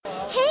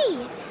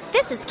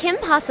This is Kim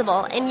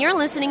Possible, and you're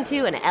listening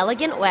to An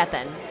Elegant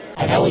Weapon.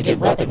 An Elegant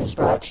Weapon is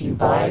brought to you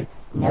by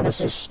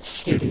Nemesis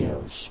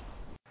Studios.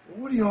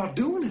 What are y'all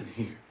doing in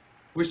here?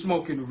 We're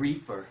smoking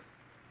reefer,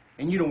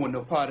 and you don't want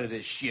no part of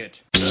this shit.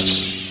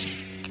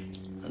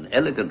 An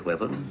elegant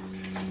weapon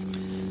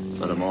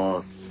for a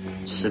more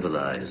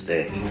civilized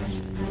age.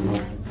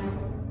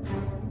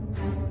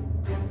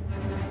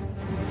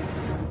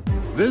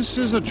 This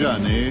is a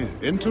journey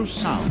into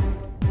sound.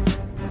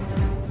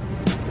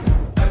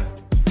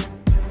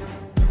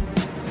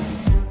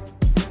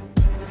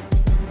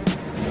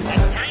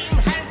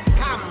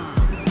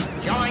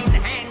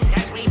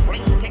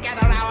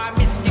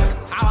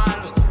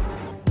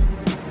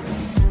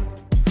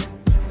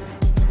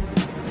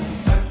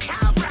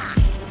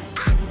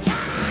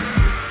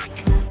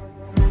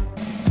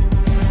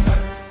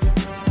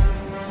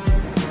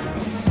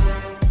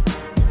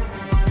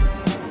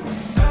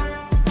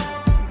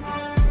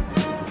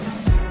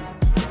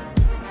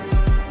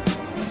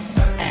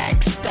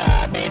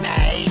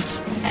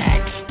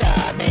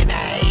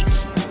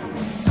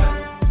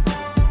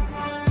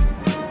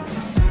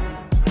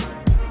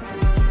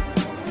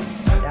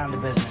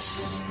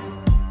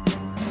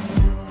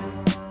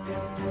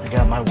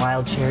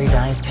 Cherry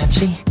Diet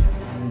Pepsi,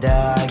 and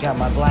I got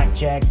my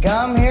blackjack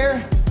gum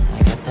here. I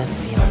got that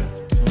feeling.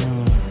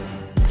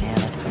 Yeah,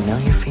 that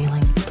familiar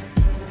feeling.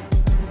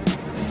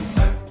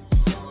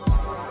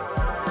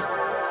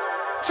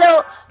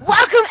 So,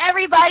 welcome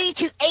everybody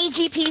to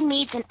AGP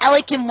Meets An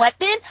Elegant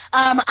Weapon.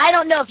 I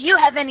don't know if you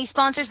have any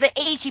sponsors, but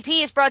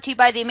AGP is brought to you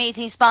by the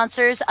amazing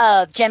sponsors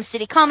of Gem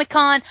City Comic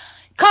Con,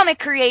 comic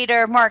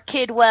creator Mark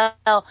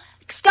Kidwell,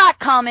 Scott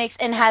Comics,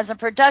 and Hasm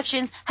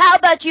Productions. How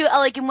about you,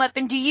 Elegant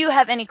Weapon? Do you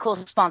have any cool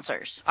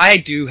sponsors? I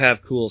do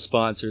have cool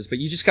sponsors, but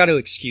you just got to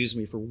excuse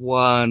me for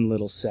one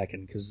little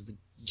second, because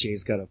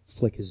Jay's got to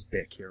flick his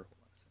bick here.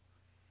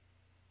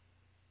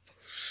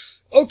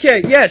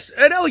 Okay, yes,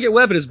 An Elegant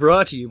Weapon is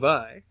brought to you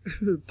by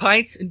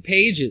Pints and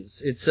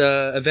Pages. It's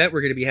an event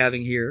we're going to be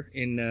having here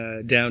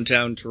in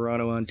downtown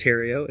Toronto,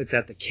 Ontario. It's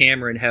at the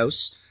Cameron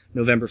House,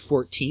 November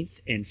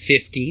 14th and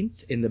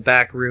 15th in the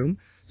back room.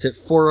 It's at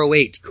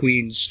 408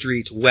 Queen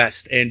Street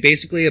West, and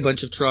basically a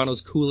bunch of Toronto's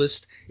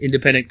coolest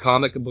independent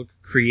comic book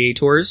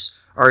creators,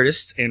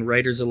 artists, and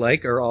writers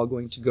alike are all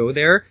going to go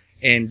there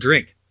and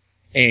drink.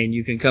 And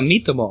you can come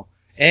meet them all.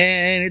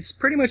 And it's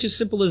pretty much as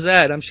simple as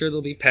that. I'm sure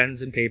there'll be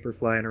pens and paper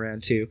flying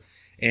around too,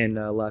 and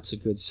lots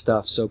of good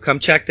stuff. So come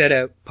check that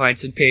out.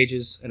 Pints and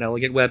Pages, An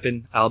Elegant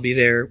Weapon. I'll be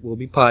there. We'll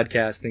be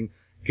podcasting.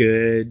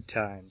 Good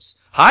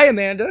times. Hi,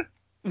 Amanda.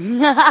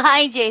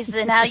 Hi,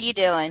 Jason. How you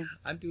doing?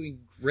 I'm doing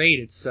great.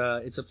 It's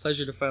a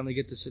pleasure to finally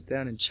get to sit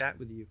down and chat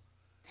with you.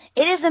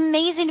 It is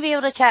amazing to be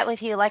able to chat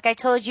with you. Like I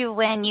told you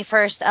when you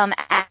first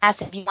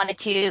asked if you wanted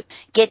to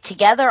get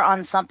together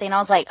on something, I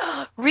was like,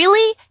 oh,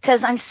 really?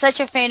 Because I'm such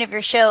a fan of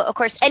your show. Of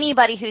course,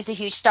 anybody who's a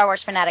huge Star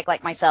Wars fanatic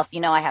like myself, you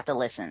know I have to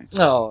listen.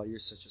 Oh, you're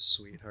such a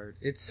sweetheart.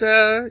 It's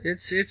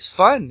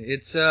fun.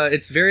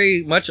 It's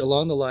very much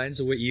along the lines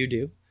of what you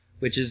do,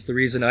 which is the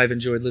reason I've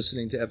enjoyed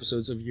listening to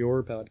episodes of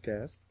your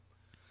podcast.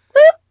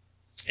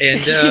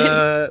 And,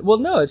 well,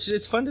 no,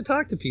 it's fun to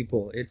talk to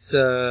people. It's,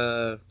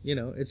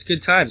 it's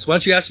good times. Why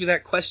don't you ask me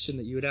that question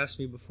that you had asked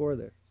me before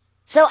there?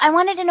 So I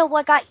wanted to know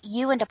what got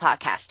you into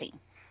podcasting.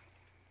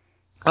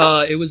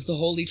 It was the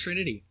Holy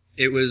Trinity.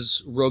 It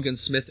was Rogan,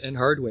 Smith, and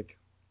Hardwick.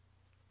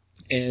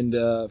 And,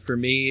 for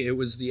me, it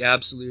was the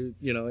absolute,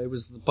 it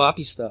was the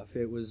poppy stuff.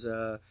 It was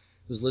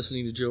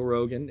listening to Joe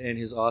Rogan and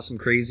his awesome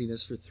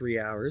craziness for 3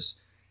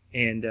 hours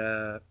and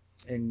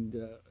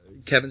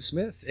Kevin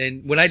Smith.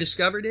 And when I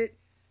discovered it,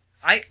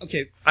 I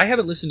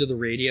haven't listened to the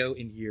radio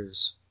in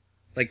years.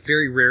 Like,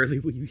 very rarely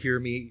will you hear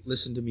me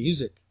listen to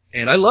music.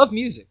 And I love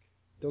music.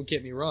 Don't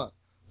get me wrong.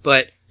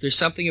 But there's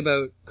something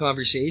about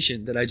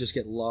conversation that I just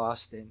get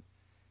lost in.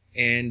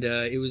 And,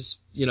 it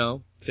was,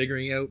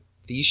 figuring out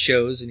these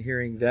shows and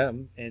hearing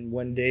them. And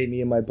one day,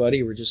 me and my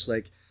buddy were just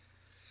like,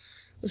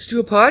 let's do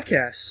a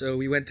podcast. So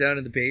we went down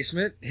in the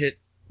basement, hit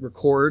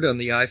record on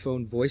the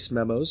iPhone voice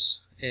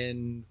memos,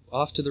 and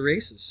off to the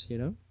races,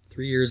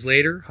 3 years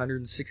later,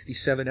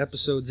 167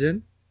 episodes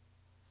in,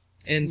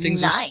 and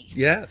things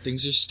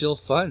things are still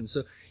fun.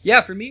 So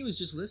yeah, for me it was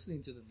just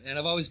listening to them, and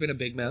I've always been a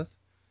big mouth.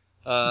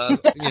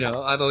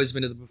 I've always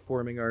been to the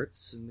performing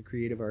arts and the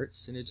creative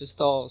arts, and it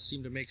just all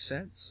seemed to make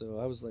sense. So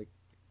I was like,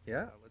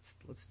 yeah,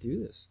 let's do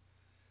this.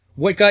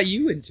 What got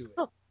you into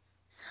it?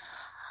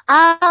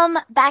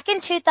 Back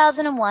in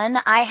 2001,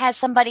 I had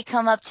somebody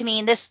come up to me,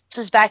 and this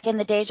was back in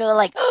the days where they're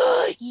like,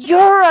 oh,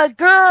 you're a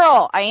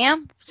girl. I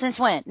am? Since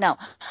when? No.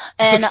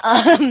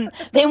 And,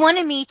 they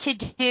wanted me to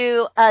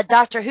do a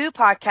Doctor Who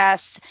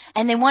podcast,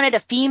 and they wanted a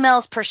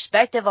female's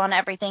perspective on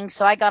everything.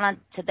 So I got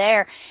onto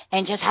there,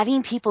 and just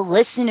having people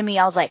listen to me,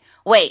 I was like,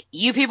 wait,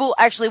 you people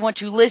actually want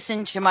to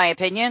listen to my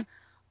opinion?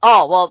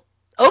 Oh, well,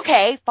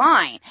 okay,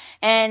 fine.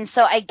 And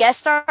so I guest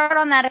starred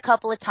on that a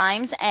couple of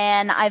times,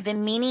 and I've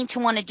been meaning to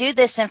want to do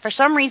this. And for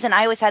some reason,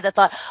 I always had the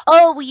thought,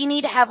 oh, well, you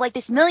need to have like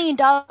this $1 million,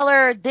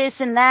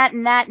 this and that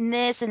and that and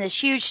this and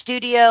this huge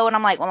studio. And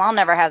I'm like, well, I'll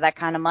never have that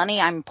kind of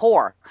money. I'm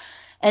poor.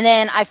 And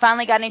then I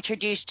finally got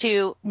introduced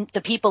to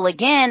the people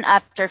again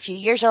after a few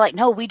years. They're like,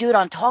 no, we do it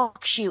on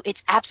TalkShoe.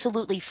 It's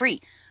absolutely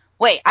free.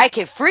 Wait, I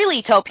could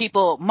freely tell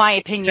people my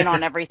opinion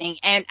on everything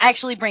and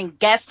actually bring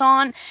guests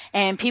on,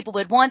 and people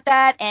would want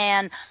that.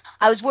 And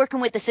I was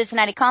working with the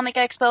Cincinnati Comic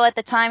Expo at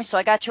the time, so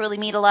I got to really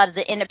meet a lot of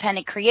the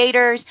independent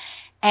creators.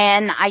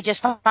 And I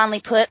just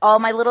finally put all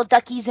my little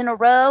duckies in a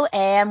row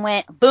and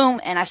went boom,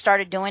 and I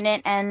started doing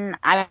it, and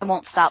I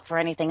won't stop for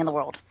anything in the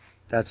world.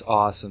 That's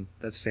awesome.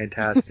 That's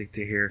fantastic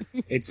to hear.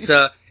 It's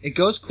it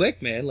goes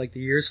quick, man. Like the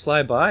years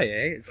fly by,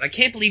 eh? I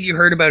can't believe you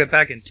heard about it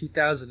back in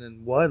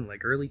 2001,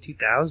 like early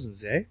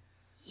 2000s, eh?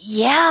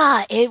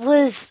 Yeah, it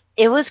was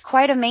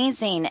quite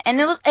amazing. And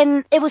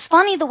it was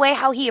funny the way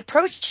how he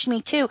approached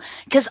me too,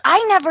 cuz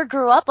I never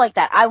grew up like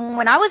that.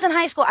 When I was in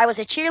high school, I was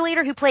a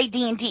cheerleader who played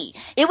D&D.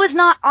 It was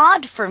not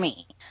odd for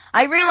me.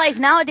 I realize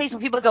nowadays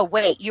when people go,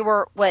 "Wait,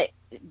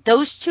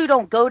 those two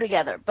don't go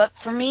together." But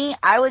for me,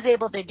 I was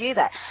able to do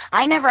that.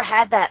 I never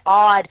had that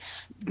odd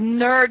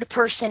nerd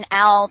person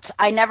out.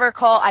 I never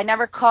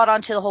caught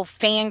on to the whole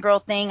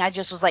fangirl thing. I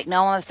just was like,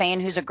 no, I'm a fan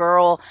who's a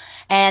girl.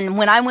 And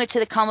when I went to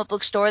the comic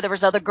book store, there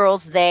was other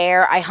girls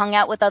there. I hung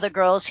out with other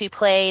girls who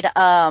played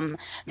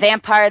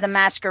Vampire the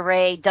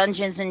Masquerade,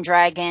 Dungeons and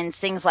Dragons,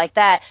 things like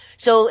that.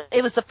 So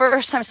it was the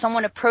first time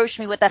someone approached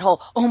me with that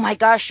whole, "Oh my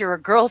gosh, you're a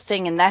girl"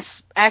 thing. And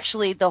that's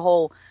actually the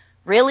whole,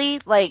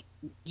 really? Like,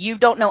 you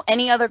don't know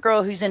any other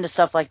girl who's into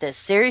stuff like this.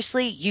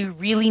 Seriously, you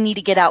really need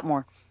to get out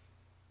more.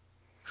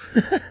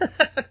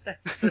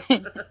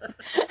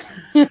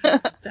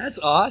 That's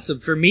awesome.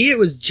 For me, it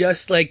was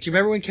just like, do you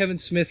remember when Kevin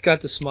Smith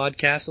got the Smod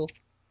Castle?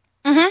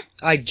 Mm-hmm.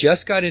 I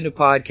just got into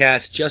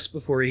podcasts just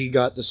before he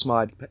got the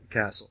Smod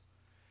Castle.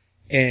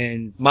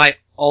 And my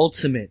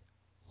ultimate,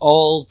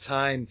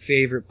 all-time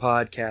favorite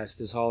podcast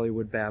is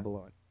Hollywood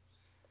Babylon.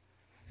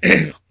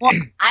 Well,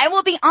 I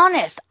will be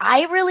honest.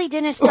 I really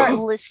didn't start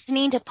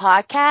listening to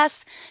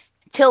podcasts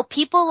till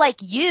people like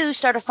you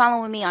started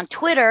following me on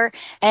Twitter.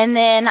 And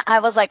then I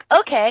was like,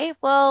 okay,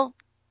 well,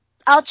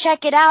 I'll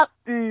check it out.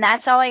 And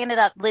that's how I ended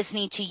up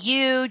listening to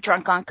you,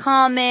 Drunk on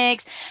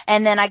Comics.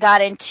 And then I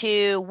got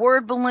into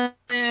Word Balloon.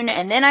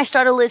 And then I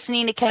started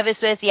listening to Kevin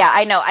Smith. Yeah,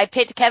 I know. I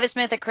picked Kevin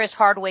Smith and Chris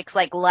Hardwick's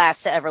like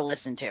last to ever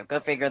listen to. Go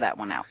figure that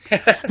one out.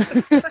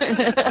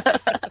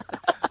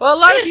 Well, a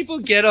lot of people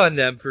get on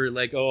them for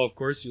like, oh, of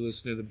course you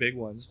listen to the big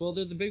ones. Well,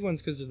 they're the big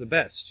ones because they're the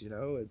best, you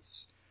know?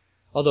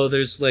 Although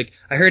there's like,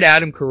 I heard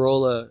Adam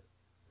Carolla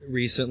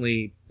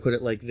recently put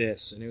it like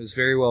this, and it was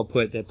very well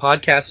put, that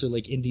podcasts are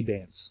like indie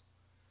bands.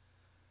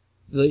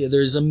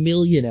 There's a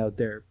million out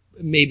there,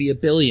 maybe a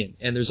billion,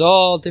 and there's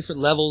all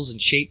different levels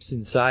and shapes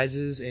and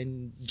sizes,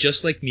 and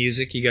just like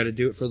music, you gotta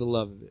do it for the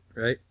love of it,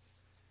 right?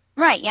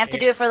 Right, you have to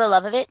do it for the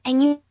love of it,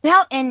 and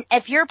and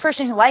if you're a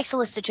person who likes to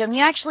listen to them,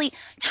 you actually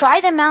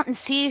try them out and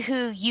see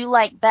who you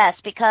like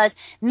best, because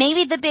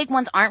maybe the big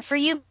ones aren't for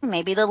you,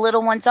 maybe the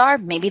little ones are,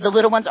 maybe the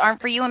little ones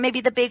aren't for you, and maybe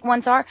the big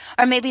ones are,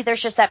 or maybe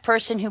there's just that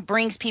person who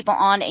brings people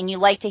on and you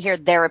like to hear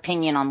their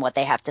opinion on what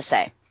they have to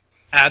say.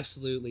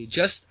 Absolutely.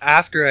 Just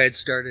after I had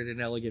started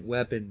An Elegant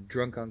Weapon,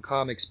 Drunk on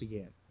Comics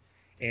began,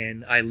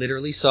 and I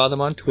literally saw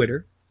them on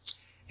Twitter.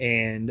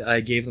 And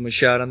I gave them a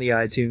shout on the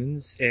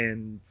iTunes,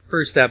 and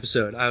first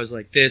episode, I was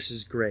like, this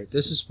is great.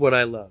 This is what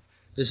I love.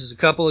 This is a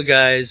couple of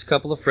guys,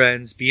 couple of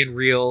friends, being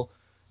real,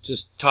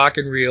 just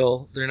talking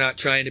real. They're not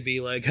trying to be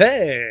like,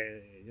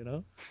 hey, you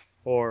know?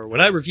 Or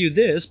when I review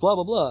this, blah,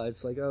 blah, blah.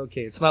 It's like,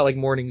 okay, it's not like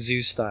Morning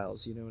Zoo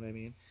styles, you know what I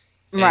mean?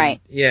 And,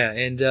 right. Yeah,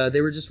 and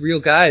they were just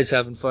real guys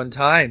having fun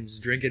times,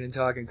 drinking and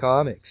talking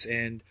comics,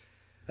 and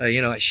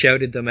I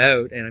shouted them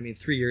out, and I mean,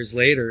 3 years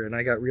later, and I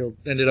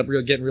ended up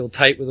getting real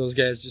tight with those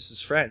guys just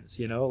as friends,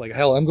 you know? Like,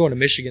 hell, I'm going to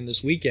Michigan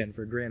this weekend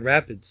for Grand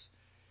Rapids,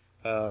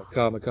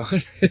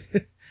 Comic-Con.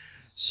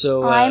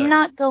 So, I'm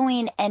not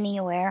going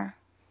anywhere.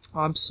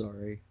 I'm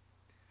sorry.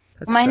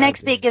 My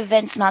next big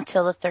event's not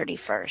till the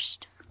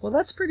 31st. Well,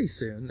 that's pretty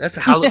soon. That's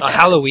a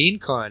Halloween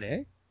con,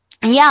 eh?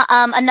 Yeah,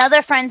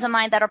 another friends of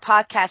mine that are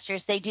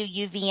podcasters, they do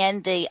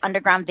UVN, the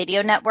Underground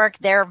Video Network.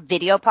 They're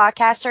video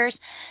podcasters.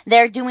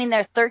 They're doing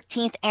their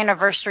 13th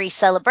anniversary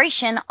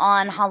celebration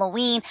on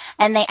Halloween,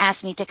 and they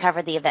asked me to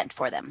cover the event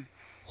for them.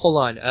 Hold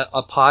on,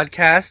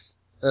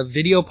 a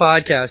video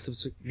podcast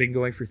that's been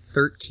going for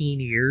 13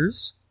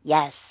 years?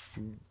 Yes.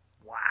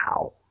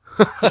 Wow.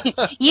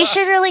 You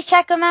should really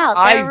check them out.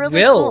 They're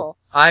really cool.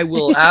 I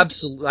will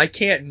absolutely. I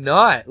can't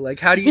not. Like,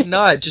 how do you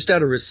not? Just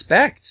out of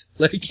respect.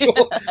 Like,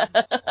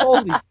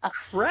 holy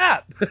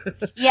crap.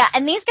 Yeah,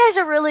 and these guys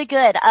are really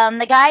good.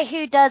 The guy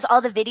who does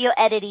all the video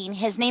editing,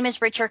 his name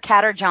is Richard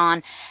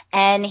Catterjohn,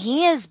 and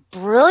he is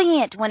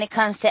brilliant when it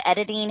comes to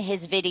editing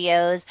his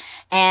videos,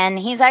 and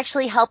he's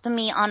actually helping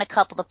me on a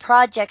couple of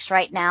projects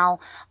right now.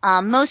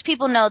 Most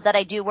people know that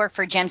I do work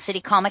for Gem City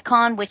Comic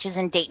Con, which is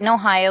in Dayton,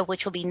 Ohio,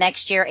 which will be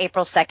next year,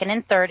 April 2nd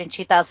and 3rd in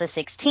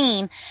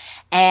 2016.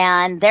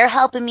 And they're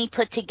helping me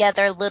put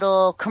together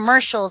little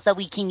commercials that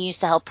we can use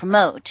to help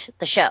promote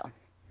the show.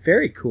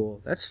 Very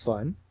cool. That's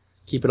fun.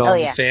 Keep it all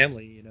in the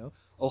family, you know.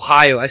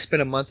 Ohio. I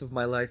spent a month of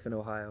my life in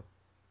Ohio.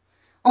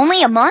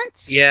 Only a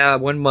month? Yeah,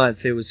 1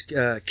 month. It was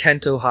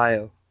Kent,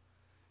 Ohio.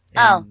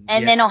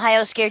 And then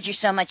Ohio scared you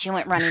so much you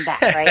went running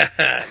back, right?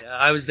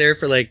 I was there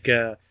for like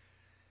the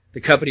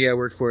company I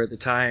worked for at the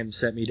time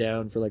sent me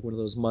down for like one of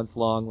those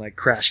month-long like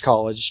crash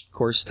college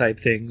course type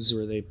things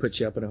where they put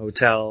you up in a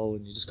hotel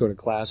and you just go to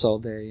class all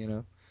day, you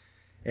know.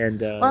 And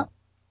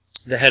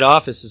the head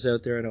office is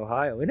out there in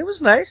Ohio, and it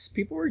was nice.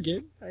 People were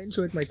good. I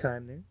enjoyed my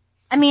time there.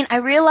 I mean, I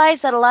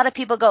realize that a lot of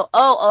people go,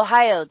 "Oh,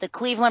 Ohio, the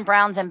Cleveland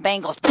Browns and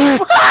Bengals."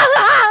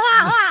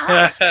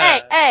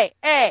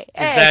 hey.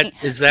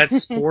 Is that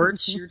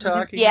sports you're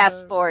talking yeah, about?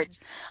 Sports.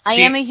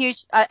 See, I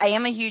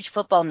am a huge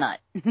football nut.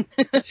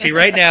 See,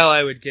 right now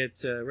I would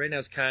get right now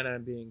it's kind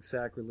of being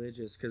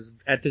sacrilegious because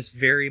at this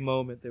very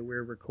moment that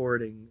we're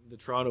recording, the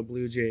Toronto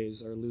Blue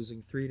Jays are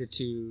losing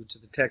 3-2 to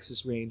the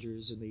Texas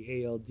Rangers in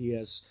the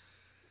ALDS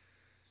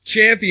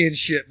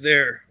championship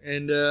there,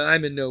 and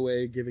I'm in no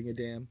way giving a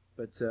damn.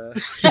 But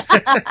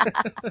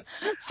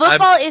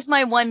football is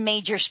my one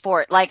major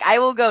sport. Like, I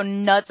will go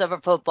nuts over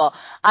football.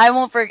 I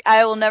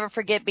will never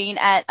forget being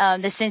at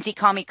the Cincy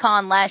Comic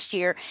Con last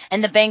year,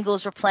 and the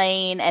Bengals were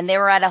playing, and they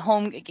were at a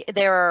home.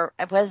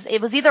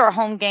 It was either a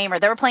home game or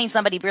they were playing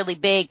somebody really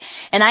big,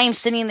 and I am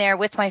sitting there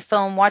with my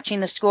phone watching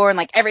the score, and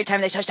like every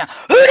time they touchdown,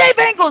 who they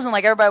Bengals, and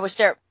like everybody was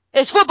staring.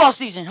 It's football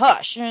season.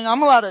 Hush. And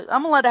I'm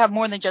allowed to have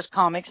more than just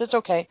comics. It's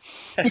okay.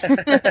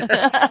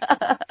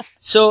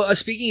 So,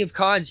 speaking of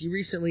cons, you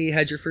recently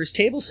had your first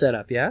table set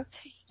up, yeah?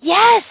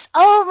 Yes.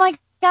 Oh my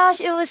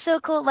gosh, it was so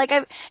cool. Like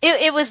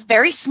it was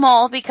very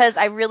small because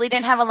I really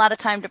didn't have a lot of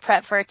time to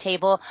prep for a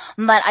table.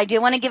 But I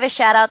do want to give a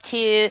shout out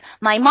to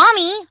my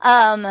mommy,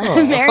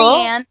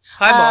 Marianne.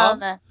 Hi,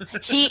 Mom.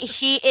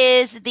 She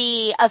is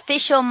the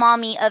official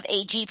mommy of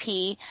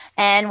AGP,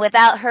 and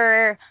without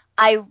her,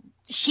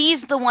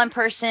 she's the one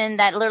person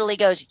that literally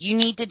goes, you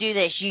need to do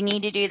this, you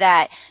need to do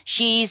that.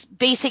 She's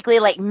basically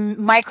like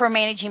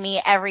micromanaging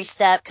me every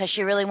step because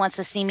she really wants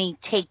to see me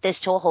take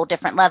this to a whole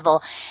different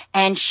level.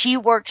 And she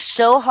worked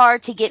so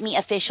hard to get me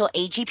official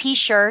AGP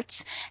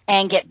shirts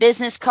and get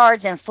business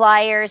cards and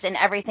flyers and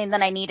everything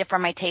that I needed for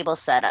my table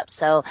setup.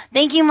 So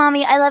thank you,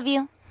 Mommy. I love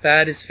you.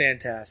 That is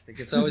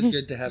fantastic. It's always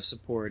good to have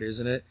support,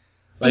 isn't it?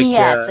 Like,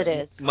 yes, it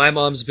is. My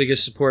mom's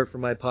biggest support for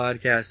my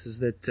podcast is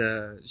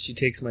that she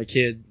takes my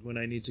kid when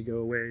I need to go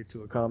away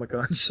to a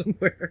Comic-Con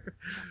somewhere,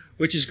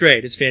 which is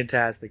great. It's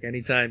fantastic.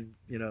 Anytime,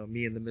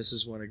 me and the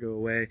missus want to go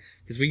away,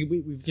 because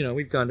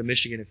we've gone to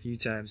Michigan a few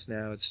times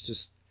now. It's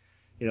just,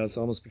 it's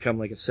almost become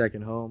like a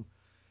second home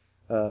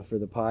for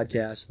the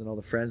podcast and all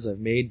the friends I've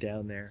made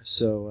down there.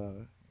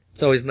 So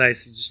it's always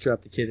nice to just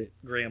drop the kid at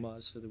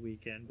Grandma's for the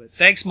weekend. But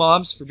thanks,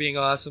 moms, for being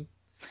awesome.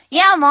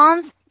 Yeah,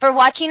 moms, for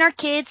watching our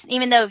kids,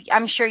 even though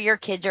I'm sure your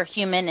kids are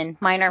human and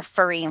mine are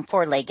furry and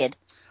four-legged.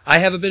 I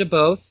have a bit of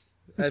both.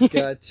 I've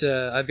got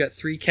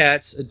 3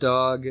 cats, a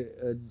dog,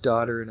 a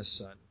daughter, and a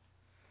son.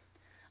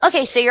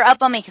 Okay, so you're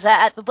up on me,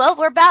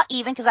 we're about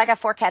even because I got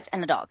 4 cats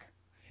and a dog.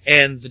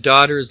 And the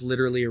daughter is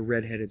literally a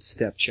redheaded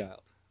stepchild.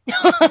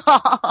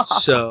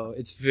 So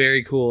it's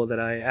very cool that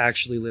I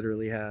actually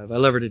literally have. I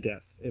love her to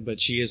death,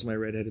 but she is my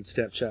redheaded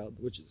stepchild,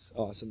 which is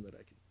awesome that I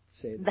can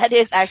say that. That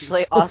is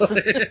actually awesome.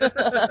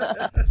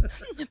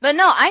 But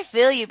no, I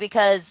feel you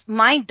because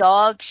my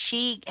dog,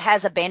 she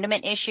has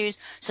abandonment issues,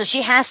 so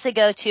she has to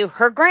go to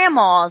her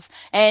grandma's,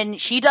 and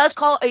she does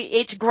call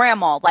it's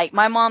grandma. Like,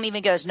 my mom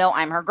even goes, no,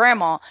 I'm her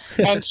grandma,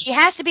 and she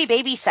has to be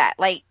babysat.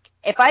 Like,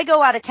 if I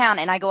go out of town,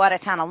 and I go out of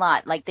town a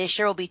lot, like this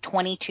year will be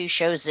 22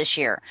 shows this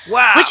year.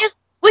 Wow.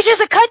 Which is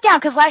a cut down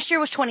because last year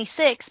was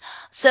 26.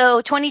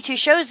 So 22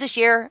 shows this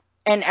year.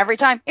 And every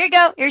time, here you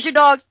go, here's your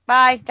dog,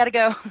 bye, gotta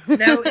go.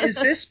 Now, is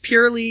this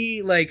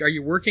purely, like, are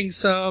you working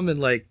some and,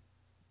 like,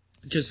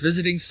 just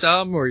visiting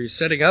some, or are you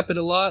setting up it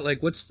a lot?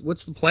 Like, what's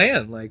the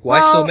plan? Like,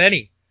 why so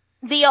many?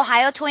 The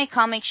Ohio Toy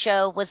Comic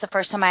Show was the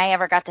first time I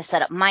ever got to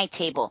set up my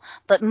table.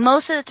 But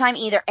most of the time,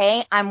 either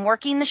A, I'm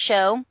working the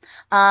show.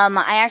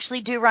 I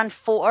actually do run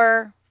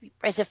 4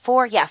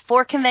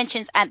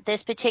 conventions at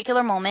this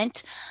particular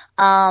moment.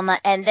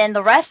 And then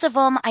the rest of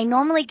them, I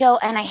normally go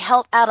and I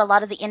help out a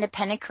lot of the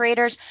independent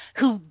creators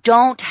who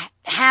don't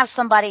have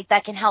somebody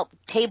that can help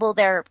table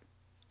their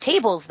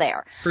tables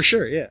there. For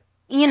sure, yeah.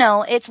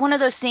 It's one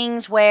of those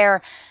things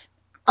where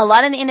a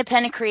lot of the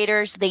independent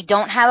creators, they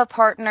don't have a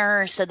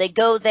partner, so they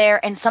go there,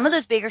 and some of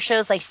those bigger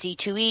shows like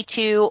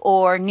C2E2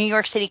 or New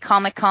York City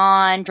Comic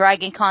Con,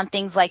 Dragon Con,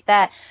 things like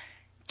that,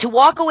 to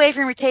walk away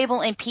from your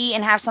table and pee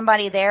and have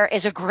somebody there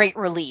is a great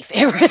relief.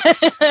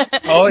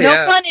 Oh,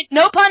 yeah.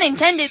 No pun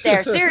intended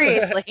there,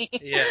 seriously.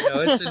 Yeah,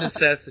 no, it's a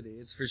necessity.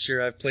 It's for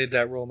sure. I've played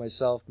that role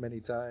myself many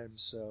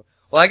times. So,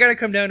 well, I got to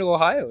come down to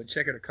Ohio and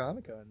check out a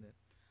Comic-Con then.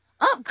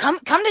 Oh, come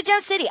to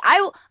Gem City.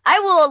 I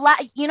will allow,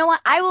 you know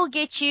what? I will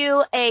get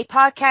you a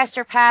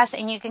podcaster pass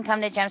and you can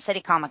come to Gem City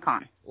Comic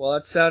Con. Well,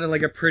 that sounded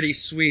like a pretty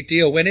sweet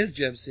deal. When is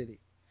Gem City?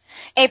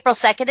 April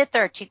 2nd to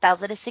 3rd,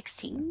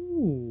 2016.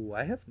 Ooh,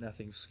 I have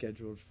nothing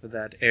scheduled for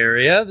that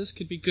area. This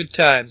could be good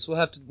times. We'll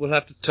have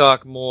to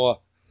talk more.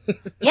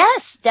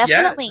 Yes,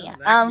 definitely. Yeah,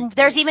 no, that'd be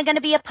There's cool. even going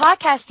to be a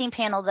podcasting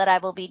panel that I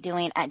will be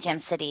doing at Gem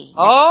City.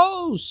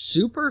 Oh,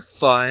 super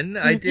fun.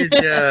 I did,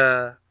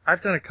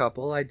 I've done a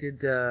couple. I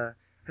had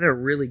a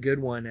really good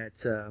one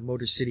at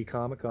Motor City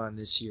Comic Con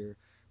this year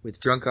with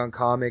Drunk on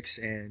Comics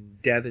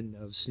and Devin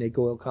of Snake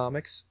Oil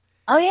Comics.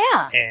 Oh,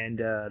 yeah. And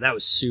that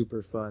was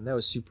super fun. That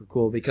was super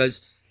cool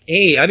because,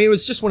 it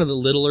was just one of the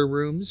littler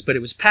rooms, but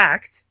it was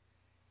packed.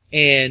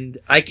 And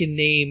I can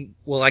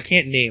I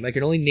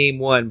can only name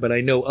one, but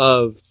I know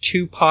of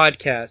 2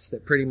 podcasts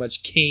that pretty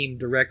much came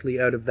directly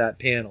out of that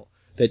panel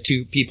that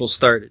 2 people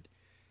started.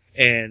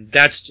 And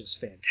that's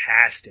just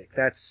fantastic.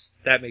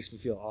 That makes me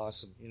feel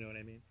awesome. You know what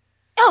I mean?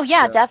 Oh,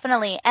 yeah, So-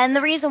 definitely. And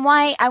the reason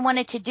why I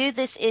wanted to do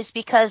this is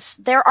because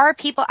there are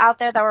people out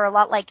there that are a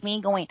lot like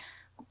me going,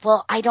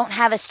 well, I don't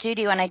have a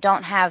studio and I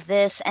don't have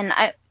this. And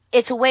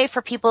it's a way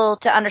for people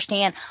to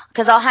understand,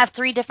 because I'll have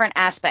 3 different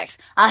aspects.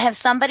 I'll have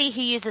somebody who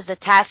uses a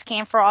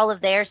Tascam for all of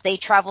theirs. They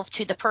travel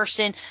to the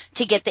person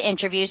to get the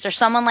interviews. There's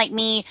someone like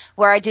me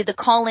where I do the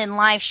call-in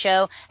live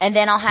show, and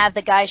then I'll have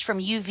the guys from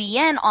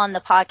UVN on the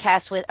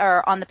podcast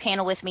or on the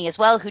panel with me as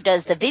well, who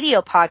does the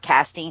video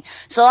podcasting.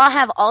 So I'll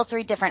have all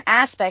 3 different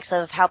aspects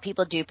of how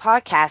people do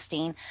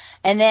podcasting.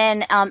 And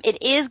then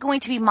it is going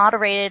to be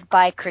moderated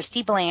by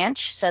Christy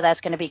Blanche, so that's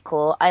going to be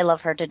cool. I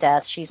love her to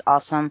death. She's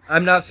awesome.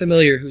 I'm not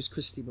familiar. Who's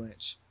Christy Blanche?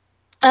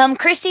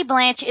 Christy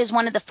Blanche is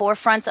one of the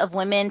forefronts of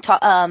women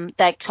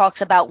that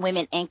talks about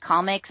women in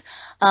comics.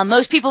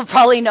 Most people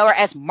probably know her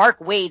as Mark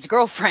Waid's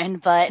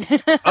girlfriend, but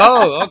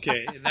Oh,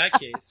 okay. In that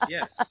case,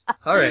 yes.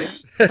 All right.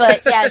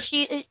 but yeah,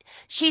 she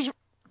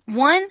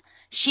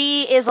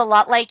is a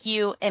lot like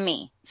you and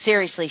me.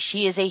 Seriously,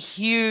 she is a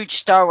huge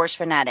Star Wars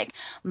fanatic,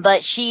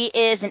 but she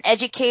is an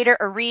educator,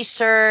 a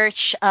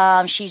research.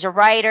 She's a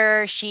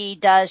writer. She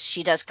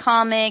does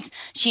comics.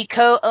 She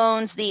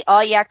co-owns the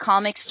All Yeah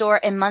Comic Store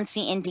in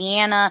Muncie,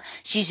 Indiana.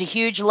 She's a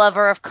huge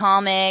lover of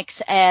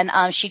comics,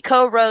 and she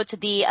co-wrote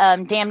the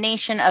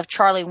Damnation of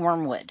Charlie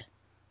Wormwood.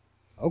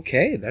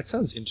 Okay, that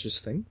sounds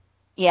interesting.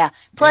 Yeah.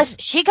 Plus,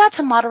 she got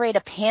to moderate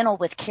a panel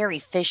with Carrie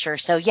Fisher,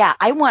 so yeah,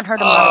 I want her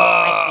to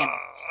moderate my panel.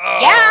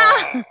 Yeah.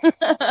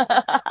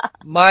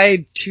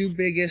 My 2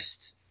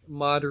 biggest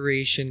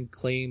moderation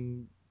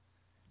claims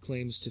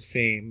to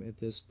fame at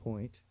this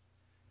point,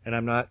 and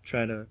I'm not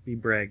trying to be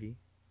braggy,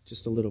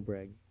 just a little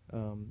braggy,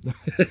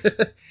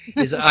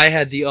 is I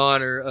had the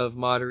honor of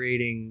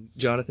moderating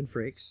Jonathan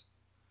Frakes,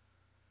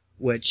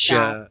 which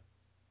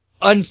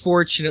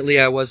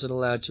unfortunately I wasn't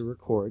allowed to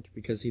record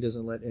because he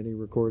doesn't let any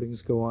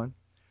recordings go on.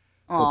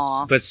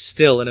 But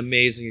still an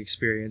amazing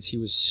experience. He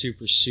was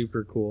super,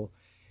 super cool.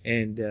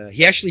 And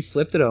he actually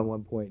flipped it on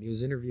one point. He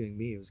was interviewing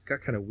me. It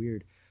got kind of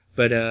weird.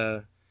 But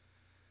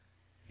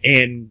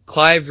and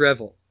Clive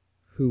Revel,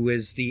 who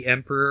was the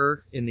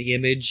Emperor in the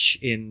Image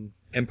in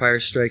Empire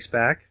Strikes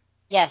Back.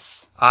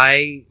 Yes.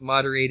 I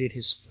moderated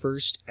his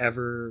first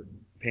ever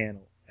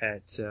panel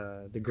at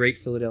the Great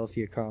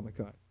Philadelphia Comic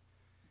Con.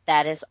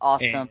 That is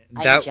awesome.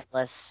 I'm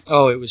jealous.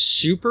 Oh, it was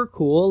super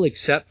cool,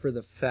 except for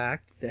the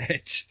fact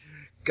that,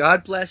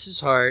 God bless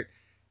his heart,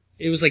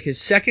 it was like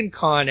his second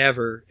con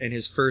ever and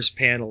his first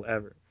panel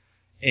ever.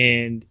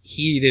 And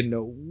he didn't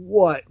know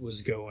what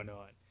was going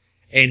on.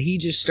 And he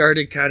just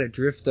started kind of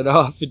drifting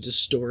off into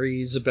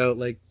stories about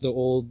like the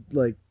old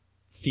like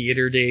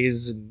theater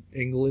days in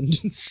England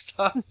and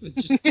stuff.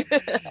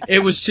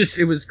 It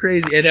was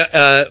crazy.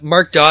 And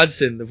Mark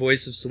Dodson, the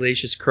voice of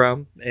Salacious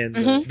Crumb and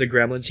the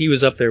Gremlins, he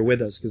was up there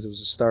with us because it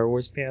was a Star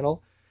Wars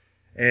panel.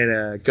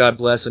 And God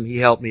bless him, he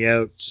helped me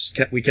out.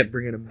 We kept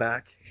bringing him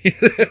back,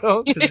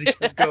 because he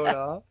kept going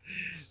off.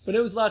 But it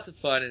was lots of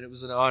fun, and it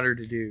was an honor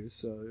to do.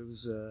 So it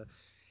was,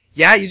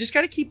 you just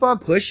got to keep on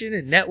pushing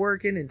and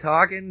networking and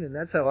talking, and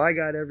that's how I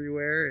got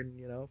everywhere. And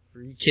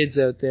for you kids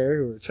out there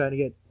who are trying to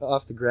get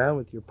off the ground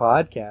with your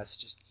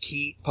podcast, just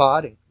keep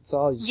podding. That's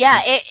all.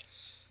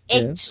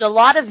 It's a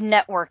lot of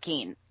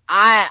networking.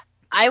 I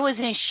was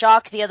in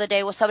shock the other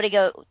day when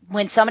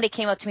somebody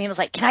came up to me and was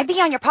like, "Can I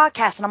be on your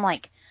podcast?" And I'm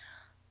like,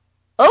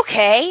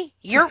 okay,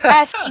 you're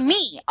asking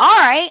me. All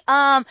right.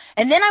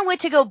 And then I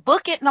went to go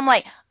book it and I'm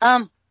like,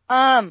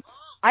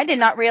 I did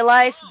not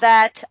realize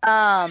that,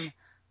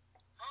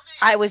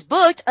 I was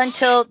booked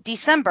until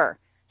December.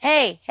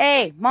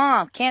 Hey,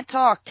 mom, can't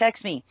talk.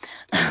 Text me.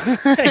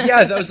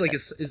 Yeah, that was like,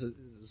 is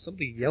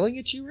somebody yelling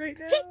at you right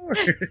now?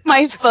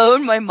 My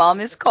phone, my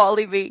mom is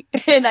calling me.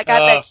 And I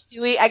got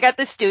I got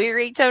the Stewie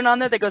ringtone on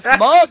there that goes,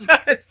 Mom,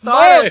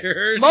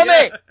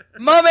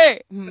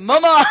 Mommy,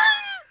 Mama.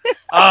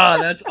 Ah,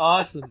 that's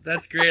awesome.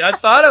 That's great. I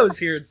thought I was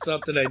hearing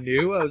something I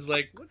knew. I was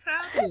like, what's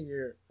happening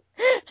here?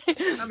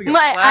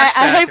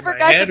 I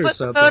forgot to put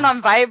the phone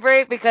on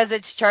vibrate because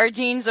it's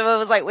charging, so it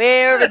was like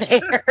way over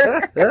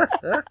there.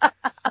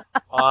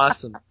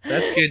 Awesome.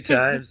 That's good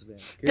times, man.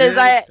 Because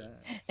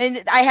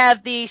I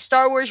have the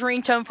Star Wars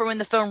ringtone for when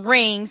the phone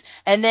rings,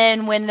 and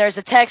then when there's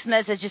a text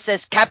message, it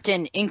says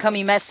 "Captain,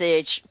 incoming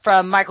message"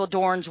 from Michael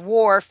Dorn's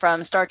War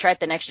from Star Trek: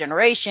 The Next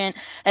Generation,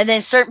 and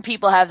then certain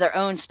people have their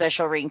own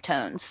special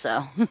ringtones.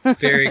 So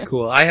very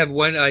cool. I have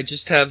one. I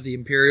just have the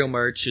Imperial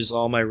March is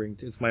all my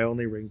ringtone. It's my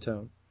only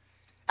ringtone.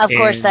 Of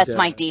course, And, that's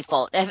my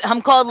default.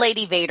 I'm called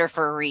Lady Vader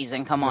for a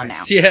reason. Come on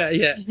now.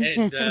 Yeah.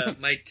 And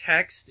my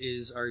text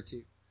is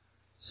R2.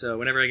 So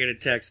whenever I get a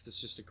text,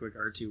 it's just a quick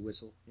R2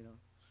 whistle, you know.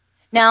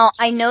 Now,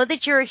 I know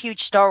that you're a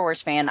huge Star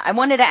Wars fan. I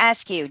wanted to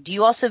ask you, do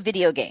you also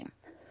video game?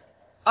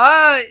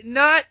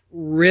 Not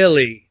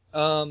really.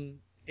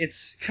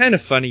 It's kind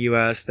of funny you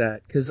asked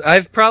that, because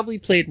I've probably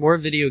played more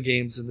video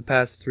games in the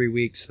past 3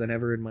 weeks than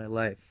ever in my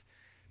life.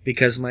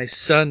 Because my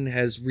son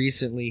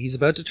he's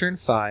about to turn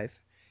 5,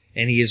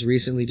 and he has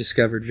recently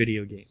discovered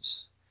video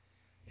games.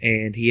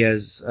 And he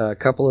has a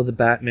couple of the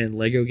Batman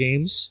Lego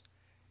games,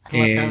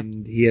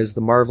 and he has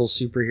the Marvel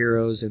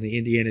superheroes and the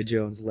Indiana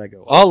Jones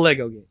Lego. All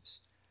Lego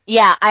games.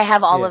 Yeah, I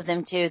have all of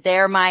them too.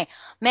 They're my,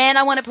 man,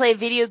 I want to play a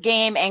video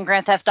game, and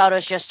Grand Theft Auto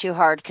is just too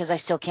hard because I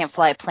still can't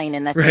fly a plane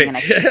in that thing and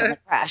I can't in the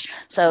crash.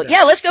 So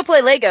yeah, let's go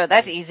play Lego.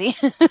 That's easy.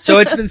 So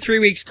it's been 3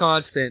 weeks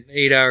constant,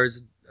 8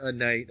 hours a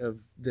night of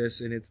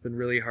this, and it's been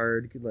really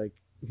hard, like,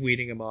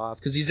 weaning him off.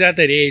 Because he's at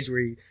that age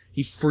where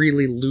he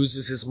freely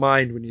loses his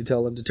mind when you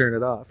tell him to turn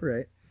it off,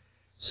 right?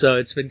 So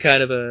it's been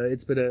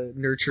a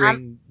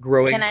nurturing,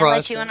 growing process. Can I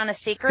let you in on a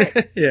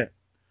secret? Yeah.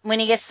 When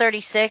he gets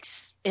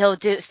 36, he'll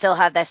still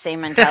have that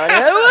same mentality.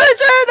 I want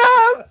to turn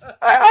off.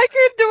 I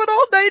can't do it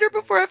all nighter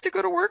before I have to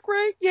go to work,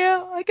 right?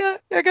 Yeah, I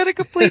got to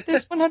complete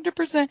this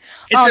 100%.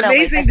 It's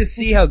amazing to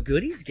see how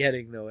good he's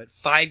getting, though, at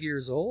 5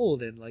 years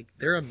old, and like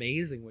they're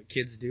amazing what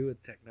kids do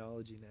with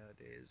technology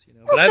nowadays. You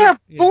know, well,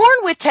 they're born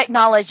with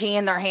technology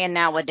in their hand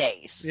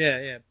nowadays.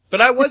 Yeah.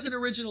 But I was an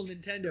original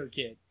Nintendo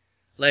kid.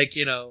 Like,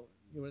 you know,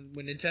 when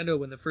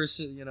the first,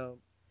 you know,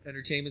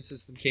 entertainment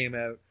system came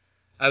out,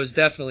 I was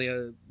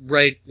definitely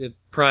right at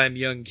prime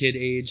young kid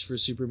age for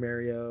Super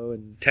Mario,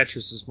 and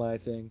Tetris was my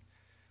thing.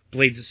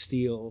 Blades of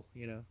Steel,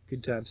 you know,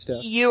 good time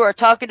stuff. You are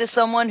talking to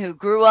someone who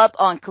grew up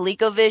on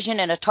ColecoVision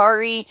and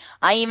Atari.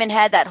 I even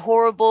had that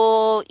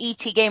horrible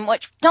E.T. game,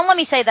 which, don't let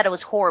me say that it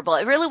was horrible.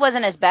 It really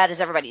wasn't as bad as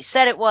everybody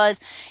said it was.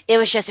 It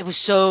was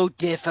so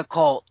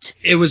difficult.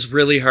 It was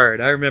really hard.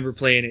 I remember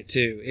playing it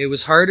too. It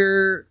was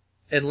harder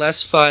and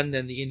less fun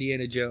than the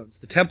Indiana Jones.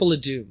 The Temple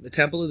of Doom. The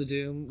Temple of the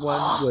Doom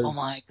one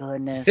was... Oh my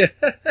goodness.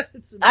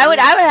 I would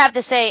have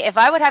to say, if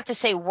I would have to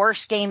say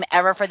worst game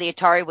ever for the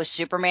Atari was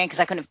Superman, because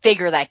I couldn't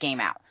figure that game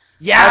out.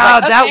 Yeah,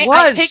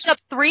 I picked up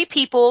 3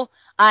 people.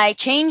 I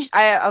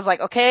was like,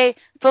 okay,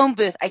 phone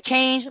booth. I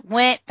changed,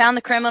 went, found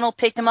the criminal,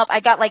 picked him up. I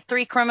got like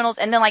 3 criminals,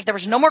 and then like there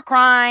was no more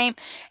crime,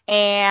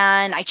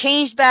 and I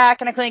changed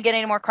back, and I couldn't get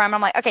any more crime.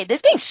 I'm like, okay,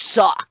 this game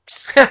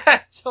sucks.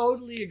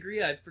 Totally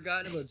agree. I'd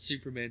forgotten about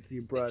Superman, so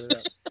you brought it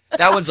up.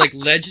 That one's like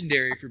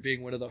legendary for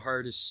being one of the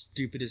hardest,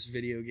 stupidest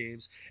video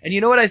games. And you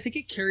know what? I think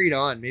it carried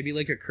on, maybe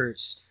like a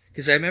curse.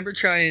 Because I remember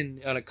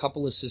trying on a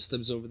couple of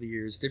systems over the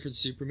years, different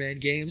Superman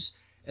games,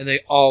 and they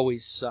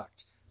always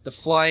sucked. The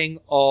flying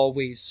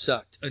always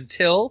sucked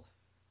until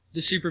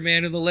the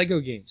Superman in the Lego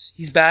games.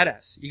 He's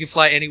badass. You can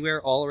fly anywhere,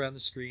 all around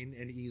the screen,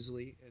 and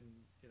easily, and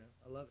you know,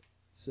 I love it.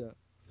 So,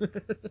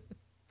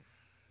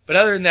 but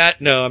other than that,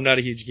 no, I'm not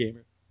a huge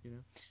gamer. You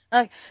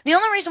know, the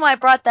only reason why I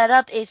brought that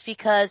up is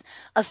because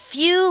a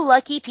few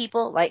lucky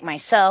people like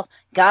myself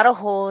got a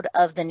hold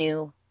of the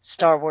new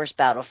Star Wars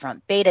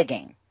Battlefront beta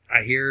game.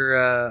 I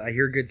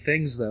hear good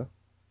things though.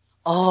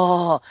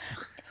 Oh,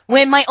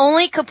 when my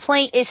only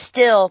complaint is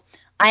still,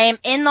 I am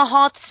in the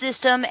Hoth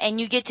system, and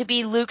you get to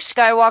be Luke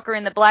Skywalker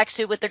in the black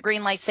suit with the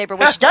green lightsaber,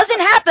 which doesn't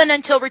happen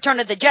until Return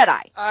of the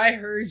Jedi. I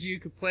heard you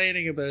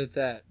complaining about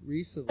that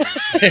recently.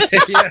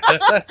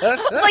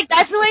 Like,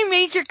 that's my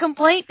major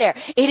complaint there.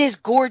 It is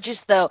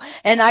gorgeous, though,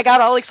 and I got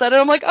all excited.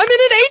 I'm like, I'm in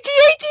an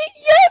AT-AT!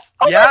 Yes!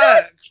 Oh yeah,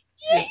 my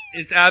God!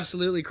 It's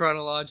absolutely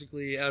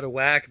chronologically out of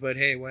whack, but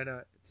hey, why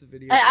not? It's a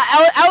video game.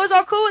 I was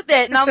all cool with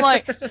it, and I'm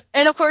like,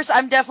 and of course,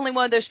 I'm definitely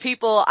one of those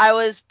people. I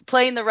was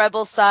playing the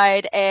Rebel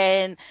side,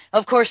 and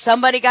of course,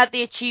 somebody got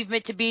the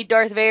achievement to be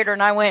Darth Vader,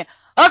 and I went,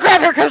 oh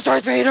crap, here comes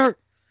Darth Vader!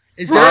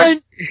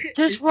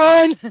 Just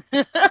run!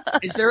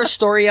 Is there a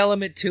story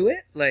element to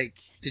it? Like,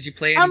 did you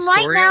play any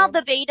story? Right now,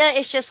 the beta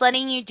is just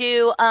letting you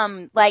do,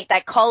 like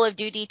that Call of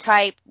Duty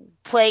type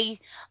play.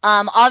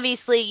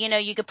 Obviously, you know,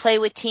 you could play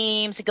with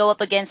teams, go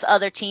up against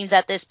other teams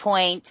at this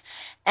point.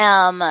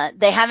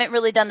 They haven't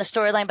really done the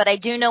storyline, but I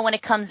do know when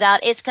it comes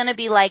out, it's going to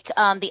be like,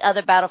 the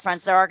other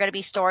Battlefronts. There are going to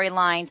be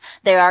storylines.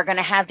 They are going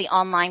to have the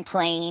online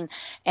playing.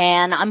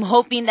 And I'm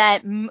hoping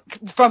that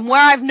from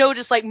where I've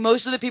noticed, like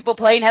most of the people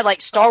playing had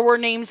like Star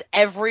Wars names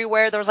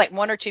everywhere. There was like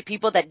 1 or 2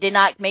 people that did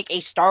not make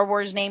a Star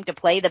Wars name to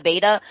play the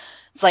beta.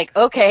 It's like,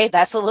 okay,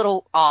 that's a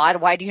little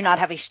odd. Why do you not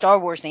have a Star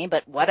Wars name?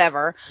 But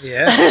whatever.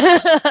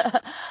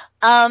 Yeah.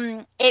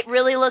 It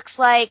really looks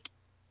like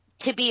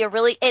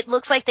it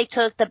looks like they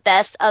took the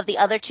best of the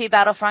other 2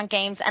 Battlefront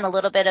games and a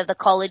little bit of the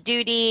Call of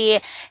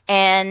Duty,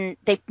 and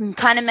they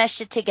kind of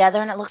meshed it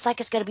together, and it looks like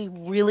it's going to be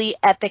really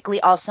epically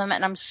awesome,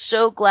 and I'm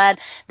so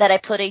glad that I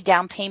put a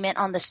down payment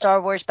on the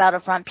Star Wars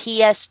Battlefront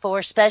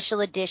PS4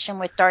 Special Edition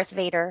with Darth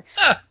Vader.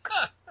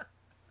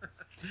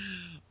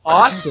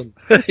 Awesome.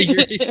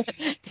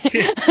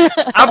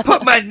 I'll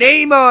put my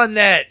name on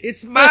that.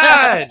 It's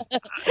mine.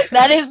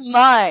 That is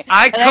mine.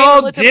 I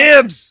call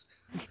dibs.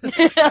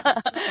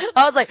 I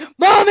was like,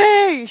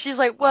 Mommy! She's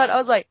like, what? I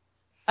was like,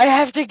 I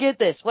have to get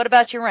this. What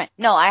about your rent?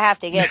 No, I have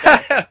to get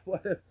this.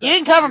 You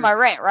can cover my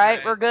rent,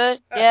 right? We're good?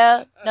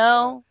 Yeah?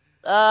 No?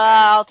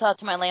 I'll talk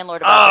to my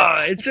landlord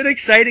about this. It's an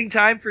exciting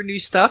time for new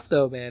stuff,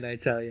 though, man, I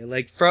tell you.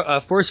 Like,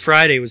 Force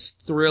Friday was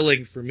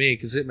thrilling for me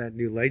because it meant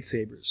new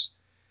lightsabers.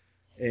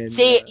 And,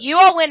 see, you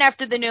all went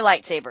after the new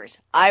lightsabers.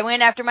 I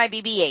went after my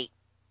BB-8.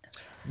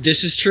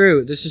 This is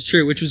true,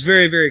 which was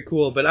very, very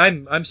cool, but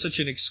I'm such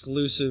an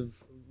exclusive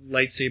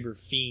lightsaber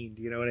fiend,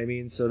 you know what I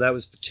mean? So that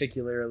was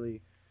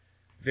particularly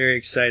very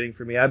exciting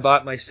for me. I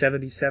bought my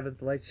 77th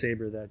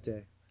lightsaber that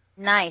day.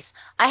 Nice.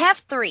 I have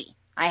 3.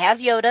 I have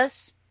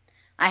Yoda's,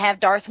 I have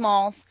Darth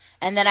Maul's,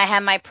 and then I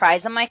have my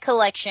prize in my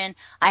collection.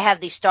 I have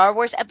the Star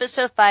Wars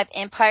Episode 5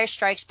 Empire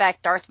Strikes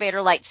Back Darth Vader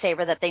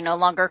lightsaber that they no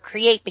longer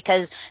create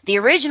because the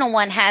original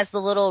one has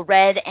the little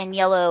red and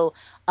yellow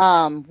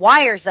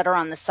wires that are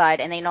on the side,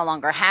 and they no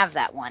longer have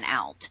that one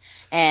out.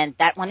 And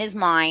that one is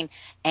mine,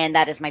 and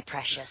that is my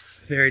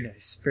precious. Very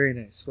nice, very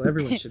nice. Well,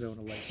 everyone should own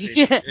a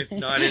lightsaber, if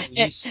not at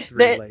least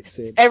 3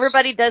 lightsabers.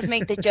 Everybody does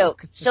make the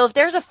joke. So if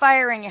there's a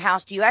fire in your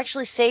house, do you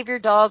actually save your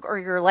dog or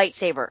your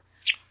lightsaber?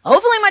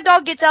 Hopefully my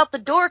dog gets out the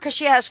door because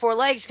she has 4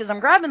 legs because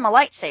I'm grabbing my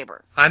lightsaber.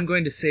 I'm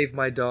going to save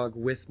my dog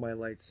with my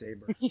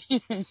lightsaber.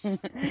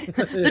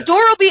 The door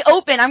will be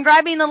open. I'm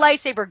grabbing the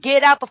lightsaber.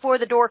 Get out before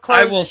the door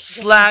closes. I will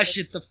slash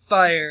at the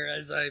fire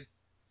as I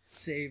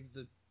save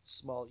the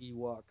small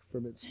Ewok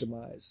from its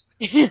demise.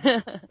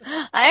 I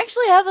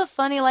actually have a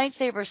funny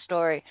lightsaber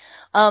story.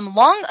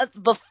 Long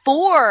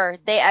before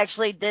they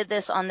actually did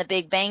this on The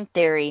Big Bang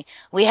Theory,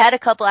 I had a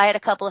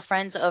couple of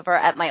friends over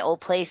at my old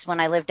place when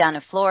I lived down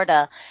in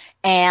Florida,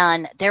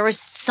 and there was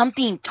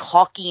something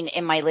talking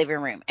in my living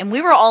room, and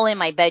we were all in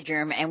my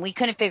bedroom, and we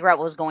couldn't figure out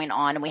what was going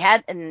on,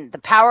 and the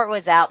power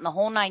was out and the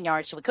whole 9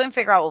 yards, so we couldn't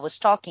figure out what was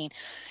talking.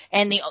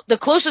 And the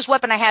closest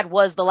weapon I had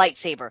was the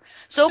lightsaber.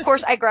 So, of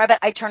course, I grab it,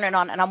 I turn it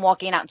on, and I'm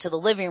walking out into the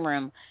living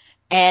room.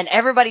 And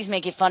everybody's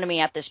making fun of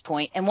me at this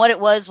point. And what it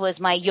was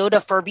my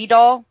Yoda Furby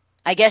doll.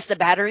 I guess the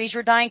batteries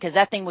were dying because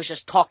that thing was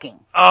just talking.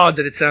 Oh,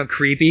 did it sound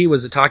creepy?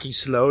 Was it talking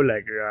slow?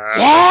 Like,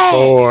 yes! The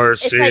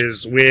Force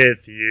is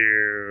with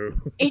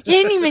you. It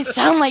didn't even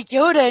sound like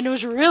Yoda, and it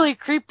was really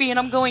creepy. And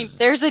I'm going,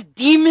 there's a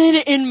demon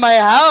in my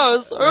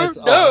house. Oh, that's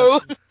no.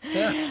 Awesome.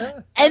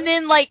 And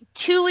then,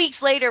 2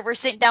 weeks later, we're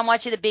sitting down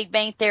watching The Big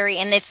Bang Theory,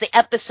 and it's the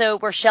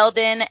episode where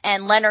Sheldon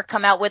and Leonard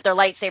come out with their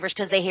lightsabers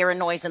because they hear a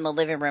noise in the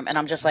living room. And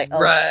I'm just like, oh,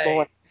 right.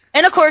 Lord.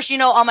 And, of course,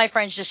 all my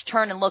friends just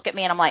turn and look at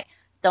me, and I'm like,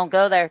 don't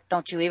go there.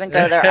 Don't you even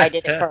go there. I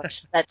did it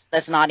first.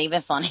 That's not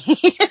even funny.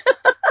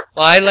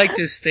 Well, I like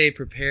to stay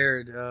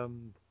prepared.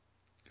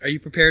 Are you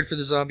prepared for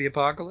the zombie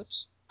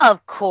apocalypse?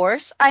 Of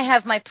course. I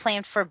have my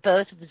plan for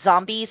both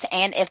zombies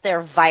and if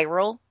they're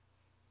viral.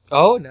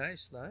 Oh,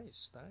 nice.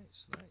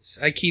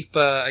 I keep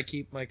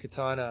my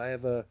katana. I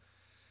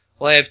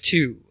have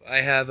 2. I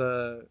have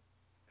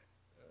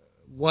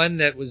one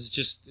that was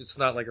just, it's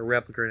not like a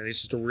replica or anything.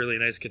 It's just a really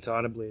nice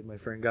katana blade my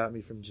friend got me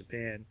from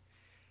Japan.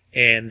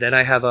 And then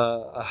I have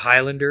a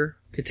Highlander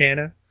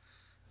katana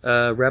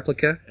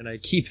replica, and I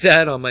keep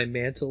that on my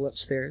mantle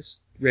upstairs,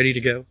 ready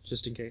to go,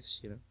 just in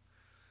case,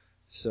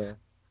 So.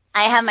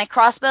 I have my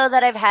crossbow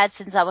that I've had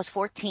since I was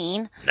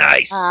 14.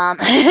 Nice.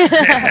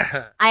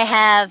 I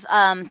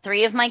have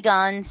 3 of my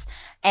guns,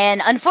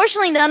 and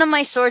unfortunately none of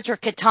my swords are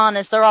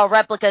katanas. They're all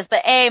replicas.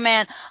 But hey,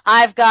 man,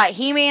 I've got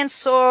He-Man's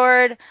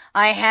sword.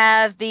 I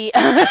have the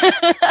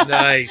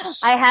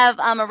nice. I have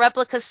a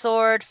replica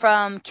sword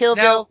from Kill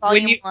Bill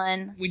Volume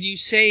 1. When you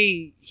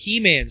say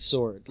He-Man's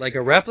sword, like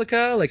a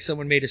replica, like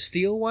someone made a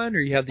steel one, or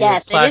you have the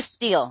yes, it is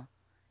steel,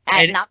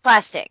 and not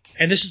plastic.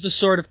 And this is the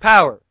Sword of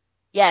Power.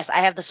 Yes, I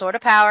have the Sword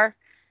of Power.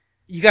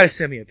 You gotta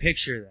send me a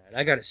picture of that.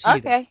 I gotta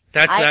see that.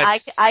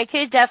 That's I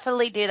could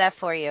definitely do that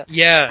for you.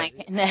 Yeah.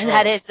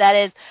 That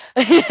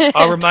is.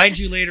 I'll remind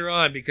you later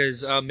on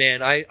because,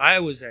 man, I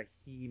was a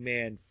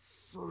He-Man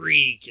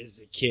freak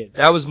as a kid.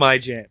 That was my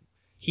jam.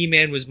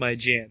 He-Man was my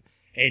jam.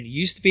 And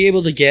you used to be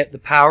able to get the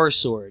Power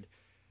Sword.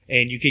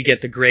 And you could get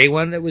the gray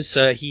one that was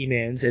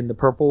He-Man's and the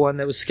purple one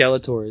that was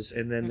Skeletor's.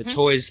 And then the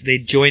toys, they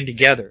joined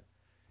together.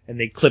 And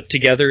they clipped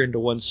together into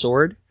one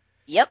sword.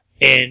 Yep.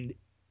 And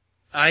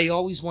I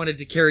always wanted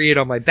to carry it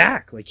on my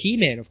back, like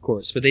He-Man, of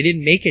course, but they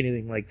didn't make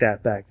anything like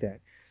that back then.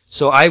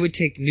 So I would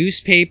take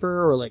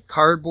newspaper or like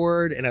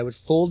cardboard and I would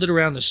fold it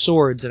around the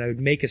swords and I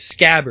would make a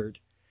scabbard.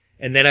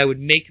 And then I would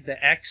make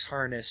the X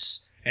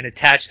harness and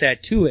attach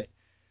that to it.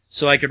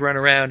 So I could run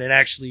around and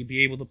actually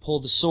be able to pull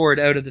the sword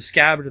out of the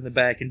scabbard in the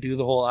back and do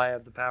the whole I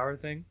have the power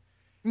thing.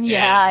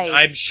 Yeah.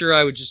 I'm sure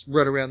I would just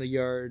run around the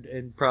yard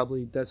and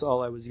probably that's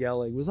all I was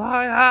yelling was,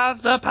 I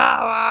have the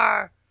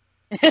power!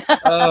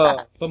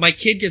 But my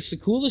kid gets the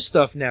coolest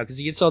stuff now because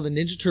he gets all the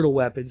Ninja Turtle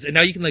weapons, and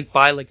now you can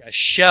buy a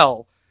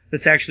shell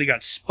that's actually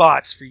got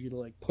spots for you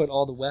to put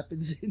all the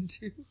weapons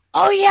into.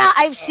 Oh yeah,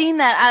 I've seen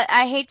that.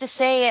 I hate to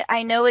say it.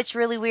 I know it's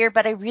really weird,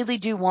 but I really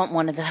do want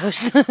one of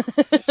those.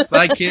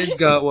 My kid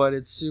got one.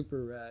 It's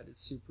super rad.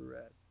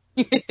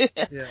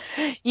 Yeah.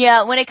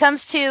 Yeah, when it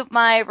comes to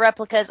my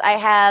replicas, I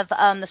have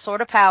the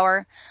Sword of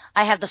Power.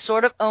 I have the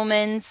Sword of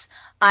Omens.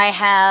 I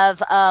have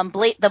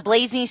the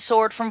Blazing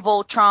Sword from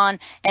Voltron,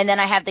 and then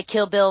I have the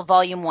Kill Bill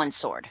Volume 1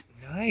 sword.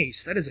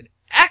 Nice. That is an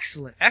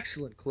excellent,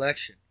 excellent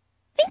collection.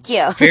 Thank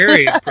you.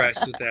 Very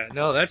impressed with that.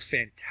 No, that's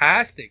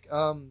fantastic.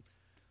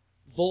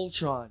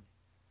 Voltron.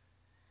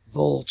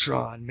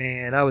 Voltron,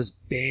 man. I was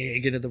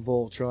big into the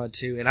Voltron,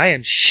 too, and I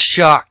am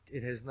shocked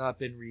it has not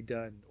been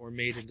redone or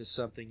made into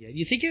something yet.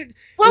 You think it...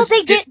 Well,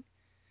 they did. Like,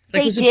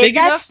 they was it did big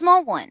that enough?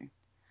 small one.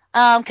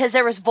 Because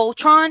there was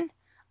Voltron.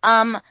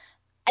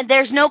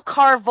 There's no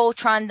car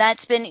Voltron.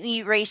 That's been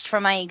erased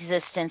from my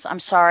existence. I'm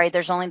sorry.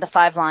 There's only the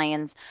 5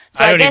 lions.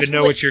 So I don't guess even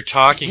know what you're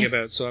talking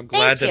about, so I'm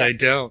glad that I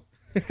don't.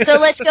 So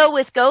let's go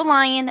with Go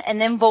Lion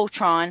and then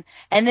Voltron.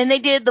 And then they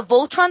did the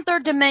Voltron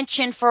Third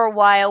Dimension for a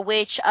while,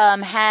 which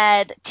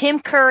had Tim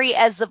Curry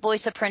as the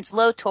voice of Prince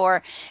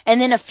Lotor.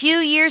 And then a few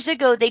years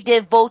ago, they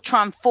did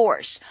Voltron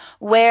Force,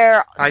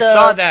 where I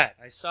saw that.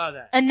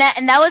 And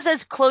that was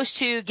as close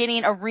to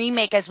getting a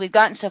remake as we've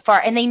gotten so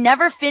far. And they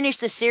never finished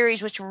the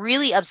series, which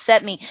really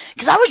upset me,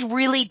 because I was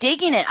really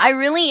digging it. I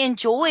really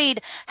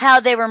enjoyed how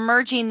they were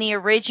merging the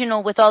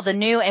original with all the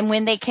new. And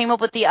when they came up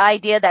with the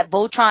idea that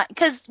Voltron,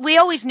 because we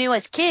always knew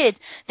as kids,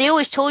 they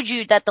always told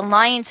you that the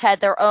lions had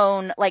their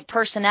own like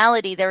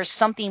personality. There was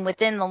something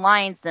within the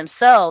lions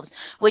themselves,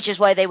 which is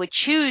why they would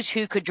choose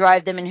who could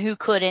drive them and who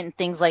couldn't, and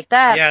things like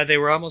that. Yeah, they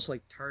were almost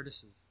like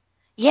TARDISes.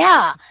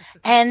 Yeah.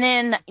 And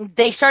then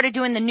they started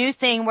doing the new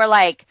thing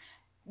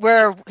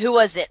where who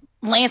was it?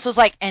 Lance was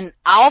like, and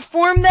I'll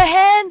form the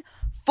head,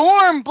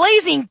 form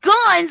blazing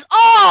guns,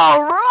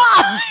 all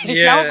right.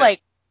 Yeah. And I was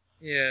like,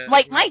 yeah.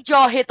 My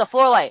jaw hit the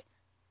floor like,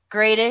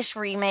 greatest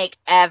remake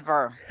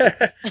ever.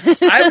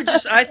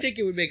 I think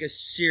it would make a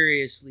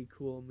seriously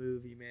cool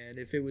movie, man,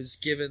 if it was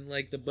given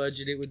like the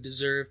budget it would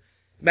deserve.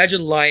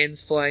 Imagine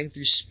lions flying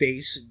through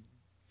space and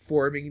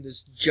forming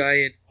this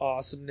giant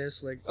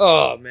awesomeness. Like,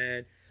 oh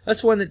man,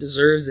 that's one that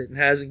deserves it and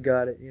hasn't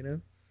got it, you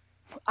know?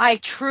 I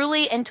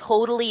truly and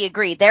totally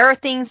agree. There are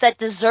things that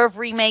deserve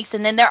remakes,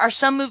 and then there are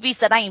some movies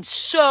that I am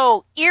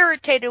so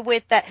irritated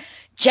with that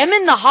Gem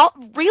in the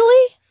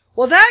really?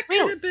 Well, that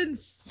could have been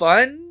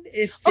fun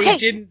if they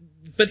didn't,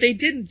 but they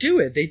didn't do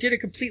it. They did a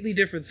completely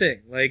different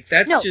thing. Like,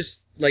 that's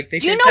just, like, they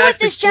Do you know what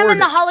this Gem in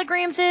the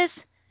Holograms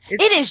is?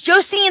 It is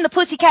Josie and the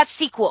Pussycats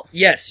sequel.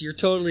 Yes, you're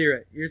totally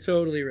right.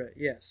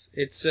 Yes.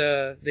 It's,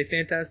 they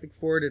Fantastic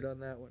Forwarded on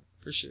that one,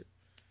 for sure.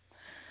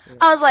 Yeah.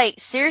 I was like,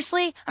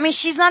 seriously? I mean,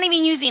 she's not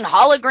even using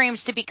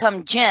holograms to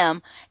become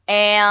Gem,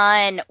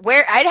 and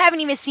I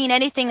haven't even seen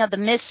anything of the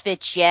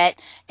Misfits yet.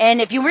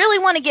 And if you really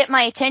want to get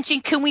my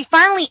attention, can we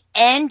finally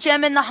end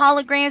Gem in the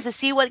Holograms to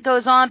see what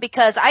goes on?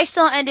 Because I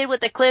still ended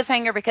with a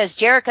cliffhanger because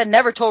Jerrica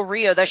never told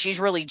Rio that she's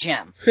really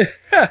Gem.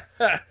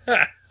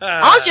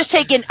 I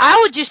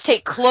would just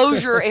take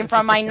closure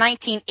from my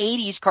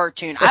 1980s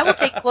cartoon. I would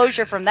take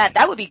closure from that.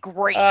 That would be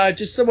great.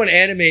 Just someone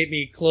animate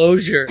me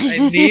closure.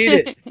 I need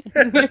it.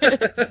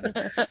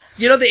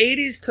 You know, the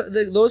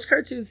 80s, those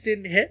cartoons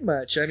didn't hit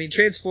much. I mean,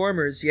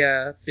 Transformers,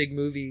 yeah, big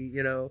movie,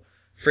 you know,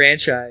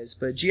 franchise.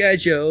 But G.I.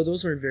 Joe,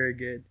 those weren't very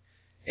good.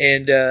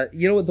 And,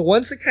 you know, the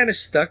ones that kind of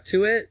stuck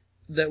to it,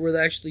 that were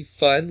actually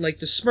fun, like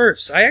the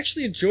Smurfs. I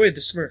actually enjoyed the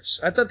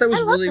Smurfs. I thought that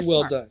was really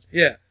well done.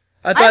 Yeah.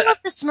 I love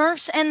the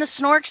Smurfs and the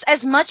Snorks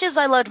as much as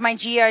I loved my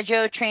G.I.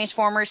 Joe,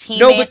 Transformers, He-Man.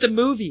 No, but the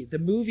movie, the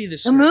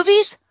Smurfs. The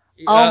movies?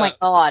 Oh my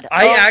god.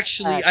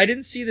 I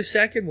didn't see the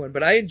second one,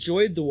 but I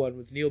enjoyed the one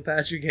with Neil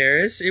Patrick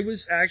Harris. It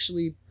was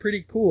actually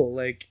pretty cool.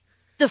 Like,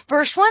 the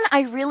first one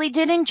I really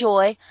did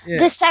enjoy. Yeah.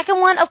 The second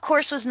one, of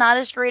course, was not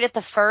as great as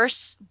the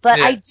first, but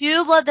I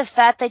do love the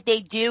fact that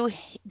they do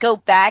go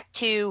back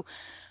to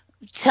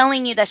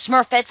telling you that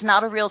Smurfette's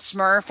not a real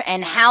Smurf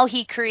and how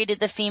he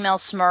created the female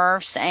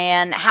Smurfs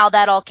and how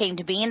that all came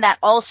to be, and that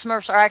all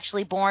Smurfs are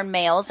actually born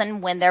males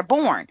and when they're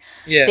born.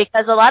 Yeah.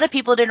 Because a lot of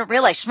people didn't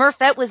realize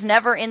Smurfette was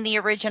never in the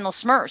original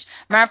Smurfs.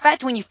 Matter of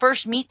fact, when you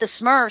first meet the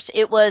Smurfs,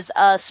 it was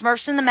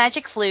Smurfs and the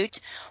Magic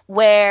Flute,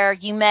 where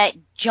you met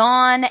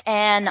John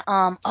and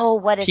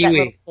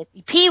Pee-wee.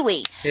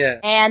 Pee-wee. Yeah.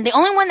 And the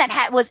only one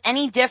that was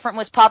any different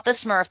was Papa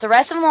Smurf. The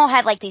rest of them all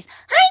had like these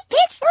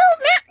high-pitched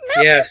little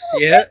yes,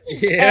 yeah.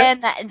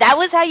 And that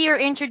was how you were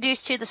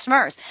introduced to the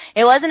Smurfs.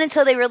 It wasn't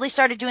until they really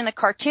started doing the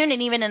cartoon,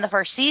 and even in the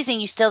first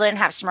season, you still didn't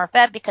have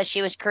Smurfette because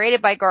she was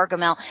created by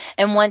Gargamel.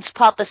 And once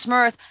Papa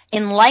Smurf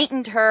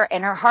enlightened her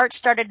and her heart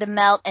started to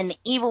melt and the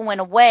evil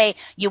went away,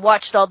 you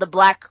watched all the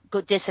black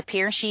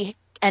disappear, and she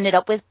ended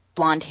up with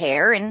blonde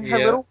hair and her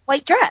little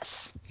white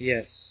dress.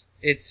 Yes.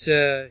 It's,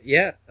 I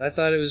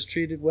thought it was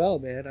treated well,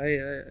 man.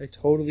 I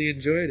totally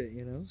enjoyed it,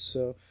 you know,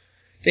 so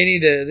they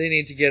need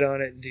to get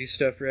on it and do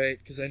stuff right,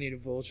 because I need a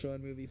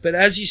Voltron movie. But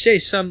as you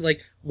say,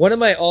 one of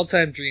my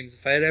all-time dreams,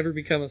 if I had ever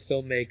become a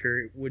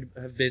filmmaker, would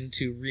have been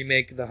to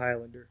remake The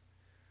Highlander.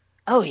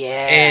 Oh,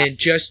 yeah. And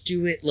just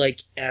do it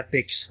like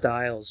epic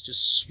styles,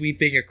 just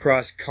sweeping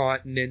across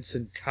continents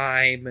and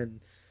time and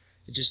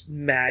just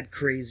mad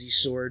crazy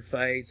sword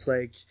fights,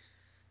 like,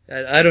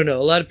 I don't know.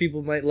 A lot of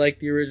people might like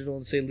the original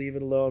and say leave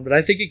it alone, but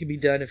I think it could be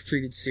done if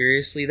treated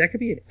seriously. That could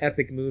be an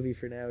epic movie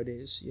for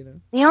nowadays, you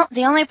know?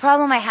 The only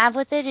problem I have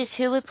with it is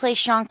who would play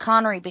Sean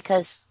Connery,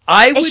 because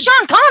it's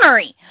Sean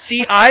Connery!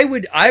 See, I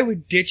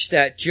would ditch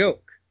that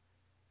joke.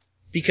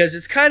 Because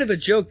it's kind of a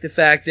joke, the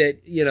fact that,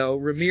 you know,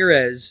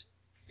 Ramirez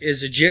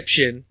is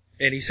Egyptian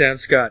and he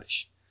sounds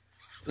Scottish.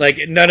 Like,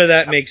 none of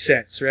that makes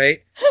sense,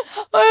 right?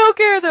 I don't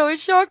care though,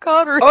 it's Sean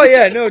Connery. Oh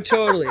yeah, no,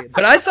 totally.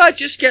 But I thought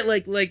just get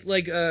like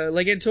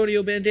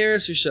Antonio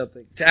Banderas or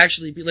something to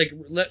actually be like,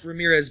 let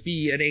Ramirez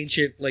be an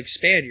ancient like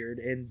Spaniard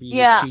and be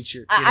his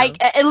teacher. You know?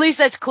 At least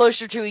that's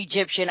closer to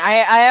Egyptian.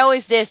 I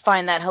always did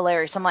find that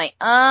hilarious. I'm like,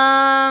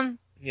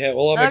 yeah,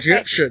 well, I'm okay.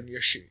 Egyptian, you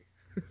see.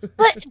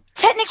 But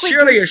technically,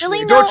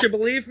 Seriously, don't you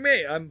believe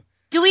me?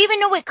 Do we even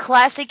know what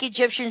classic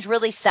Egyptians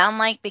really sound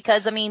like?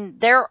 Because, I mean,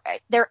 their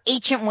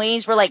ancient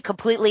ways were, like,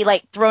 completely,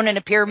 like, thrown in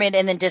a pyramid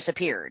and then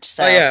disappeared.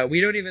 So. Oh, yeah,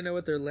 we don't even know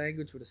what their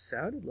language would have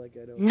sounded like,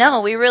 I don't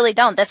No, we really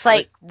don't. That's,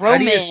 like,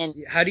 Roman.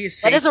 How do you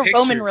say What does pictures? a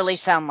Roman really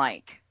sound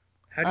like?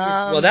 How do you,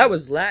 well, that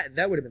was Latin.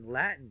 That would have been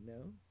Latin, no?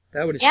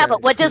 That would have Yeah,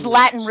 but what does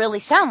Latin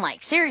really sound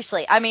like?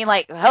 Seriously. I mean,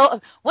 like,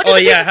 what does the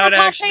people from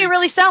Pompeii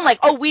really sound like?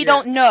 Oh, we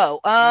don't know.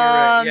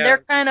 Right, yeah. They're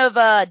kind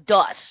of,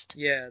 dust.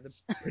 Yeah,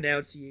 the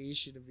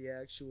pronunciation of the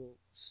actual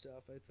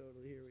stuff. I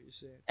totally hear what you're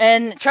saying.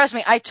 And trust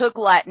me, I took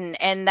Latin,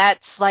 and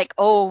that's like,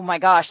 oh my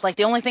gosh, like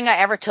the only thing I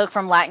ever took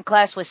from Latin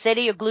class was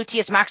Sedeo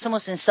Gluteus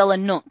Maximus and Sella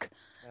Nunc,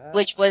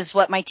 which was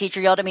what my teacher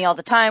yelled at me all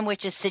the time,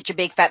 which is sit your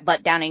big fat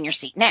butt down in your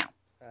seat now.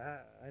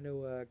 I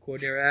know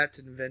Quod erat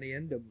and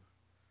veniendum.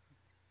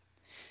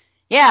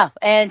 Yeah,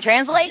 and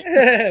translate?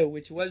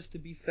 Which was to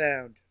be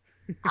found.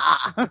 You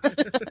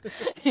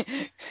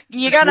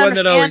it's gotta one understand,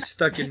 that always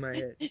stuck in my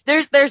head.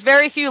 There's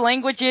very few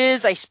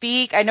languages I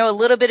speak. I know a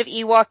little bit of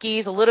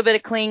Ewokese, a little bit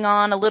of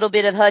Klingon, a little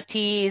bit of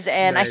Huttese,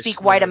 and I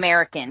speak white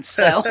American,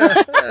 so.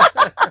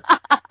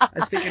 I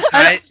speak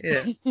I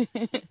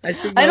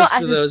speak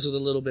most of those with a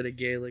little bit of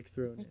Gaelic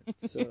thrown in.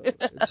 So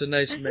it's a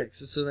nice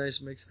mix. It's a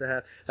nice mix to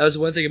have. That was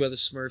one thing about the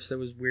Smurfs that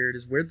was weird,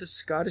 is where'd the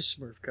Scottish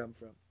Smurf come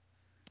from?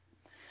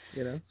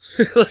 You know?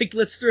 Like,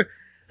 let's throw...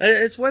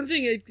 It's one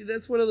thing,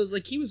 that's one of those,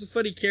 like, he was a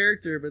funny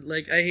character, but,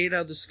 like, I hate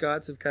how the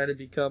Scots have kind of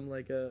become,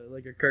 like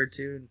a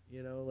cartoon,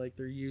 you know? Like,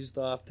 they're used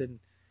often,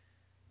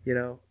 you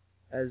know,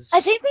 as...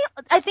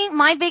 I think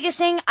my biggest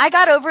thing, I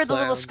got over clowns. The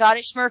little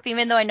Scottish Smurf,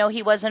 even though I know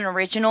he wasn't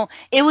original.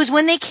 It was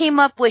when they came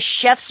up with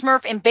Chef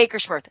Smurf and Baker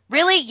Smurf.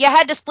 Really? You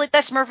had to split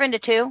that Smurf into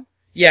two?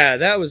 Yeah,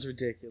 that was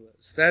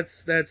ridiculous.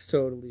 That's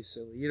totally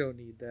silly. You don't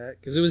need that.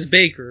 Because it was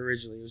Baker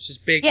originally. It was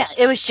just Baker. Yeah, Smurf,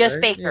 it was just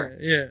right? Baker.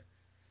 Yeah.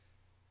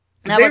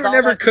 Because they were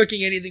never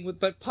cooking anything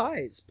but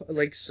pies.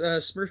 Like,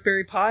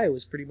 Smurfberry pie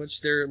was pretty much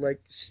their, like,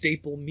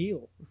 staple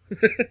meal.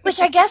 Which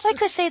I guess I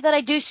could say that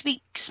I do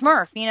speak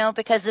Smurf, you know,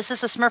 because this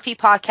is a Smurfy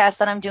podcast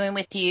that I'm doing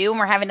with you, and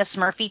we're having a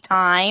Smurfy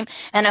time,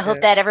 and I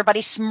hope that everybody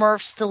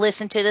Smurfs to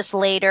listen to this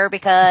later,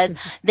 because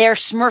their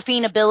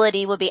Smurfing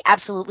ability would be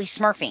absolutely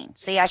Smurfing.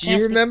 See, I can't Do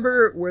you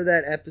remember where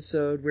that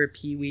episode where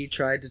Pee-wee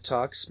tried to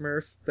talk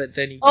Smurf, but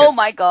then he kept, oh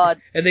my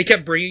god. And they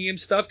kept bringing him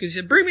stuff, because he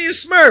said, bring me a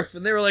Smurf!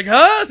 And they were like,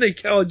 huh? And they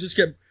just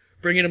kept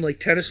bringing him, like,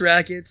 tennis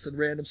rackets and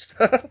random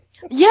stuff.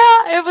 Yeah,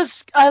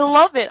 I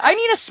love it. I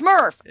need a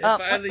Smurf.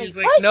 Finally he's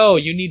like, what? No,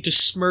 you need to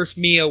Smurf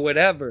me a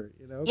whatever,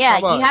 you know? Yeah,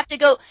 you have to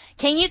go,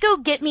 can you go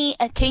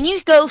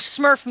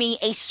Smurf me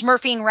a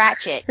Smurfing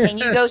ratchet? Can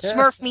you go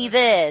Smurf me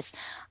this?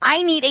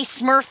 I need a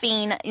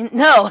Smurfing,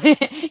 no,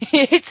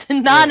 it's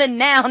not a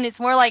noun, it's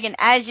more like an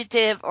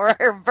adjective or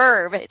a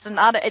verb.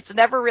 It's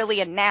never really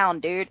a noun,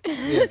 dude.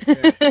 Yeah.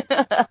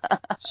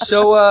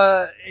 So,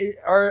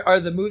 are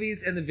the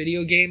movies and the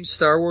video games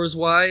Star Wars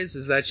wise?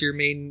 Is that your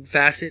main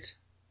facet?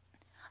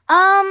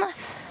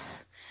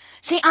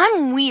 See,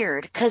 I'm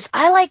weird, cause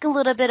I like a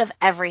little bit of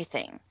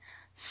everything.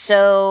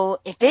 So,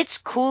 if it's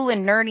cool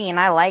and nerdy and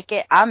I like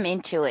it, I'm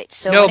into it.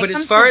 So no, but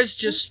as far as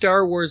just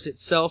Star Wars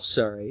itself,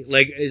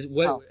 like,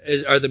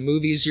 are the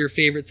movies your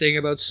favorite thing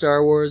about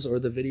Star Wars, or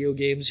the video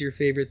games your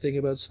favorite thing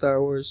about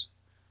Star Wars?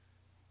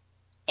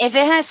 If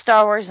it has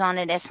Star Wars on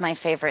it, it's my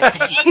favorite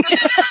thing.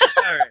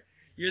 Alright.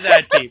 You're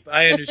that deep.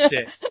 I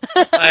understand.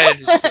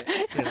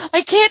 Yeah.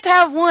 I can't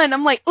have one.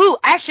 I'm like, ooh,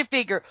 action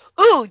figure.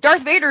 Ooh,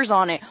 Darth Vader's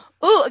on it.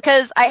 Ooh,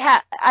 because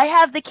I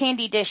have the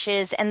candy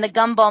dishes and the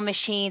gumball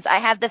machines. I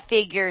have the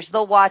figures,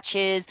 the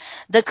watches,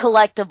 the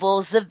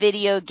collectibles, the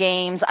video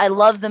games. I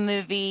love the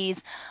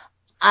movies.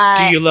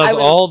 Do you love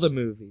all the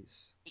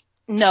movies?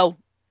 No.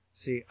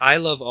 See, I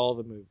love all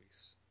the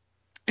movies.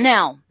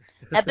 Now,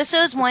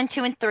 episodes 1,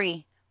 2, and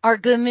 3 are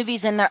good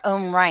movies in their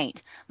own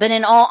right. But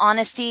in all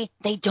honesty,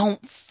 they don't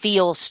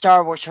feel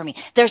Star Wars for me.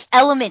 There's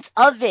elements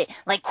of it.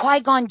 Like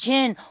Qui-Gon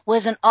Jinn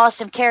was an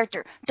awesome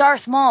character.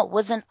 Darth Maul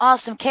was an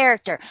awesome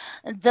character.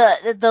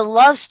 The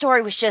love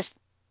story was just,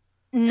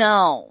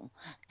 no.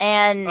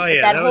 And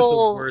that was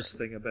the worst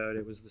thing about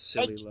it, was the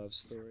silly love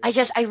story.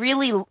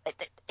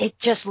 It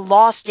just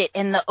lost it.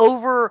 And the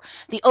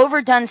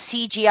overdone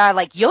CGI,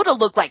 like Yoda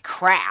looked like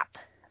crap.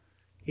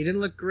 He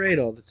didn't look great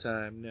all the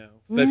time, no.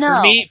 But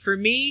for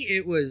me,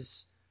 it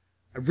was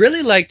I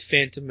really liked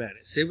Phantom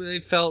Menace.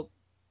 It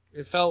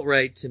felt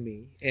right to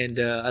me, and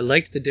I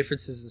liked the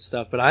differences and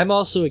stuff. But I'm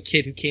also a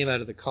kid who came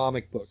out of the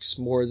comic books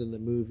more than the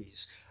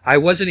movies. I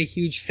wasn't a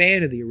huge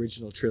fan of the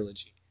original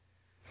trilogy.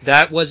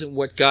 That wasn't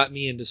what got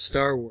me into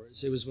Star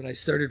Wars. It was when I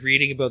started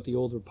reading about the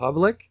Old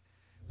Republic,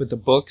 with the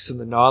books and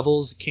the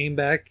novels came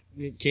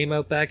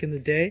out back in the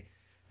day.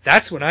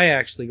 That's when I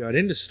actually got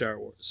into Star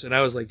Wars, and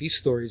I was like, these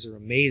stories are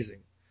amazing.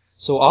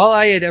 So all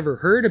I had ever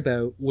heard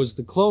about was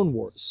the Clone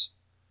Wars.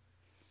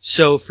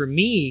 So for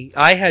me,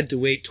 I had to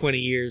wait 20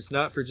 years,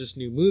 not for just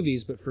new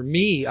movies, but for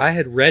me, I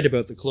had read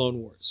about the Clone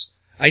Wars.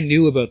 I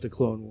knew about the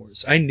Clone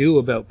Wars. I knew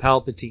about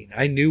Palpatine.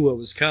 I knew what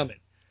was coming.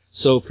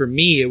 So for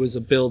me, it was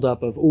a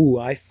build-up of, ooh,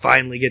 I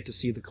finally get to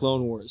see the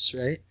Clone Wars,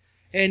 right?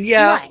 And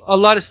yeah, right. A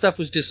lot of stuff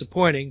was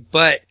disappointing,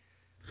 but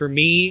for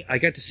me, I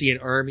got to see an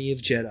army of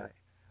Jedi.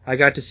 I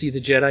got to see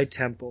the Jedi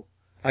Temple.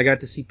 I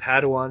got to see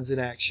Padawans in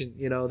action.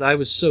 You know, I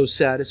was so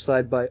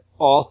satisfied by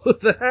all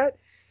of that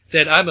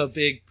I'm a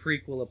big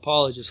prequel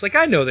apologist. Like,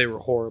 I know they were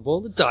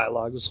horrible. The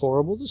dialogue was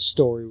horrible. The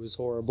story was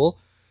horrible.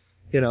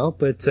 You know,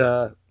 but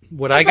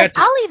when I got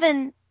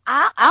to...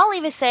 I'll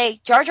even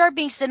say Jar Jar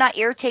Binks did not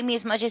irritate me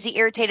as much as he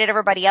irritated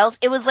everybody else.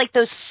 It was like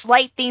those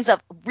slight things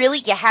of, really,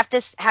 you have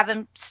to have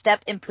him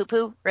step in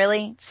poo-poo?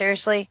 Really?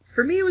 Seriously?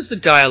 For me, it was the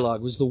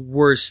dialogue was the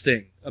worst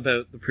thing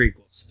about the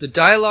prequels. The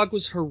dialogue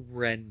was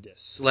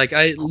horrendous. Like,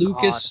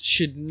 Lucas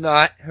should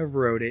not have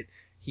wrote it.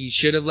 He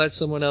should have let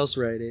someone else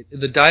write it.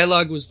 The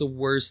dialogue was the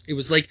worst. It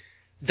was like,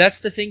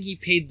 that's the thing he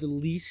paid the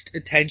least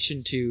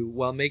attention to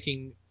while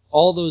making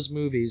all those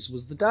movies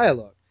was the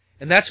dialogue.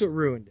 And that's what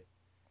ruined it.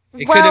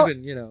 It could have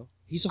been, you know,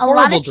 he's a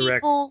horrible director. A lot of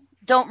people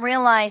don't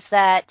realize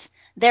that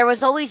there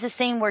was always this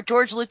thing where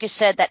George Lucas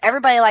said that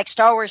everybody liked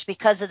Star Wars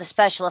because of the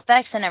special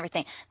effects and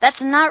everything.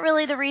 That's not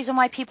really the reason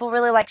why people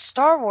really like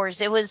Star Wars.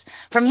 It was,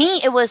 for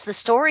me, it was the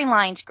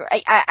storylines.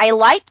 I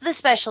liked the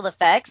special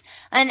effects.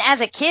 And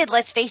as a kid,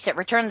 let's face it,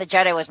 Return of the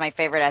Jedi was my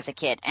favorite as a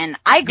kid. And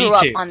I grew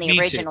up on the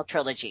original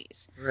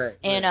trilogies. Right.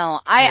 You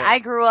know, I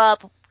grew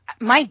up.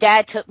 My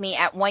dad took me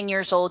at 1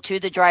 year old to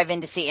the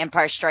drive-in to see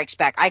Empire Strikes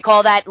Back. I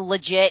call that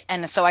legit,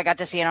 and so I got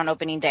to see it on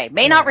opening day.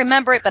 May not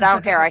remember it, but I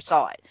don't care. I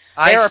saw it.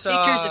 There are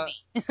pictures of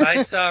me. I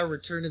saw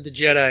Return of the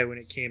Jedi when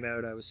it came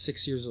out. I was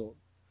 6 years old.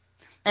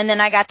 And then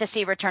I got to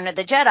see Return of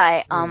the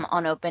Jedi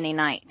on opening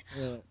night.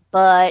 Yeah.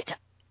 But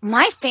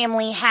my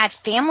family had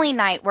family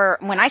night where,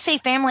 when I say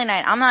family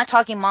night, I'm not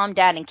talking mom,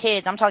 dad, and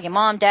kids. I'm talking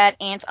mom, dad,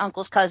 aunts,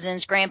 uncles,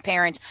 cousins,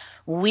 grandparents.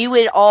 We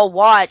would all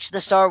watch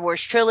the Star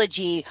Wars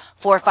trilogy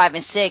 4, 5,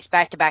 and 6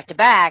 back to back to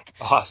back.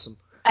 Awesome.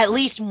 At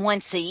least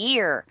once a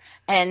year.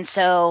 And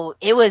so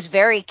it was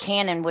very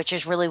canon, which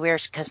is really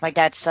weird because my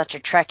dad's such a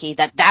Trekkie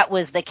that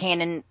was the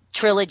canon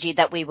trilogy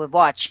that we would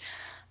watch.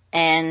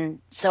 And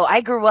so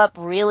I grew up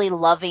really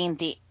loving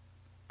the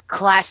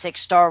classic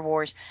Star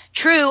Wars.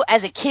 True,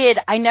 as a kid,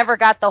 I never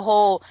got the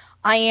whole,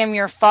 I am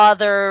your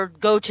father,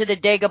 go to the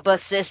Dagobah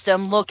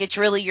system, look, it's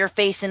really your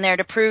face in there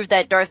to prove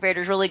that Darth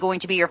Vader's really going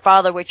to be your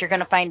father, which you're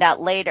going to find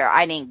out later.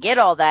 I didn't get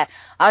all that.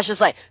 I was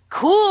just like,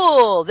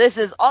 cool, this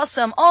is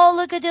awesome. Oh,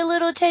 look at the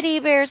little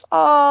teddy bears.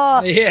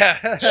 Oh,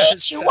 yeah.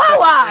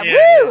 Chihuahua, yeah,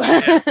 woo!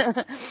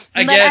 Yeah.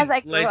 Again,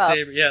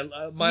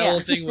 lightsaber. My whole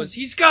thing was,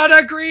 he's got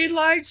a green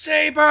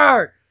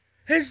lightsaber!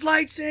 His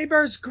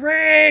lightsaber's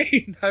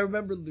green! I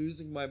remember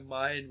losing my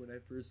mind when I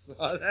first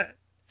saw that.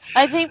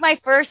 I think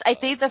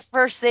the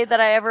first thing that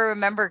I ever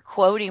remember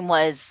quoting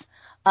was,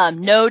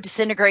 no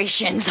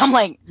disintegrations. I'm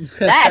like,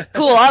 that's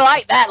cool. I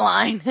like that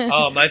line.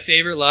 Oh, my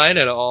favorite line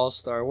out of all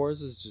Star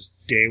Wars is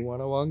just Day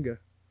Wanawanga.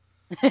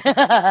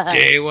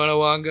 Day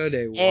Wanawanga,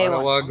 Day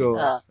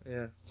Wanawanga.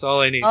 Yeah, that's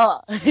all I need.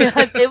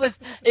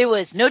 It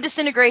was no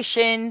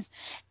disintegrations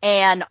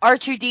and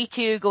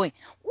R2-D2 going,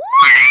 wow!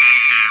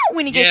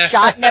 When he gets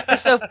shot in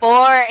episode 4.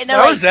 And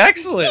that was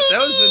excellent. That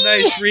was a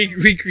nice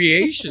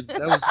recreation.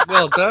 That was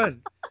well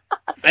done.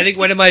 I think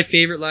one of my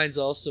favorite lines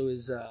also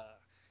is,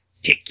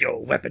 take your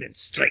weapon and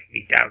strike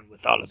me down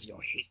with all of your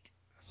hate.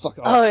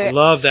 I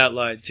love that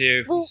line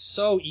too. He's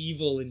so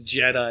evil in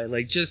Jedi,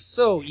 like just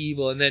so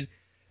evil. And then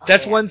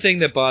that's one thing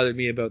that bothered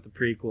me about the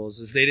prequels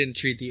is they didn't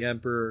treat the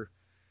Emperor,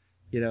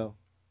 you know,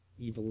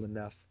 evil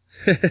enough.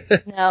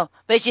 No,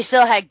 but you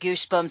still had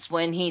goosebumps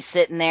when he's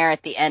sitting there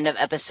at the end of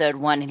episode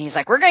 1 and he's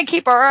like, we're going to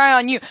keep our eye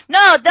on you.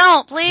 No,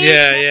 don't, please.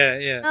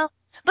 Yeah. No.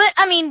 But,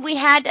 I mean,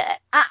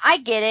 I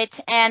get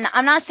it, and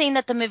I'm not saying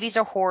that the movies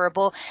are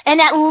horrible,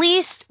 and at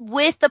least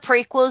with the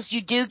prequels,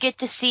 you do get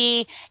to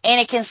see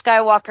Anakin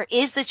Skywalker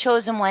is the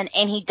chosen one,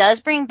 and he does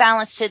bring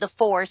balance to the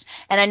Force,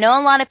 and I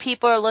know a lot of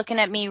people are looking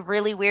at me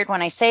really weird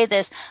when I say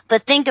this,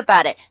 but think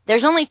about it.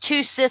 There's only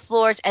 2 Sith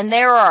Lords, and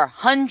there are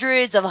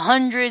hundreds of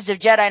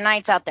Jedi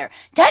Knights out there.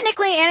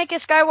 Technically,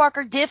 Anakin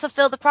Skywalker did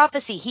fulfill the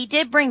prophecy. He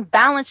did bring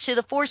balance to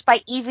the Force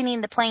by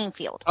evening the playing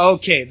field.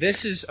 Okay,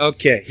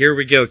 here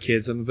we go,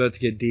 kids. I'm about to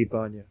get deep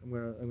on you.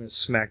 I'm gonna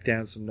smack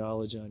down some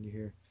knowledge on you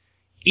here.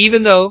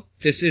 Even though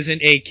this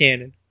isn't a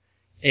canon,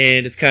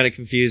 and it's kind of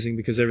confusing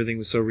because everything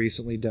was so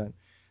recently done,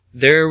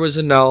 there was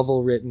a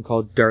novel written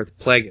called Darth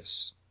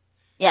Plagueis.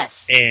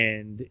 Yes.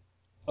 And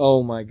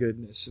Oh my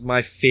goodness.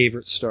 My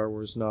favorite Star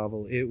Wars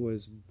novel. It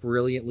was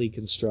brilliantly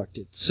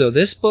constructed. So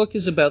this book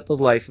is about the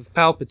life of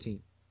Palpatine.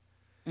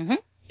 Mm-hmm.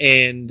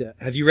 And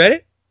have you read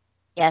it?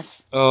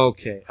 Yes.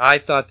 Okay. I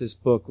thought this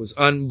book was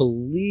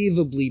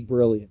unbelievably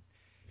brilliant.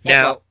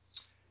 Now,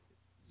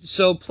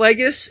 so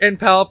Plagueis and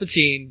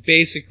Palpatine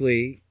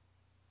basically,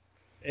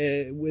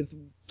 with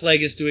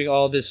Plagueis doing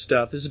all this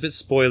stuff, this is a bit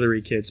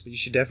spoilery, kids, but you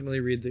should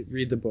definitely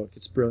read the book.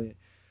 It's brilliant.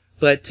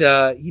 But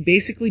he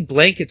basically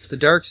blankets the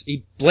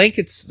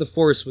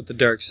Force with the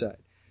dark side.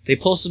 They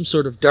pull some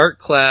sort of dark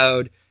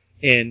cloud,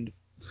 and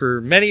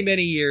for many,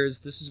 many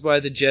years, this is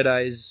why the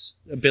Jedi's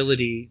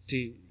ability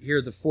to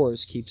hear the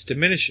Force keeps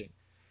diminishing.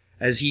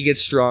 As he gets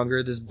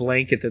stronger, this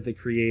blanket that they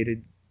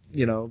created,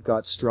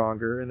 got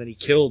stronger, and then he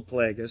killed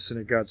Plagueis,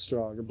 and it got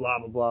stronger, blah,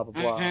 blah, blah, blah,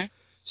 blah. Mm-hmm.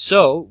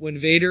 So, when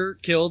Vader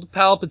killed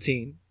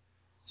Palpatine,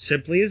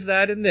 simply as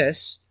that in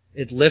this,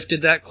 it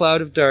lifted that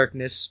cloud of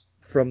darkness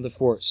from the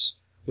Force,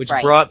 which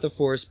brought the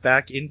Force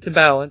back into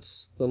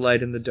balance, the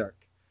light and the dark.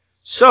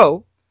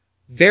 So,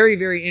 very,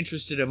 very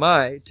interested am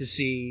I to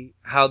see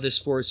how this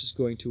Force is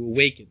going to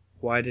awaken.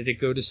 Why did it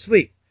go to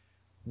sleep?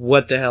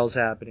 What the hell's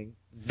happening?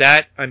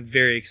 That I'm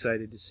very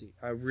excited to see.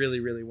 I really,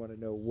 really want to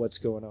know what's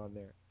going on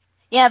there.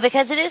 Yeah,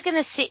 because it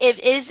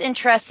is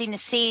interesting to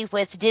see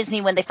with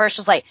Disney when they first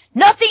was like,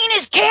 nothing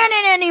is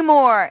canon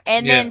anymore!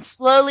 And then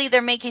slowly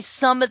they're making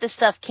some of the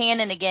stuff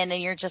canon again,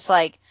 and you're just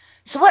like,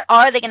 so what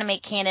are they going to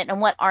make canon,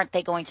 and what aren't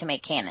they going to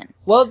make canon?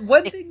 Well,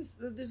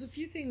 there's a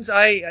few things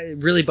I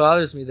really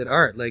bothers me that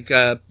aren't. Like,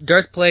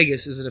 Darth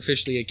Plagueis isn't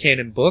officially a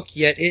canon book,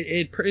 yet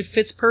it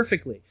fits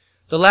perfectly.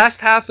 The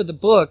last half of the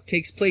book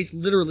takes place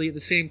literally at the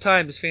same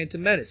time as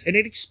Phantom Menace, and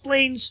it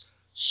explains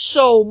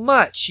so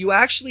much. You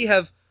actually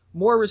have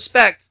more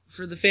respect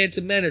for the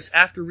Phantom Menace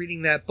after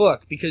reading that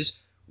book,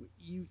 because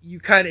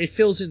it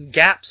fills in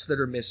gaps that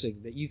are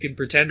missing that you can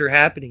pretend are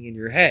happening in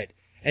your head.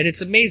 And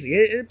it's amazing.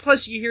 And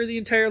plus, you hear the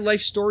entire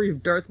life story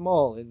of Darth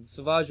Maul in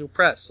Savage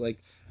Opress. Like,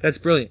 that's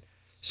brilliant.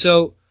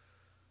 So,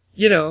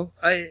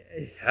 I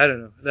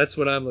don't know. That's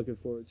what I'm looking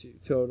forward to,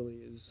 totally.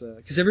 Is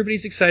because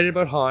everybody's excited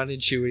about Han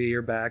and Chewie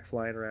are back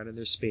flying around in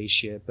their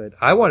spaceship. But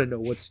I want to know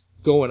what's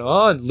going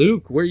on.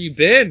 Luke, where you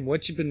been?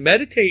 What you been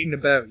meditating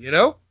about,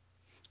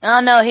 Oh,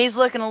 no, he's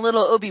looking a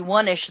little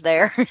Obi-Wan-ish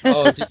there.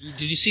 Oh,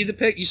 did you see the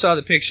pic? You saw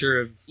the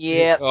picture of...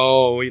 Yep.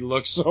 Oh, he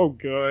looks so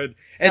good.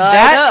 And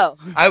I know.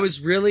 I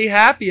was really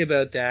happy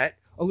about that.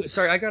 Oh,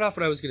 sorry, I got off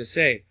what I was going to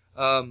say.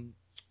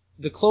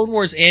 The Clone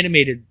Wars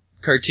animated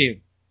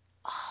cartoon.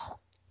 Oh.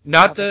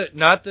 Not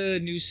the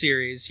new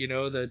series, the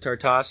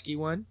Tartakovsky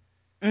one.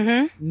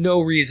 Mm-hmm.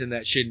 No reason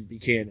that shouldn't be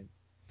canon.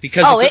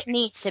 Because it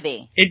needs to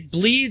be. It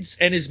bleeds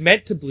and is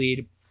meant to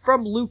bleed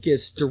from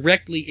Lucas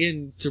directly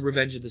into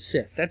Revenge of the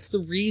Sith. That's the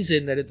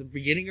reason that at the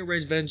beginning of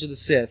Revenge of the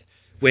Sith,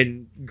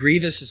 when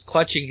Grievous is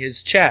clutching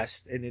his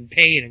chest and in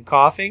pain and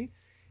coughing,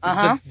 is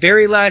the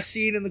very last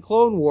scene in the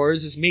Clone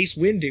Wars is Mace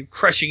Windu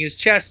crushing his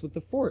chest with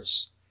the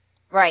Force.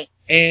 Right.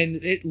 And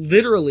it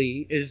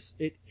literally is,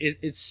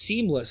 it's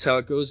seamless how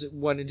it goes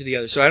one into the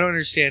other. So I don't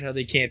understand how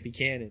they can't be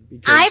canon.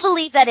 Because I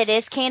believe that it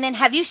is canon.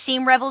 Have you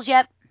seen Rebels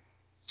yet?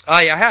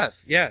 I have.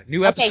 Yeah.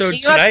 New episode so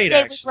you're tonight, up to date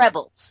actually. with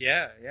Rebels.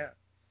 Yeah.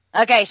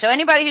 Okay, so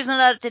anybody who's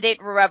not up to date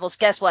with Rebels,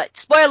 guess what?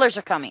 Spoilers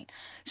are coming.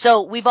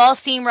 So we've all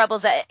seen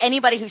Rebels.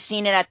 Anybody who's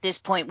seen it at this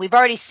point, we've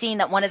already seen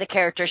that one of the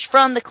characters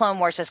from the Clone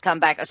Wars has come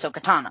back,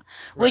 Ahsoka Tano, right.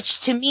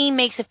 Which to me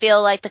makes it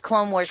feel like the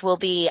Clone Wars will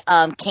be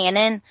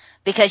canon,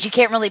 because you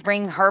can't really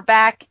bring her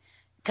back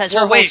because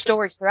her whole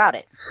story's throughout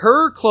it.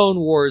 Her Clone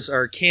Wars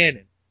are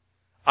canon.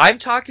 I'm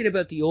talking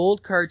about the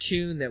old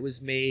cartoon that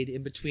was made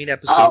in between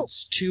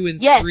episodes 2 and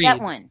 3. Yes,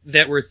 that one.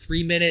 That were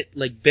 3-minute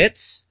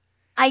bits.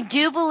 I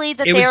do believe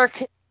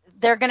that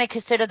they're going to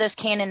consider those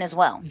canon as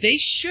well. They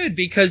should,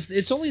 because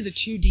it's only the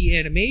 2D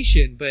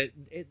animation, but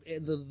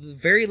the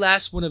very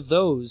last one of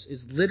those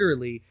is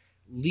literally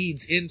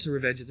leads into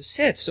Revenge of the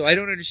Sith. So I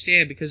don't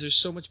understand, because there's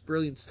so much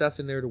brilliant stuff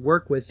in there to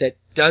work with that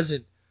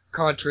doesn't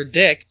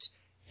contradict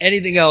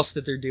anything else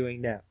that they're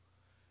doing now.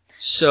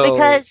 So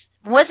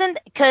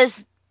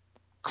because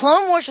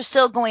Clone Wars was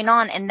still going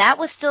on, and that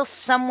was still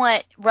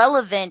somewhat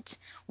relevant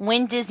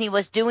when Disney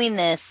was doing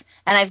this,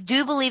 and I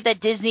do believe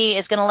that Disney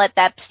is going to let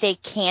that stay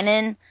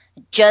canon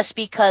just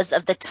because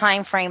of the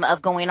time frame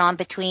of going on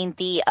between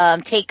the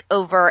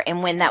takeover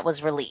and when that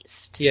was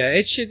released. Yeah,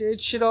 it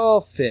should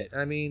all fit.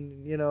 I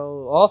mean,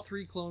 all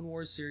 3 Clone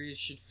Wars series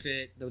should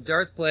fit. The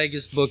Darth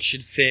Plagueis book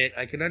should fit.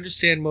 I can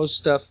understand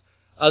most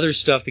other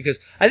stuff,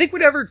 because I think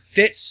whatever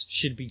fits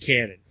should be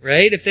canon,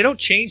 right? If they don't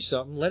change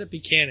something, let it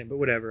be canon, but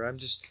whatever.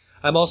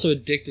 I'm also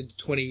addicted to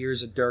 20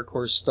 years of Dark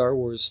Horse Star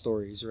Wars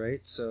stories, right?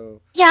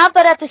 So yeah,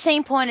 but at the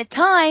same point in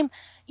time,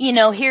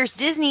 here's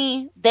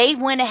Disney. They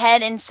went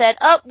ahead and said,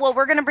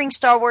 we're going to bring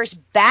Star Wars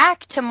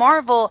back to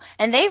Marvel,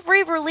 and they've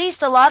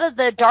re-released a lot of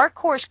the Dark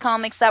Horse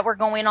comics that were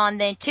going on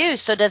then too.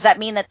 So does that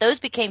mean that those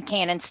became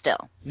canon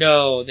still?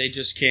 No, they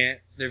just can't.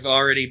 They've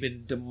already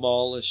been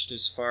demolished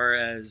as far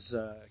as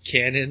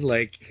canon.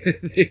 Like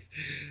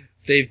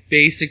they've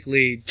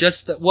basically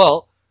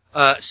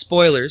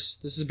Spoilers.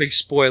 This is a big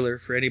spoiler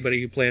for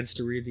anybody who plans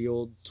to read the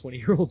old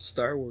 20-year-old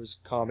Star Wars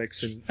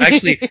comics. And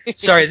actually,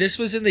 sorry, this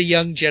was in the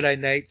Young Jedi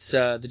Knights,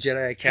 the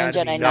Jedi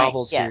Academy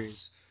novel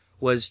series.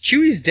 Was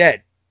Chewie's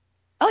dead.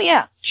 Oh,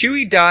 yeah.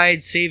 Chewie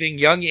died saving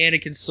young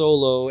Anakin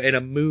Solo, and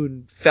a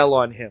moon fell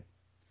on him.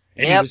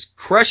 And he was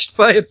crushed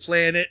by a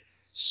planet,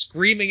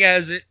 screaming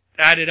at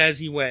it as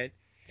he went.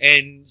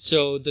 And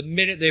so the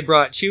minute they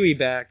brought Chewie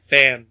back,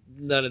 bam,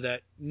 none of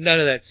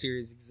that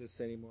series exists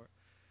anymore.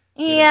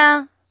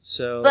 Yeah.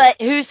 So,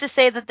 but who's to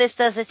say that this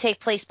doesn't take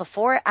place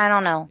before it? I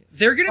don't know.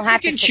 They're gonna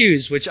pick and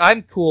choose, which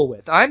I'm cool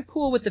with. I'm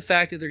cool with the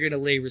fact that they're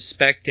gonna lay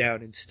respect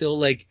down and still,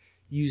 like,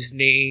 use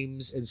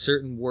names and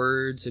certain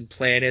words and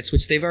planets,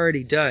 which they've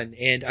already done.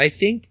 And I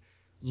think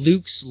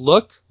Luke's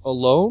look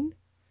alone,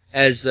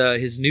 as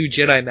his new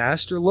Jedi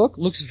Master look,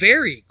 looks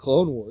very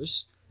Clone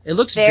Wars. It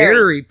looks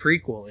very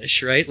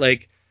prequel-ish, right?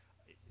 Like,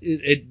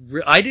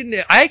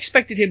 I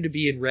expected him to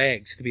be in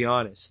rags, to be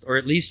honest, or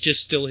at least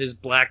just still his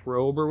black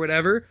robe or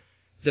whatever.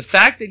 The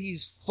fact that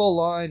he's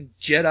full-on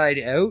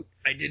Jedi'd out,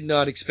 I did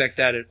not expect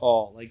that at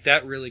all. Like,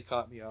 that really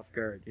caught me off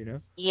guard, you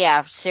know?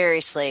 Yeah,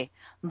 seriously.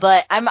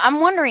 But I'm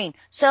wondering,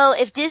 so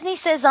if Disney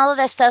says all of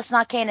that stuff's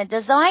not canon,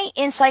 does my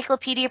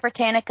Encyclopedia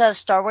Britannica of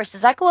Star Wars,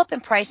 does that go up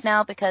in price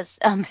now? Because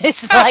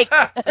it's like...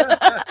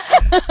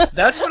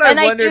 That's what I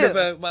wondered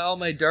about all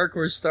my Dark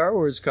Horse Star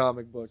Wars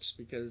comic books,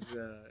 because,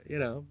 you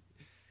know...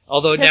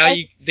 Although now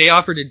they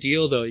offered a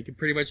deal, though. You can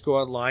pretty much go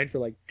online for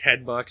like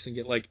 $10 and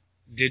get, like,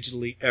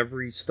 digitally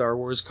every Star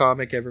Wars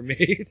comic ever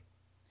made.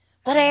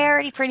 But I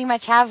already pretty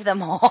much have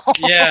them all.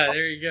 Yeah,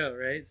 there you go,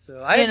 right?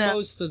 So I have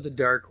most of the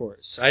Dark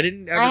Horse. I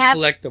didn't ever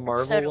collect the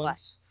Marvel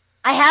ones.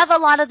 I have a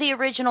lot of the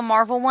original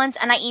Marvel ones,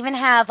 and I even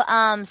have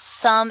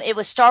some. It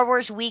was Star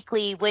Wars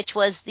Weekly, which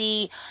was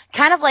the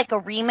kind of like a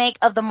remake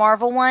of the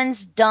Marvel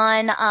ones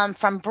done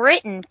from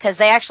Britain, because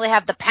they actually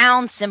have the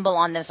pound symbol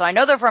on them, so I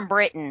know they're from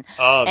Britain.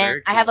 Oh, and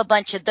very cool. I have a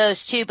bunch of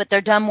those too, but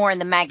they're done more in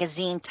the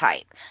magazine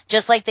type,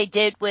 just like they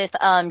did with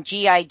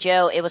G.I.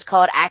 Joe. It was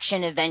called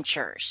Action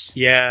Adventures.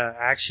 Yeah,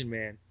 Action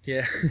Man.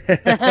 Yeah.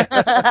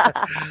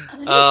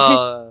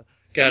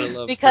 Gotta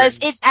love because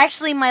Britain. It's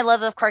actually my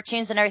love of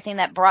cartoons and everything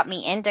that brought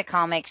me into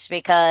comics,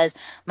 because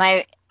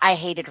I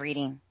hated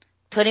reading.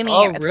 Putting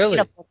a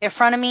book in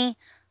front of me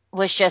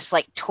was just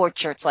like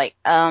torture. It's like,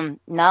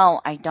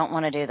 no, I don't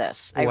want to do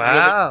this. I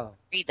really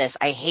read this.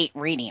 I hate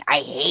reading.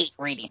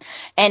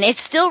 And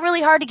it's still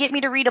really hard to get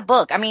me to read a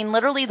book. I mean,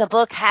 literally the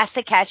book has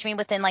to catch me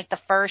within like the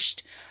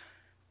first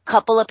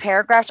couple of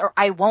paragraphs, or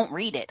I won't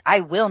read it. I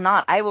will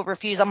not. I will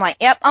refuse. I'm like,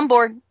 yep, I'm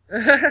bored.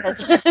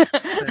 Nice.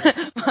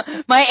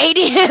 My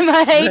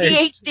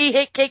ADHD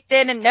hit kicked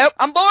in, and nope,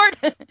 I'm bored.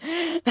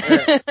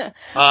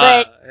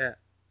 But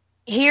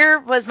here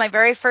was my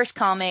very first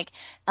comic.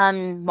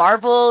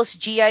 Marvel's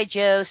G.I.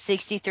 Joe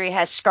 63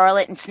 has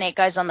Scarlet and Snake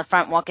Eyes on the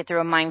front walking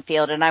through a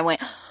minefield, and I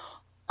went,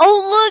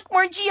 oh, look,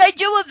 more G.I.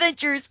 Joe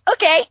adventures.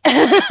 Okay.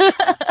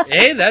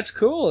 Hey, that's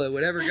cool.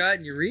 Whatever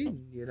gotten you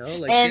reading, you know.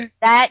 Like, and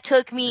that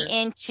took me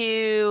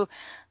into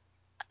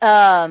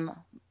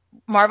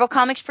Marvel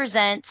Comics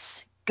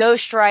Presents,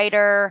 Ghost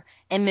Rider,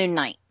 and Moon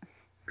Knight.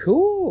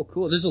 Cool.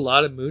 There's a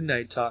lot of Moon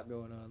Knight talk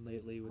going on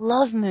lately.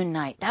 Love Moon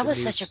Knight. That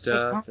was such a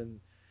stuff, and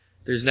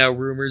there's now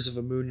rumors of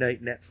a Moon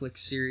Knight Netflix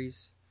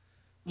series.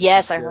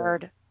 Yes, I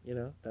heard. You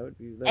know, that would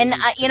be.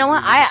 You know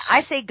what?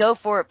 I say go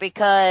for it,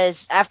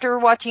 because after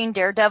watching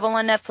Daredevil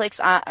on Netflix,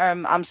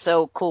 I'm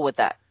so cool with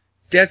that.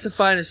 That's the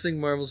finest thing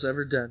Marvel's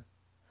ever done.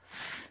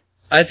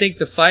 I think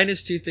the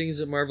finest two things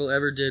that Marvel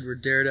ever did were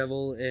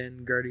Daredevil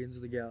and Guardians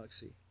of the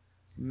Galaxy.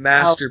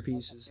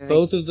 Masterpieces.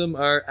 Both of them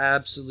are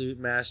absolute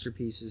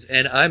masterpieces,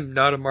 and I'm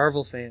not a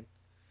Marvel fan.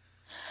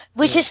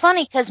 Which is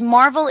funny, because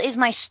Marvel is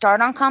my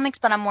start on comics,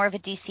 but I'm more of a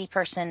DC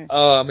person.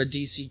 Oh, I'm a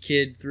DC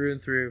kid through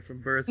and through, from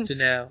birth to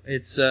now.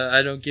 It's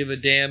I don't give a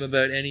damn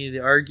about any of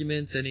the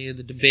arguments, any of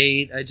the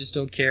debate. I just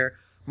don't care.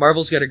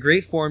 Marvel's got a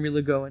great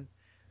formula going.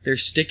 They're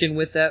sticking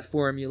with that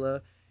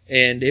formula,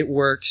 and it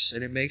works,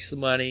 and it makes the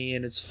money,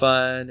 and it's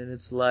fun, and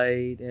it's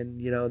light,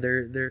 and, you know,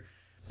 they're.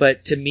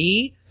 But to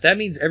me, that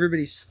means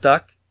everybody's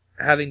stuck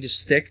having to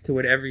stick to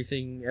what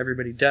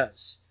everybody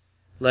does.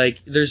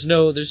 Like, there's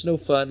no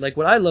fun. Like,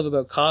 what I love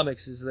about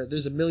comics is that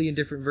there's a million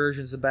different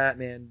versions of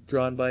Batman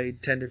drawn by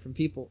 10 different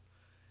people.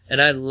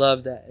 And I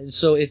love that. And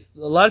so if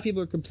a lot of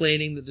people are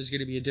complaining that there's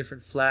going to be a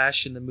different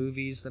Flash in the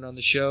movies than on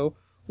the show,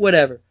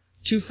 whatever.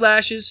 2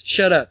 Flashes?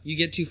 Shut up. You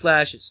get 2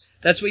 Flashes.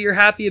 That's what you're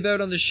happy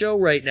about on the show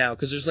right now,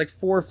 because there's like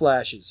 4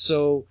 Flashes.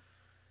 So,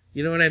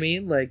 you know what I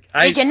mean? Like,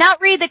 Did you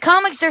not read the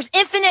comics? There's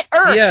infinite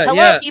Earths.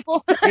 Hello,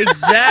 people.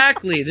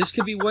 Exactly. This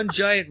could be one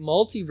giant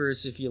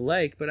multiverse if you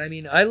like. But I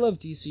mean, I love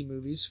DC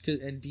movies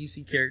and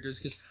DC characters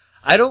because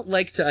I don't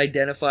like to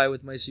identify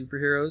with my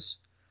superheroes.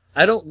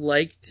 I don't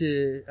like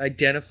to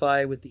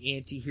identify with the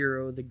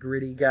anti-hero, the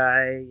gritty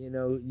guy, you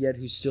know, yet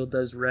who still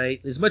does right.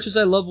 As much as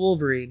I love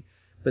Wolverine,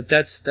 but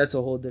that's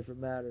a whole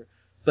different matter.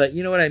 But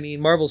you know what I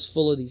mean? Marvel's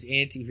full of these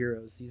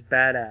anti-heroes, these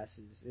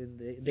badasses,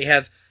 and they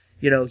have,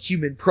 you know,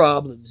 human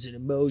problems and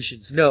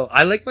emotions. No,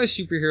 I like my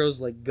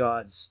superheroes like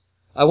gods.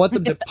 I want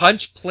them to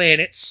punch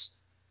planets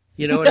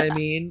You know what I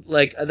mean?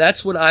 Like,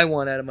 that's what I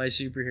want out of my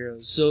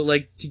superheroes. So,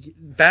 like,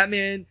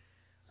 Batman,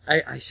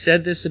 I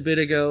said this a bit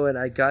ago, and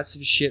I got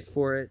some shit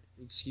for it.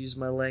 Excuse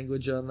my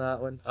language on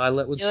that one. I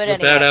let one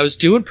slip out. I was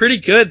doing pretty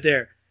good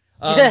there.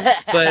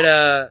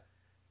 But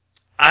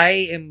I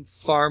am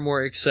far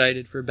more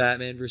excited for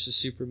Batman versus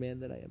Superman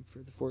than I am for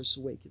The Force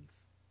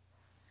Awakens.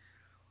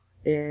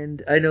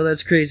 And I know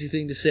that's a crazy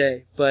thing to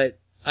say, but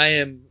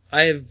I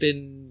have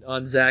been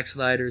on Zack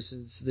Snyder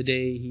since the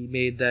day he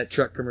made that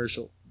truck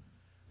commercial.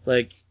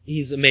 Like,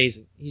 he's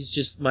amazing. He's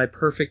just my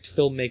perfect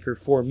filmmaker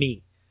for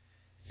me.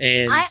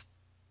 And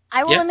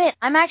I will admit,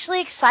 I'm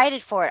actually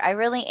excited for it. I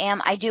really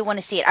am. I do want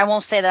to see it. I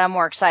won't say that I'm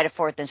more excited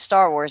for it than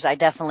Star Wars. I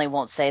definitely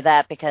won't say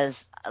that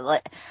because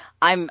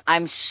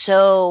I'm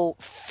so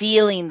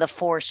feeling the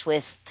Force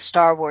with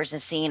Star Wars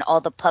and seeing all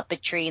the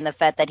puppetry and the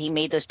fact that he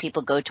made those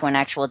people go to an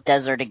actual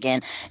desert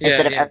again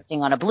instead of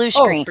everything on a blue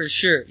screen. Oh, for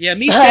sure. Yeah,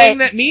 me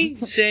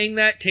saying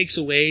that takes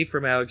away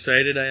from how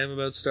excited I am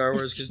about Star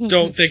Wars, because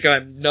don't think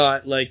I'm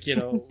not, like, you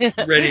know,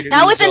 ready to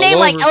Not with a name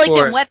like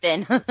Elegant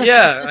Weapon.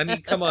 Yeah, I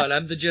mean, come on,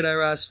 I'm the Jedi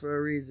Ross for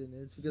a reason.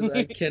 It's because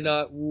I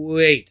cannot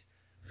wait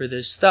for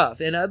this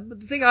stuff. And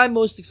the thing I'm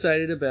most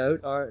excited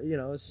about are, you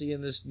know,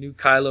 seeing this new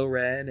Kylo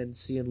Ren and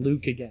seeing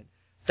Luke again.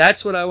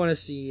 That's what I want to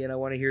see, and I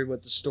want to hear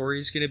what the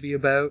story's going to be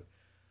about.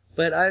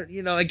 But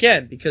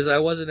again, because I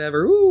wasn't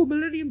ever,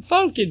 Millennium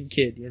Falcon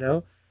kid, you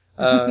know,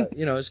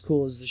 as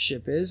cool as the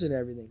ship is and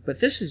everything. But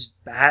this is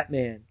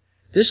Batman.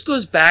 This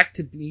goes back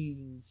to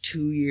being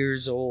 2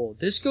 years old.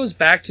 This goes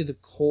back to the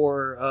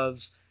core of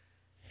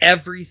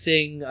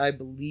everything I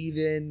believe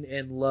in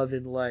and love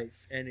in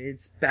life. And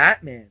it's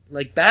Batman.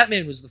 Like,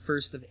 Batman was the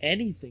first of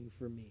anything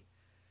for me.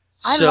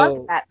 I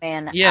love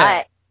Batman.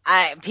 Yeah.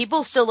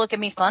 People still look at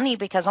me funny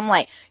because I'm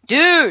like,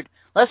 dude,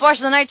 let's watch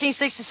the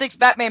 1966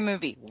 Batman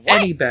movie. What?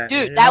 Any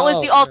Batman. Dude, that was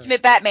the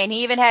ultimate Batman.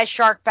 He even had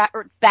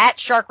bat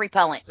shark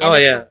repellent.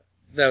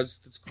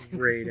 That's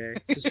great, eh?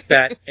 Just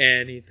bat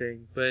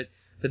anything. But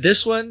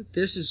this one,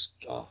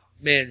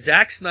 man,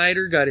 Zack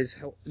Snyder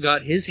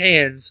got his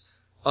hands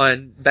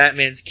on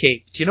Batman's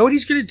cape. Do you know what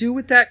he's gonna do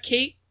with that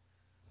cape?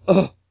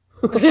 Oh.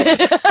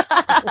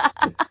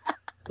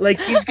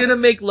 Like, he's gonna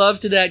make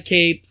love to that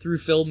cape through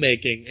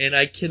filmmaking, and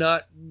I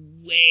cannot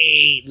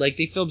wait. Like,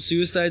 they filmed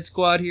Suicide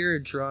Squad here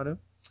in Toronto.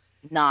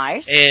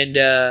 Nice. And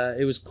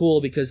it was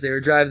cool because they were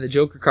driving the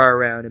Joker car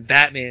around, and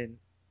Batman,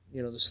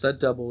 you know, the stunt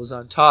double, was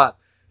on top.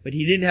 But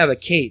he didn't have a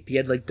cape. He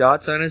had, like,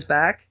 dots on his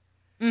back.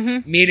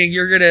 Mm-hmm. Meaning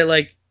you're gonna,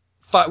 like,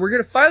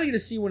 we're finally gonna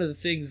see one of the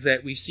things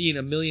that we've seen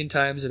a million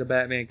times in a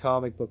Batman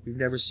comic book we've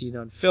never seen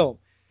on film.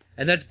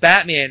 And that's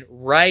Batman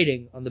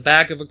riding on the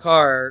back of a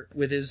car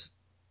with his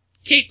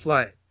cape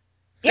flying.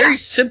 Yeah. Very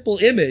simple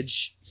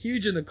image,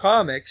 huge in the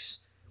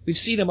comics. We've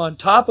seen him on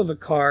top of a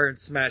car and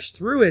smash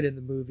through it in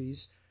the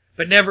movies,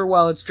 but never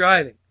while it's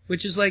driving.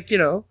 Which is like, you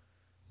know,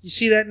 you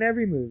see that in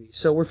every movie.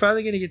 So we're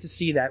finally going to get to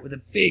see that with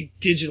a big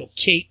digital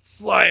cape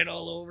flying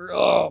all over.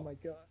 Oh my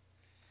god.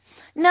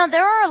 No,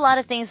 there are a lot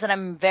of things that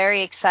I'm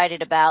very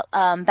excited about.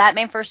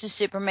 Batman vs.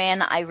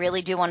 Superman, I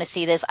really do want to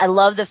see this. I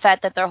love the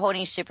fact that they're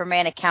holding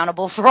Superman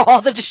accountable for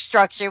all the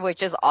destruction,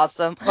 which is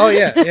awesome. Oh,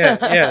 yeah.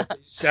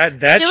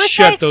 That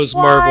shut those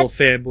Marvel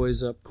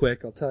fanboys up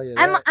quick, I'll tell you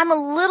that. I'm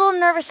a little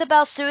nervous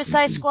about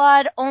Suicide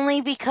Squad,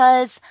 only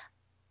because,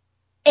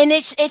 and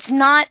it's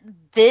not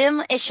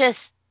them, it's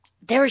just,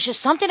 there was just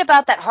something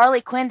about that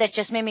Harley Quinn that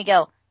just made me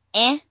go,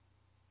 I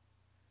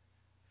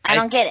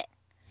don't get it.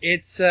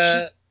 It's,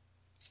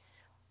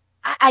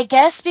 I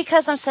guess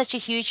because I'm such a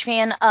huge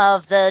fan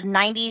of the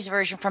 90s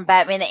version from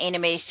Batman the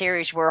Animated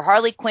Series, where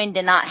Harley Quinn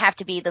did not have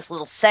to be this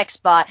little sex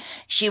bot.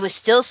 She was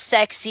still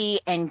sexy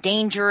and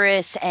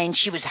dangerous, and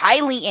she was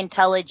highly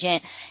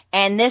intelligent.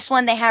 And this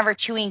one, they have her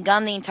chewing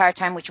gum the entire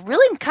time, which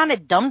really kind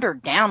of dumbed her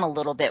down a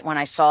little bit when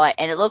I saw it.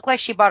 And it looked like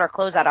she bought her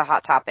clothes out of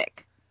Hot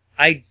Topic.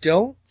 I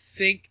don't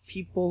think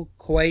people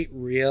quite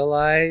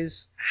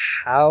realize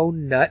how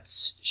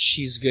nuts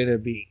she's gonna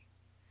be.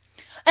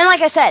 And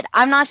like I said,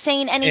 I'm not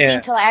saying anything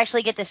until I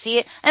actually get to see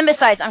it. And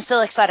besides, I'm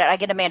still excited. I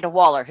get Amanda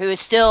Waller, who is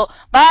still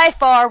by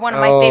far one of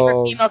my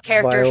favorite female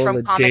characters Viola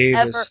from comics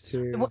Davis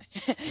ever.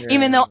 Too.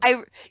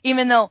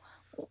 Even though,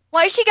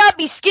 why she gotta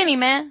be skinny,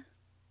 man?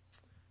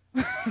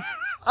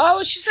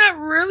 Oh, she's not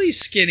really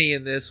skinny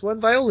in this one.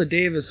 Viola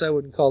Davis, I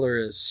wouldn't call her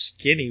a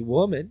skinny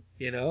woman,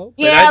 you know?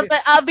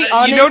 But I'll be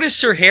honest. You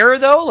notice her hair,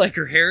 though? Like,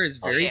 her hair is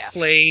very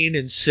plain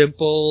and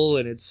simple,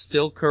 and it's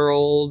still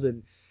curled,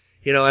 and,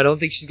 you know, I don't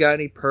think she's got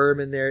any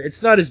perm in there.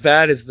 It's not as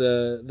bad as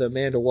the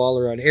Amanda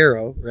Waller on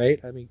Arrow, right?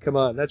 I mean, come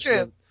on, that's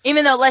true.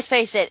 Even though, let's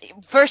face it,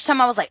 first time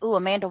I was like, ooh,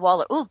 Amanda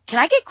Waller. Ooh, can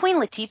I get Queen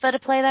Latifah to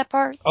play that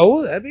part?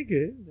 Oh, that'd be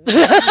good.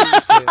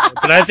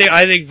 But I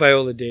think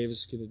Viola Davis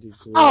is gonna do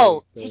great.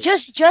 Oh,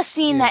 just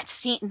seeing that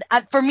scene.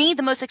 For me,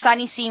 the most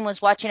exciting scene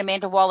was watching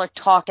Amanda Waller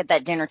talk at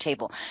that dinner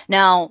table.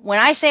 Now, when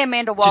I say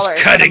Amanda Waller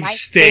is one of my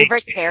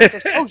favorite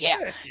characters,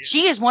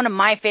 she is one of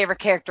my favorite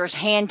characters,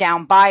 hand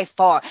down, by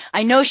far.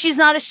 I know she's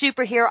not a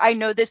superhero, I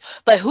know this,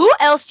 but who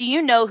else do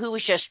you know who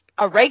was just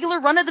a regular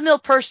run-of-the-mill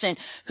person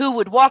who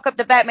would walk up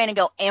to Batman and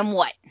go, and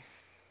what?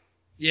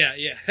 Yeah,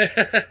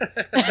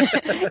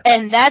 yeah.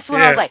 And that's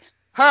when I was like,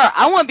 her.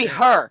 I want to be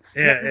her.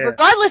 Yeah.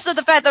 Regardless of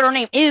the fact that her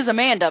name is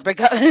Amanda.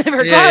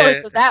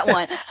 Regardless of that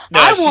one. No,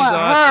 I she's want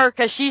awesome. her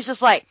because she's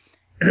just like,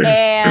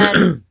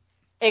 and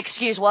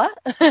excuse what?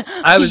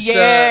 I was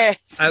yeah.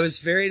 I was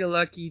very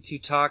lucky to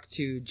talk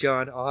to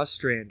John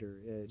Ostrander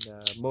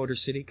at Motor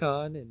City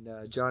Con,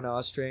 and John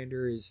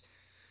Ostrander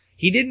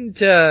he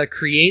didn't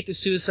create the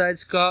Suicide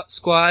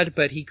Squad,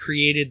 but he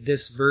created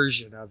this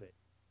version of it.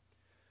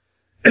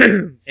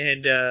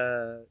 And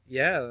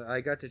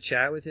I got to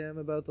chat with him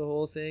about the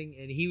whole thing,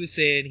 and he was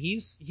saying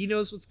he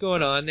knows what's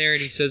going on there,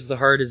 and he says the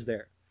heart is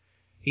there.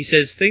 He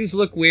says things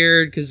look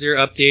weird because they're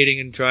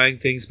updating and trying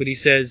things, but he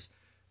says,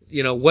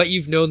 what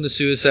you've known the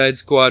Suicide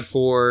Squad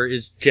for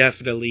is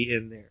definitely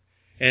in there.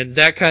 And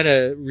that kind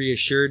of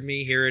reassured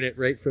me hearing it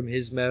right from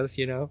his mouth,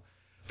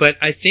 But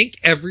I think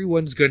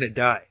everyone's gonna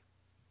die.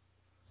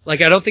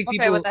 Like, I don't think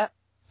okay with that.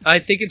 I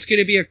think it's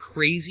gonna be a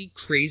crazy,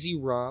 crazy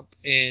romp,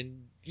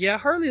 and yeah,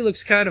 Harley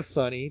looks kind of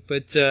funny,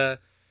 but,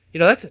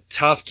 that's a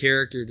tough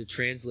character to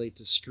translate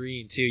to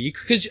screen, too.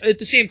 Because at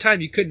the same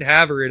time, you couldn't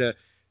have her in a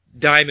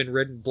diamond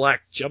red and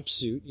black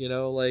jumpsuit,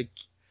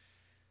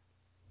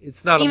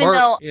 it's not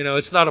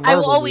it's not a Marvel I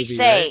will always movie,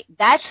 say, right?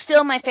 that's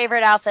still my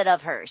favorite outfit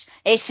of hers.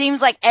 It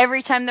seems like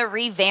every time they're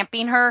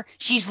revamping her,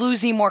 she's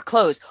losing more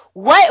clothes.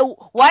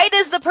 Why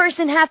does the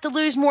person have to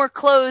lose more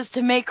clothes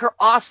to make her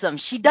awesome?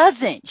 She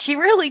doesn't. She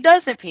really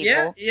doesn't,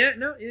 people.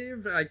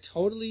 I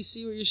totally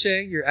see what you're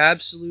saying. You're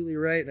absolutely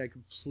right, and I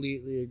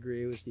completely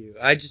agree with you.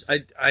 I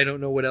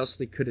don't know what else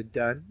they could have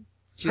done.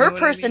 Her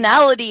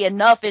personality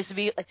enough is to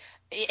be,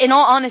 in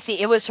all honesty,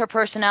 it was her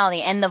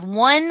personality. And the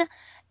one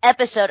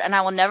episode, and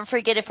I will never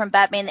forget it from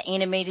Batman the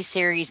Animated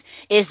Series,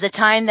 is the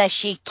time that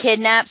she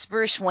kidnaps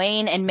Bruce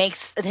Wayne and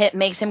makes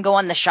him go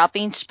on the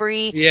shopping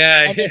spree.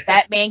 Yeah. And then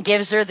Batman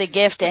gives her the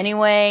gift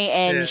anyway,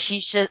 and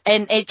she's just,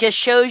 and it just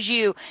shows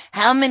you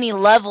how many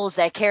levels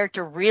that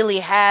character really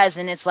has,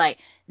 and it's like,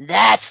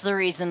 that's the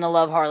reason to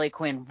love Harley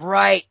Quinn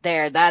right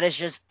there. That is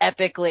just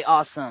epically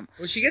awesome.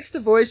 Well, she gets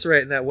the voice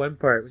right in that one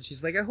part when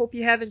she's like, I hope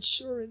you have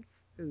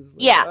insurance. Like,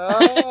 yeah.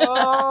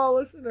 Oh,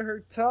 listen to her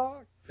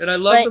talk. And I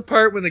love the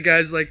part when the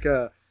guy's like,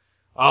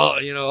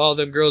 all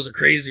them girls are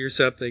crazy or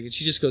something, and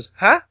she just goes,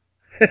 huh?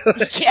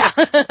 Yeah.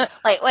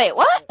 Like, wait,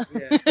 what?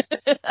 Yeah.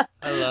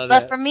 I love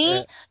But that. for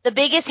me, the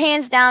biggest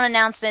hands down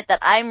announcement that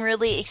I'm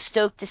really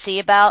stoked to see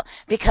about,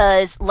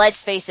 because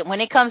let's face it, when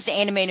it comes to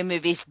animated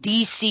movies,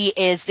 DC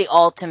is the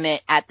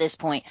ultimate at this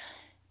point.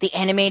 The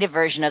animated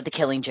version of The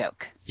Killing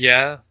Joke.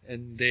 Yeah,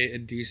 and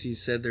DC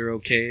said they're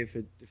okay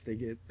if they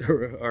get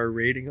our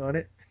rating on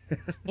it.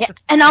 Yeah,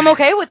 and I'm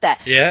okay with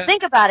that. Yeah.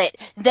 Think about it.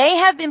 They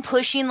have been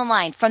pushing the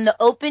line from the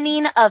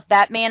opening of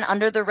Batman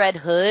Under the Red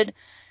Hood.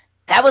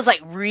 That was like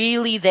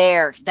really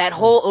there. That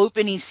whole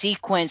opening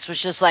sequence was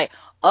just like,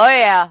 oh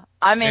yeah,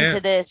 I'm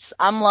into this.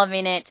 I'm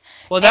loving it.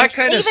 Well, that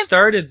kind of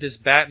started this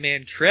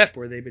Batman trip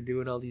where they've been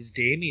doing all these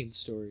Damian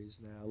stories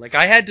now. Like,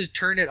 I had to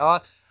turn it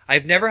off.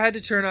 I've never had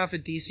to turn off a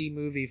DC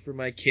movie for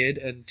my kid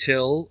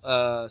until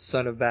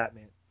Son of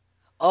Batman.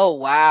 Oh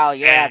wow,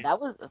 yeah, that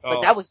was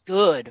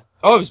good.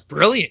 Oh, it was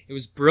brilliant.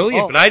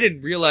 But I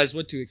didn't realize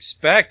what to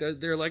expect.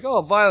 They're like,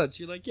 oh, violence.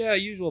 You're like, yeah,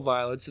 usual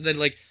violence. And then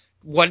like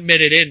 1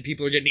 minute in,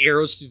 people are getting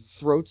arrows through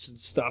throats and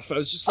stuff. I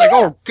was just like,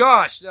 oh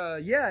gosh,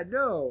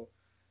 no.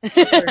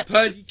 Sorry,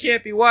 bud, you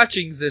can't be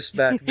watching this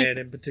Batman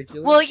in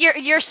particular. Well,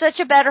 you're such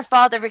a better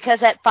father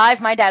because at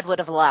 5 my dad would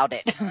have allowed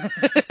it.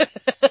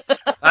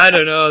 I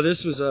don't know.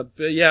 This was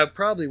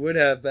probably would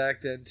have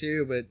back then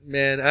too, but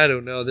man, I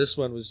don't know. This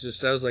one was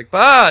just, I was like,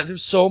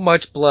 there's so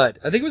much blood.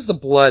 I think it was the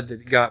blood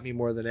that got me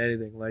more than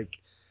anything. Like,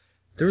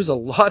 there was a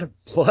lot of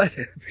blood at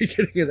the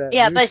beginning of that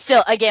movie. But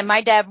still, again,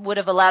 my dad would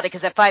have allowed it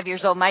because at 5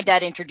 years old, my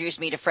dad introduced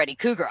me to Freddy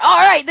Krueger. All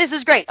right, this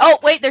is great. Oh,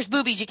 wait, there's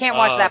boobies. You can't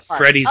watch that part.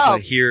 Freddy's my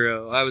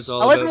hero. I wasn't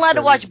allowed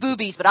to watch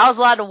boobies, but I was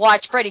allowed to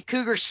watch Freddy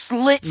Krueger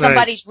slit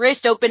somebody's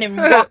wrist open and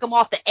walk him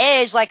off the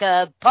edge like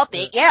a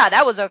puppet. Yeah,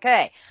 that was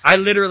okay. I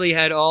literally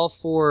had all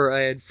 4. I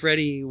had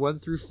Freddy 1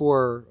 through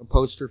 4, a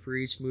poster for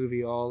each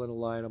movie, all in a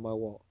line on my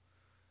wall.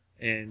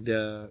 And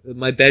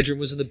my bedroom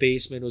was in the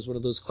basement. It was one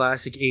of those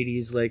classic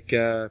 80s, like,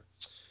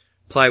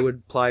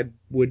 plywood,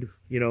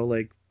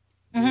 like,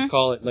 we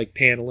call it like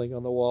paneling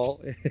on the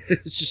wall.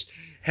 It's just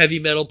heavy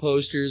metal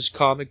posters,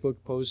 comic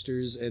book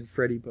posters, and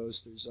Freddy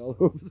posters all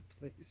over the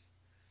place.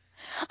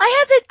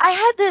 I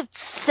had the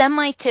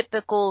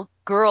semi-typical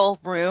girl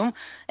room,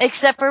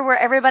 except for where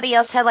everybody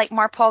else had like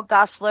Marpol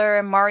Gosselaar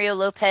and Mario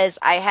Lopez.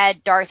 I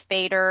had Darth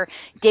Vader,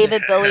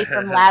 David Bowie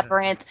from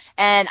Labyrinth,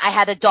 and I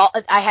had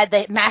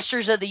the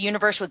Masters of the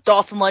Universe with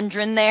Dolph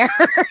Lundgren there.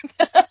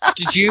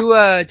 Did you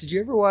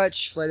ever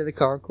watch Flight of the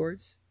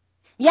Conchords?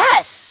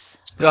 Yes.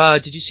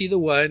 Did you see the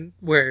one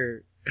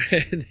where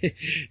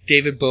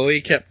David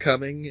Bowie kept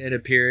coming and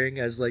appearing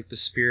as like the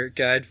spirit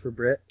guide for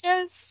Brit?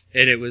 Yes.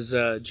 And it was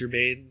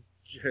Jermaine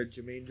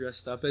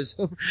dressed up as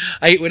him.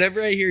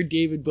 Whenever I hear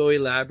David Bowie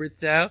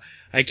Labyrinth now,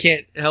 I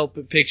can't help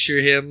but picture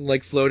him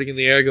like floating in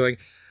the air going,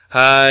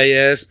 Hi,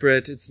 yes,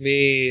 Brett, it's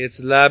me.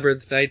 It's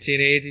Labyrinth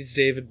 1980s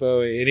David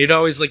Bowie. And he'd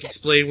always, like,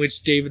 explain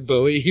which David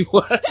Bowie he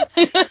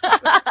was.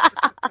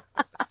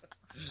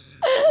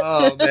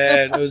 Oh,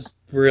 man, it was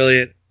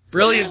brilliant.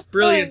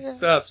 Brilliant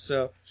stuff,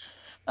 so...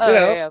 Oh,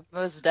 yeah,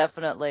 most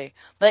definitely.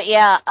 But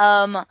yeah,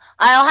 I'll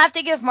have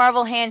to give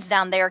Marvel hands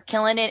down. They are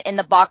killing it in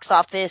the box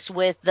office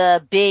with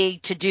the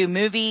big to-do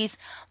movies,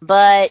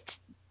 but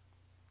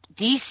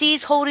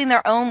DC's holding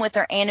their own with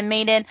their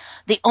animated.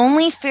 The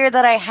only fear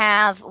that I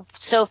have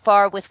so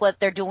far with what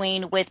they're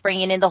doing with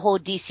bringing in the whole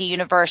DC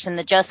universe and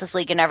the Justice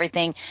League and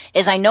everything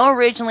is I know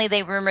originally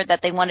they rumored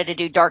that they wanted to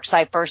do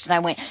Darkseid first, and I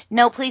went,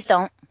 no, please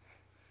don't.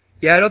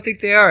 Yeah, I don't think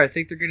they are. I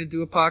think they're going to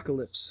do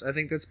Apocalypse. I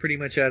think that's pretty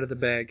much out of the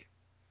bag.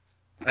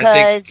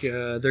 I think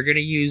they're going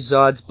to use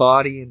Zod's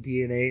body and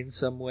DNA in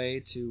some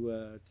way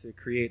to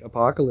create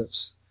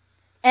Apocalypse.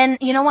 And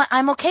you know what?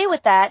 I'm okay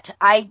with that.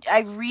 I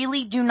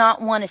really do not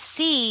want to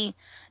see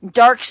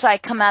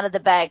Darkseid come out of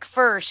the bag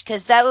first,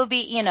 because that would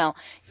be, He'll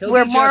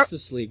be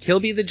Justice League. He'll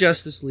be the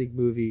Justice League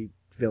movie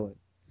villain.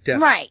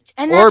 Definitely. Right.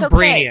 And that's or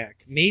Brainiac.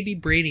 Maybe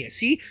Brainiac.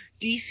 See,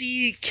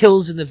 DC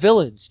kills in the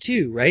villains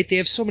too, right? They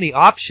have so many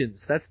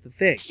options. That's the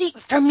thing. See,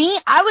 for me,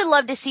 I would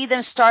love to see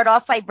them start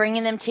off by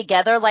bringing them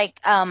together. Like,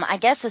 I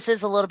guess this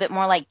is a little bit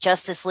more like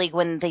Justice League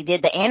when they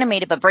did the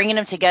animated, but bringing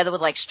them together with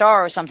like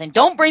Star or something.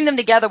 Don't bring them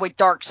together with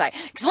Darkseid.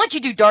 Because once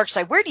you do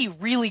Darkseid, where do you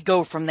really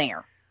go from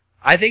there?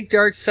 I think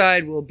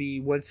Darkseid will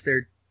be once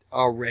they're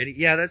already.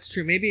 Yeah, that's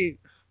true. Maybe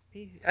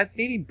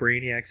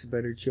Brainiac's a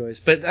better choice.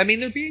 But, I mean,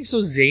 they're being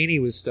so zany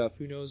with stuff.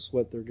 Who knows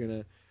what they're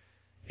gonna...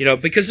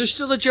 because there's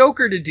still a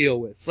Joker to deal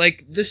with.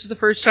 Like, this is the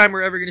first time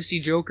we're ever gonna see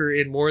Joker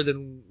in more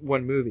than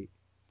one movie.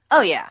 Oh,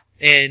 yeah.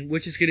 And,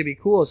 which is gonna be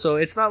cool. So,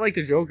 it's not like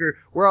the Joker...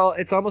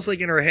 it's almost like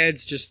in our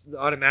heads, just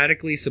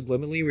automatically,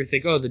 subliminally, we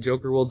think, oh, the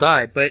Joker will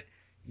die. But,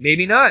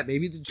 maybe not.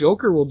 Maybe the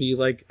Joker will be,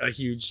 like, a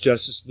huge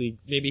Justice League.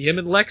 Maybe him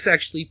and Lex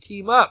actually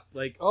team up.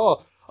 Like,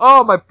 oh,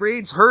 my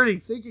brain's hurting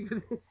thinking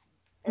of this.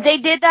 They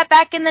did that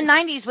back in the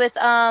 90s with,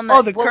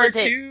 the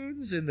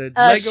cartoons and the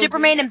Lego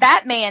Superman games. and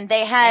Batman.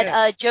 They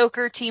had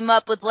Joker team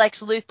up with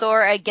Lex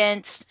Luthor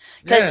against,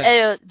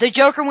 because the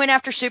Joker went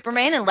after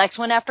Superman and Lex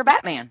went after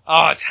Batman.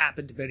 Oh, it's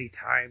happened many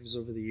times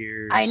over the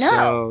years. I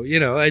know.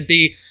 So, it'd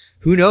be,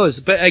 who knows?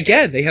 But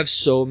again, they have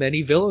so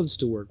many villains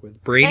to work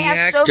with.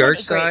 Brainiac,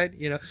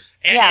 Darkseid,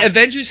 And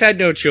Avengers had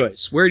no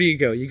choice. Where do you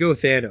go? You go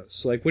with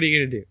Thanos. Like, what are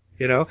you gonna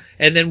do?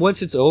 And then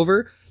once it's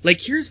over, like,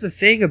 here's the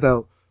thing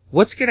about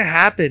what's gonna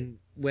happen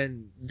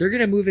when they're going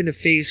to move into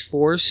phase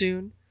 4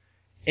 soon.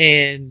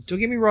 And don't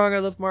get me wrong, I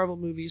love Marvel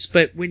movies,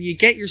 but when you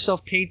get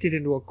yourself painted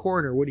into a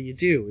corner, what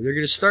do? They're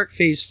going to start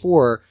phase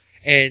 4,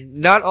 and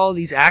not all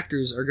these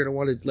actors are going to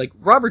want to, like,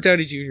 Robert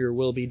Downey Jr.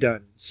 will be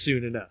done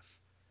soon enough.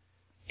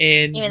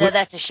 And even though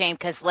that's a shame,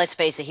 because let's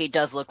face it, he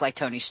does look like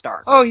Tony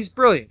Stark. Oh, he's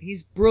brilliant.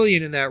 He's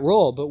brilliant in that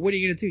role, but what are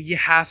you going to do? You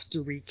have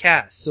to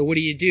recast. So what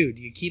do?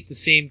 Do you keep the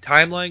same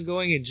timeline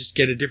going and just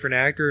get a different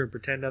actor and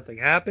pretend nothing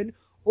happened?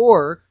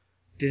 Or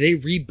do they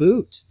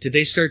reboot? Do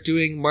they start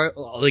doing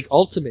like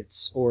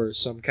Ultimates or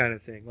some kind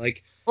of thing?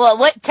 Like,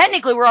 well,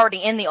 technically we're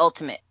already in the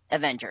Ultimate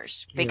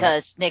Avengers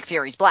because Nick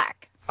Fury's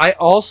black. I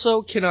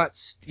also cannot.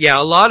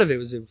 A lot of it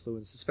was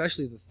influenced,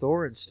 especially the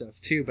Thor and stuff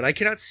too. But I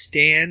cannot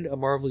stand a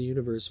Marvel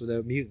universe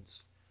without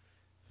mutants.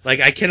 Like,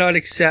 I cannot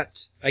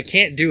accept. I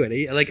can't do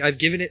it. Like, I've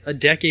given it a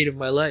decade of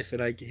my life,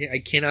 and I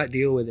cannot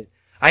deal with it.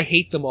 I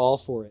hate them all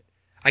for it.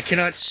 I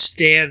cannot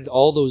stand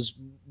all those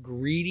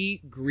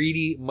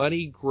greedy,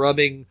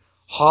 money-grubbing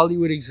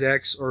Hollywood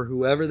execs or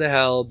whoever the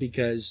hell,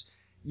 because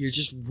you're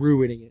just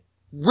ruining it.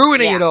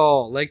 It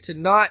all. Like, to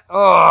not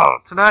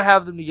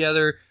have them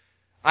together.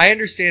 I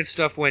understand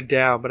stuff went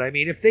down, but I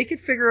mean, if they could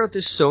figure out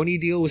this Sony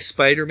deal with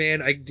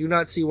Spider-Man, I do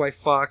not see why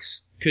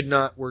Fox could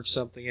not work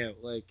something out.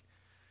 Like,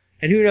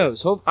 and who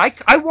knows?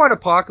 I want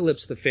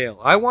Apocalypse to fail.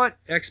 I want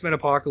X-Men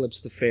Apocalypse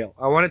to fail.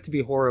 I want it to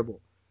be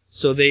horrible.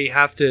 So they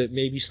have to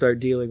maybe start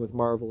dealing with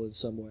Marvel in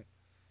some way.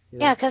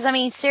 Yeah, because, I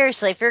mean,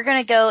 seriously, if you're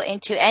going to go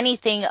into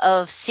anything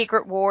of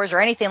Secret Wars or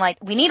anything like,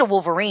 we need a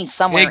Wolverine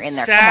somewhere in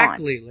there. Come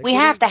on. Like, we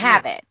have to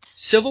have it.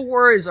 Civil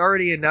War is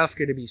already enough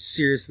going to be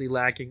seriously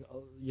lacking,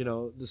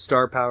 the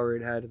star power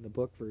it had in the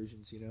book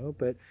versions,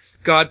 But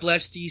God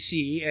bless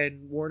DC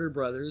and Warner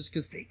Brothers,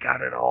 because they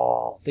got it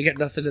all. They got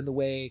nothing in the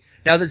way.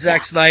 Now that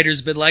Zack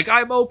Snyder's been like,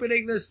 I'm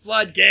opening this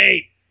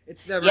floodgate.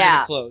 It's never going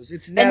to close.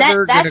 It's never going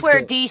to close. That's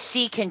where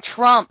DC can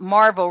trump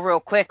Marvel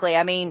real quickly.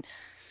 I mean...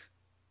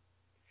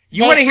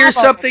 You want to hear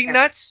something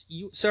nuts?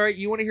 You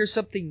want to hear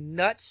something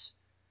nuts?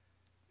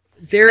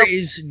 There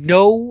is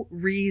no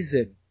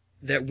reason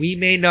that we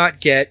may not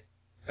get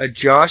a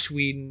Joss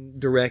Whedon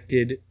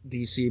directed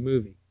DC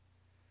movie.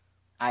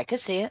 I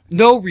could see it.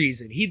 No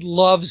reason. He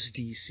loves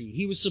DC.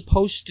 He was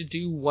supposed to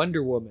do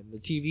Wonder Woman, the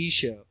TV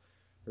show,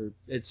 or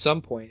at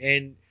some point,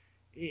 and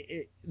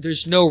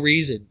there's no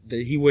reason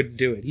that he wouldn't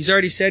do it. He's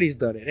already said he's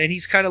done it, and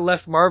he's kind of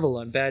left Marvel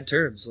on bad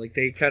terms. Like,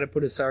 they kind of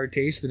put a sour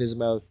taste in his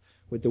mouth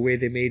with the way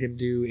they made him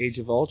do Age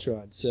of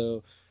Ultron.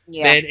 So,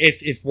 man,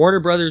 if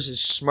Warner Brothers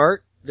is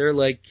smart, they're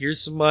like,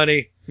 here's some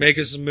money, make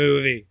us a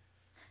movie.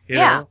 You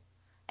know?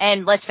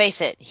 And let's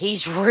face it,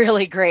 he's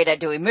really great at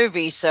doing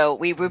movies, so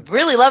we would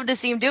really love to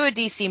see him do a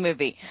DC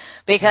movie.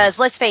 Because,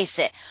 let's face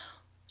it,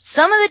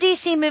 some of the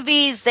DC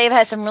movies, they've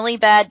had some really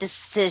bad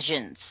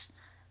decisions.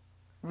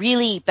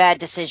 Really bad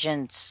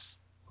decisions.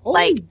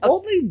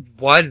 Only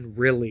one,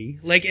 really.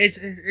 Like, it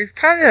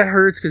kind of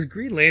hurts because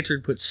Green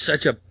Lantern put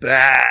such a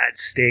bad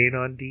stain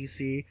on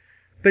DC.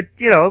 But,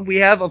 you know, we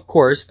have, of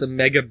course, the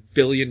mega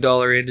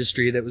billion-dollar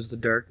industry that was the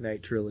Dark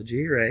Knight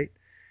trilogy, right?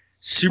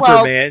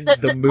 Superman,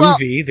 the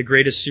movie, the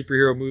greatest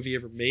superhero movie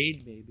ever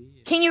made,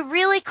 maybe. Can you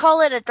really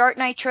call it a Dark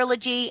Knight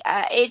trilogy?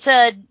 It's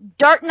a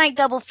Dark Knight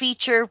double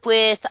feature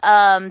with,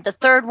 the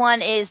third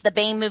one is the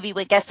Bane movie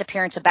with guest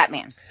appearance of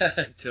Batman.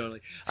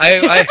 Totally.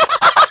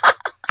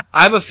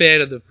 I'm a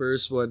fan of the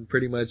first one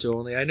pretty much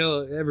only. I know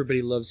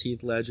everybody loves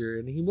Heath Ledger,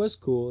 and he was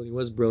cool, and he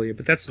was brilliant,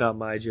 but that's not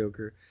my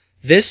Joker.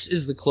 This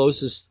is the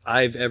closest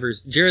I've ever...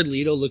 Jared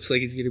Leto looks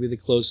like he's going to be the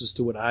closest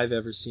to what I've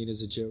ever seen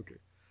as a Joker.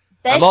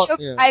 Best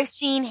Joker I've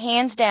seen,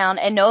 hands down,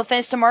 and no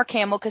offense to Mark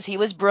Hamill, because he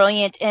was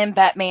brilliant in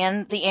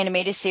Batman, the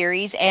animated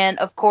series, and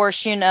of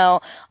course, you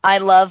know, I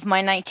love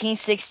my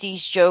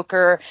 1960s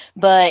Joker,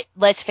 but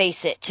let's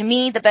face it, to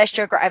me, the best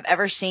Joker I've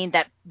ever seen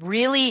that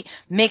really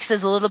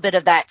mixes a little bit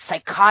of that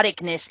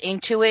psychoticness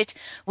into it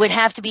would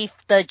have to be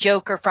the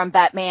Joker from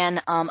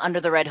Batman, Under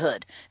the Red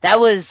Hood.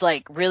 That was,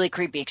 like, really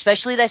creepy,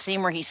 especially that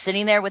scene where he's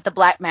sitting there with the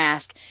black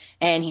mask,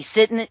 and he's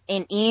sitting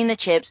and eating the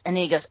chips, and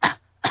then he goes,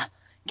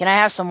 can I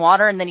have some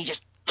water? And then he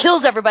just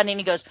kills everybody, and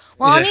he goes,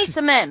 well, I need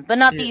some men, but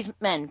not these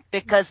men,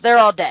 because they're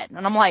all dead.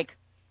 And I'm like,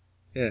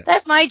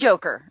 that's my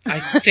Joker. I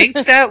think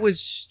that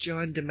was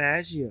John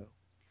DiMaggio.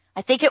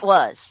 I think it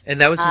was.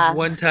 And that was his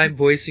one time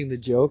voicing the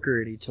Joker,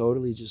 and he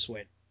totally just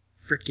went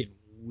freaking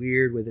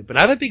weird with it. But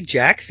I'm a big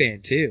Jack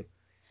fan, too.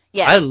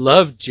 Yes. I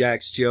loved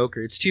Jack's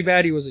Joker. It's too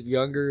bad he wasn't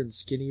younger and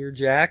skinnier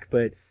Jack,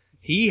 but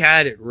he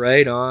had it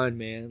right on,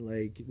 man.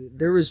 Like,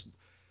 there was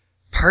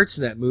parts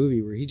in that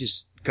movie where he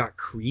just got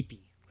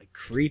creepy.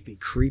 Creepy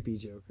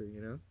Joker,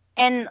 you know?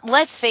 And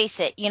let's face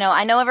it, you know,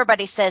 I know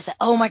everybody says,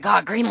 oh my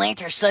god, Green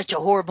Lantern's such a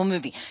horrible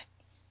movie.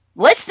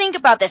 Let's think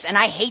about this, and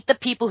I hate the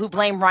people who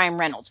blame Ryan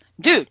Reynolds.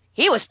 Dude,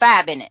 he was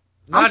fab in it.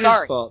 Not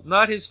his fault.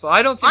 Not his fault.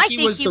 I don't think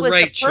he was the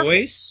right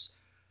choice.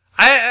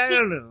 I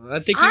don't know.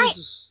 I think he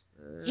was...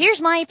 Here's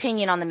my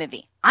opinion on the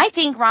movie. I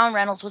think Ryan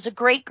Reynolds was a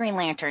great Green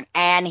Lantern,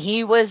 and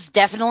he was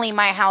definitely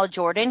my Hal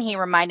Jordan. He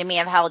reminded me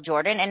of Hal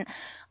Jordan, and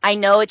I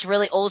know it's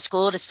really old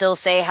school to still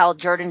say Hal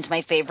Jordan's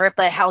my favorite,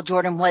 but Hal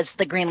Jordan was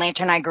the Green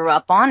Lantern I grew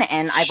up on,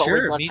 and I've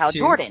always loved Hal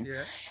Jordan.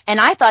 Yeah. And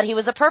I thought he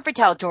was a perfect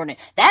Hal Jordan.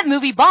 That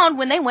movie bombed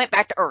when they went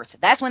back to Earth.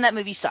 That's when that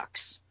movie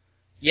sucks.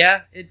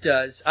 Yeah, it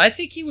does. I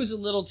think he was a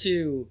little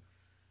too...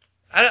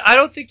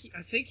 I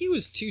think he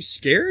was too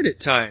scared at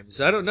times.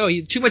 I don't know.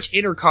 Too much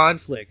inner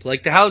conflict.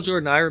 Like, the Hal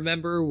Jordan I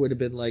remember would have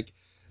been like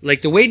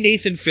the way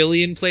Nathan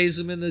Fillion plays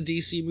him in the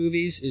DC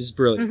movies is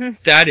brilliant.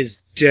 Mm-hmm. That is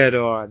dead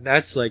on.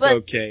 That's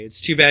okay.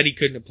 It's too bad he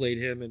couldn't have played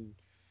him in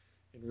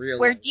real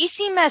life. Where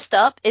DC messed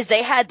up is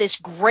they had this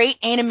great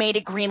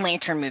animated Green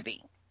Lantern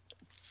movie.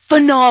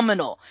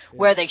 Phenomenal. Yeah.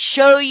 Where they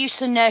show you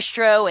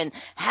Sinestro and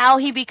how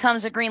he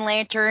becomes a Green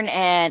Lantern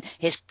and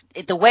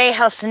the way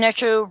how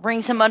Sinestro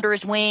brings him under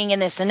his wing, and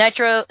then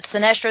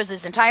Sinestro's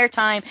this entire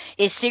time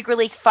is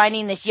secretly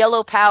finding this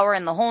yellow power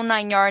and the whole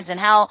 9 yards, and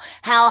how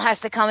Hal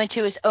has to come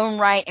into his own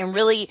right and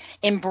really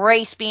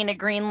embrace being a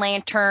Green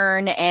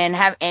Lantern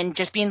and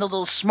just being the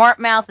little smart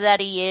mouth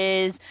that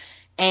he is.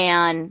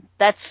 And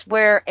that's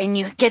where, and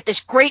you get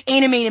this great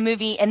animated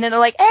movie, and then they're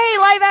like, hey,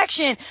 live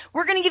action,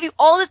 we're going to give you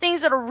all the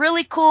things that are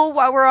really cool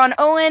while we're on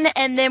Owen,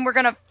 and then we're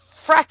going to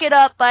frack it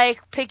up by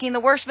picking the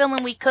worst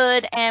villain we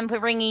could and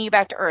bringing you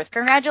back to Earth.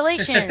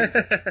 Congratulations.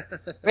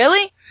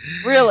 Really?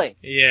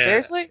 Yeah.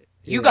 Seriously?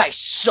 Yeah. You guys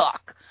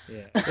suck.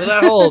 Yeah.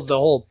 Well, the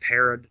whole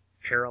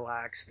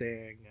parallax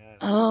thing.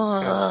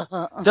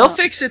 They'll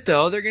fix it,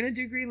 though. They're going to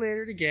do Green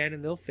Lantern again,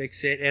 and they'll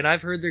fix it, and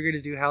I've heard they're going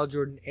to do Hal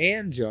Jordan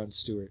and Jon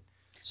Stewart.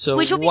 So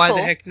why cool.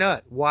 the heck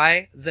not?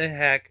 Wwhy the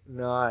heck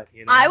not?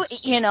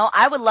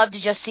 I would love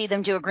to just see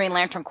them do a Green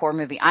Lantern Corps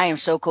movie. I am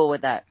so cool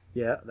with that.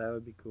 Yeah, that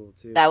would be cool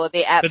too. That would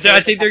be absolutely. But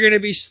I think they're going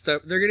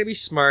to be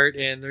smart,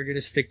 and they're going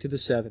to stick to the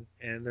 7,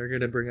 and they're going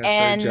to bring us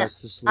our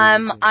Justice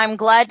League. I'm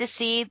glad to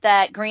see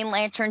that Green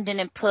Lantern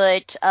didn't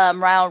put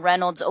Ryan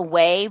Reynolds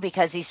away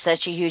because he's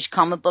such a huge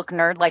comic book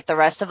nerd like the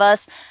rest of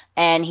us,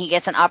 and he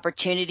gets an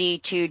opportunity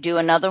to do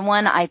another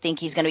one. I think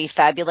he's going to be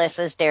fabulous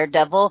as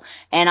Daredevil,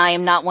 and I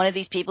am not one of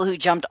these people who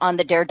jumped on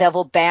the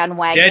Daredevil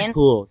bandwagon.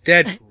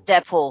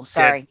 Deadpool.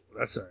 Sorry.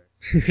 That's all right.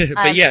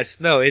 But yes,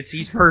 no,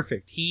 he's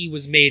perfect. He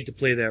was made to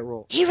play that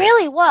role. He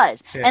really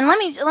was. Yeah. And let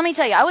me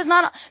tell you, I was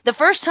not the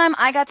first time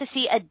I got to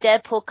see a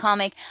Deadpool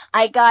comic.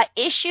 I got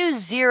issue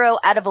 0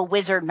 out of a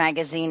Wizard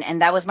magazine,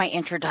 and that was my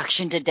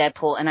introduction to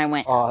Deadpool. And I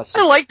went, awesome.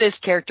 I like this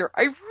character.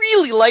 I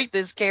really like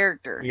this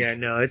character. Yeah,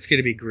 no, it's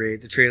gonna be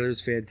great. The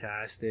trailer's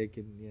fantastic,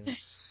 and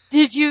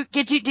Did you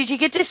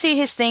get to see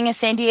his thing at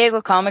San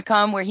Diego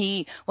Comic-Con where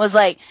he was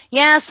like,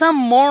 yeah, some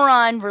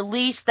moron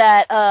released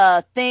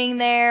that thing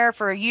there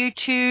for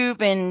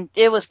YouTube and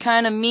it was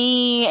kind of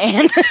me,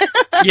 and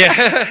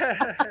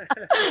Yeah.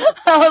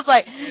 I was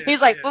like,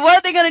 he's like, but what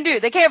are they gonna do?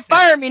 They can't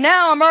fire me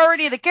now. I'm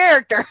already the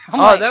character. I'm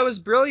Oh, like, that was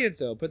brilliant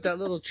though. Put that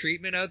little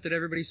treatment out that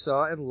everybody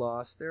saw and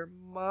lost their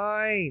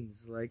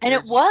minds. Like, and they're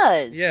it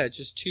was. Yeah,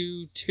 just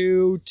too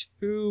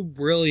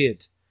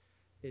brilliant.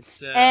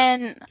 It's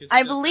And good I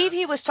stuff, believe man.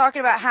 he was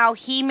talking about how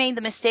he made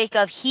the mistake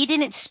of he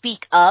didn't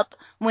speak up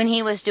when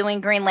he was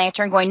doing Green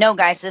Lantern, going, no,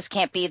 guys, this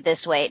can't be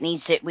this way.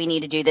 We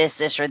need to do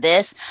this, or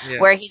this. Yeah.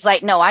 Where he's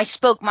like, no, I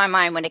spoke my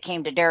mind when it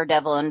came to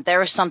Daredevil, and there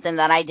was something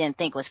that I didn't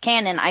think was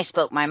canon. I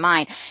spoke my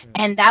mind.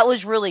 And that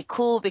was really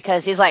cool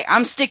because he's like,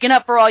 I'm sticking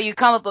up for all you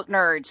comic book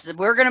nerds.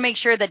 We're going to make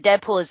sure that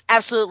Deadpool is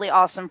absolutely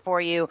awesome for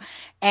you.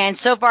 And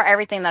so far,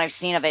 everything that I've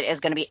seen of it is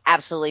going to be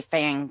absolutely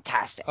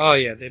fantastic. Oh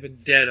yeah, they've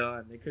been dead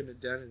on. They couldn't have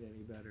done it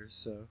any better.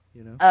 So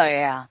Oh,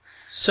 yeah.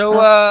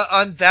 So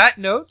on that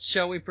note,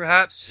 shall we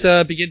perhaps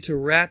begin to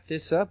wrap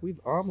this up?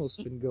 We've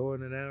almost been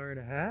going an hour and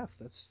a half.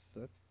 That's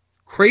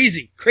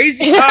crazy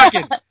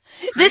talking.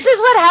 This is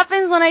what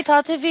happens when I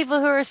talk to people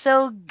who are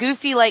so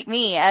goofy like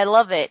me. I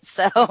love it.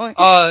 So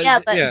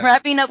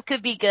wrapping up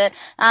could be good.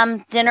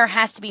 Dinner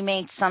has to be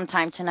made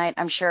sometime tonight,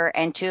 I'm sure,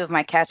 and 2 of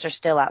my cats are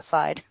still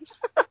outside.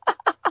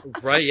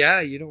 Right,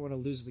 yeah, you don't want to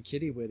lose the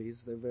kitty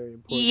witties. They're very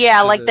important.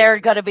 Yeah, like they're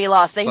gonna be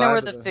lost. They know vibe where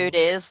of the the food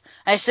is.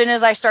 As soon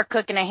as I start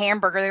cooking a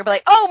hamburger, they're gonna be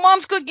like, "Oh,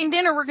 Mom's cooking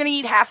dinner. We're gonna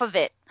eat half of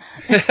it."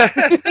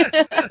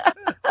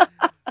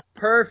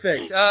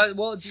 Perfect.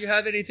 Well, do you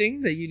have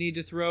anything that you need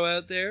to throw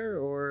out there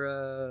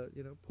or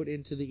put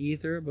into the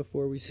ether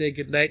before we say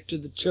goodnight to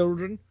the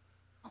children?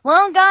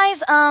 Well,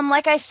 guys,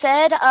 like I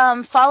said,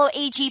 follow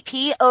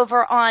AGP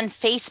over on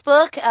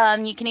Facebook.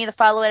 You can either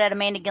follow it at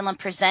Amanda Gillum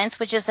Presents,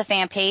 which is the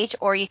fan page,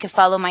 or you can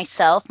follow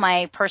myself,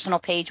 my personal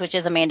page, which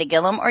is Amanda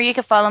Gillum, or you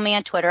can follow me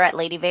on Twitter at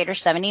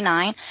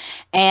LadyVader79.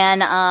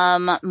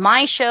 And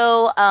my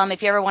show,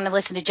 if you ever want to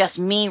listen to just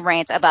me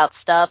rant about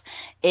stuff,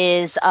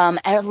 is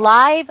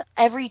live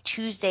every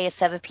Tuesday at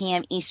 7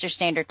 p.m. Eastern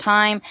Standard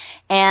Time.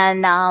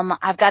 And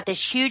I've got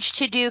this huge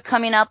to-do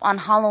coming up on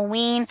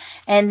Halloween,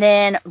 and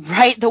then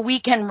the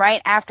weekend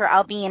right after,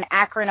 I'll be in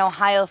Akron,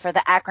 Ohio for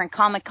the Akron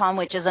Comic Con,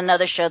 which is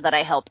another show that I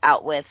help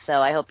out with. So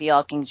I hope you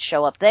all can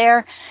show up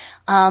there.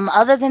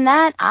 Other than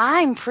that,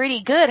 I'm pretty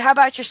good. How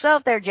about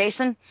yourself there,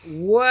 Jason?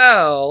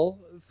 Well,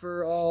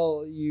 for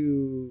all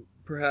you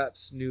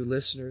perhaps new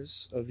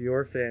listeners of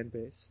your fan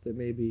base that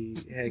may be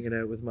hanging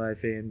out with my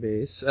fan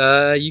base,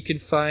 you can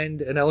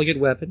find An Elegant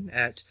Weapon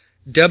at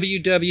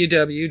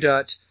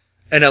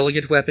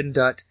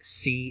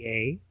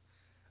www.anelegantweapon.ca.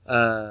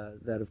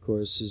 That, of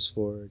course, is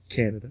for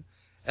Canada.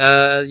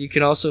 You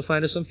can also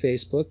find us on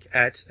Facebook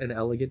at An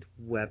Elegant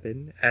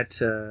Weapon, at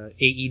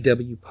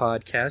AEW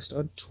Podcast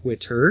on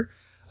Twitter.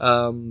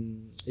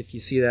 If you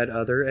see that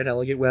other An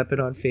Elegant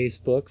Weapon on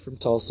Facebook from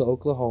Tulsa,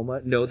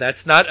 Oklahoma, no,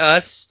 that's not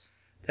us.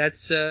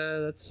 That's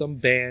some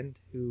band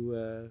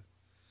who,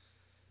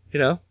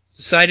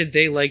 decided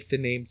they liked the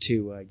name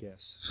too, I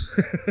guess.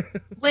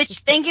 Which,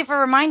 thank you for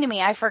reminding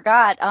me. I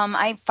forgot.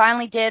 I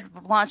finally did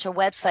launch a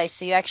website,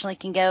 so you actually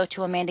can go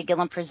to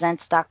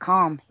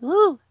AmandaGillumPresents.com.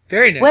 Woo!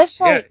 Very nice.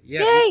 Website.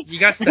 Yeah. Yay! You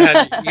got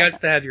to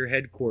have your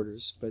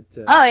headquarters, but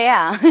oh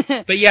yeah.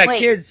 But yeah, Wait.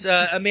 kids,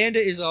 Amanda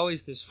is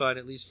always this fun,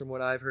 at least from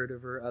what I've heard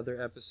of her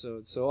other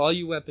episodes. So all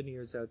you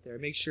weaponeers out there,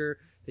 make sure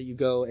that you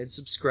go and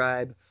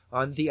subscribe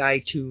on the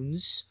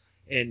iTunes.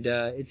 And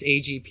it's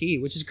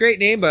AGP, which is a great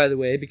name, by the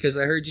way, because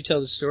I heard you tell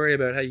the story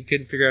about how you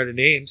couldn't figure out a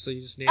name, so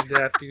you just named it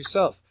after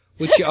yourself,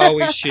 which you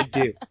always should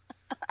do.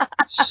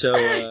 So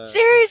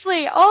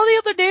seriously, all the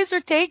other names were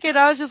taken.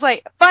 I was just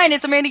like, fine,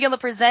 it's Amanda Gillum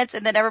Presents,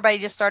 and then everybody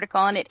just started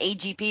calling it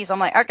AGP. So I'm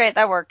like, okay,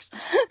 that works.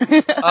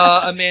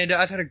 Amanda,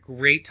 I've had a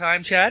great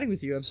time chatting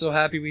with you. I'm so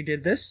happy we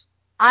did this.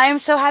 I am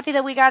so happy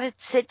that we got to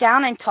sit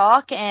down and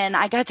talk, and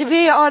I got to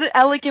be on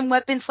Elegant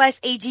Weapon /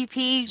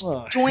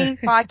 AGP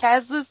joint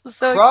podcast. This is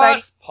so Cross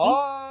exciting.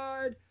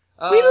 pod.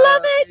 We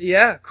love it.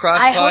 Yeah,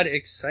 cross-pod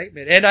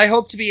excitement. And I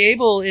hope to be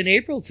able in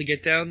April to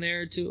get down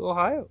there to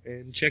Ohio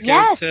and check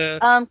out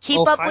keep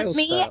Ohio up with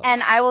me, styles.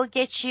 and I will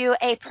get you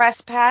a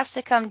press pass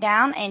to come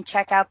down and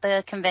check out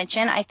the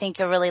convention. I think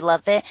you'll really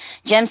love it.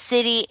 Gem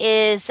City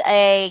is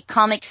a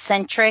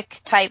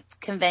comic-centric type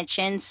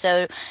convention,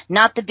 so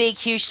not the big,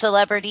 huge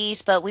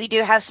celebrities, but we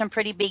do have some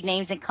pretty big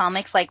names in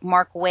comics like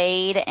Mark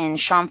Waid and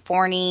Sean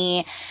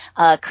Forney.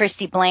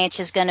 Christy Blanche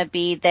is going to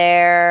be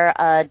there,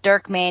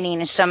 Dirk Manning,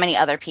 and so many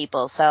other people.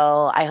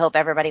 So I hope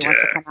everybody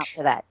wants to come out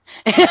to that.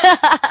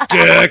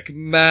 Dirk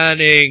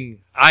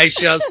Manning, I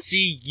shall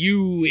see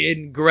you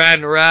in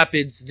Grand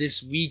Rapids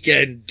this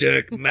weekend,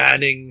 Dirk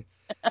Manning.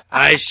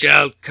 I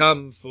shall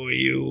come for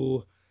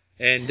you.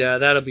 And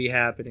that'll be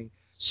happening.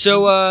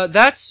 So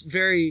that's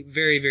very,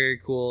 very, very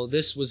cool.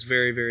 This was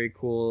very, very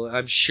cool.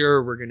 I'm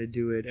sure we're going to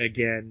do it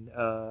again.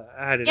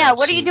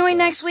 What are you doing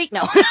next week?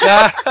 No.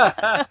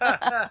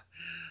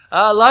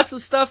 Lots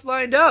of stuff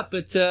lined up,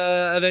 but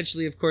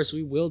eventually, of course,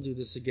 we will do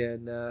this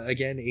again.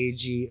 Again,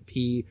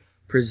 AGP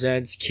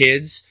presents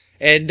Kids.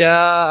 And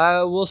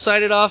we'll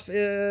sign it off.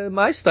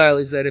 My style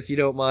is that, if you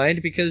don't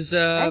mind, because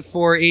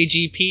for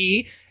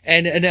AGP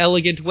and An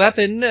Elegant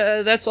Weapon,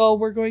 that's all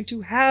we're going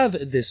to have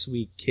this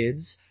week,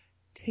 kids.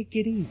 Take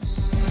it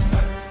easy.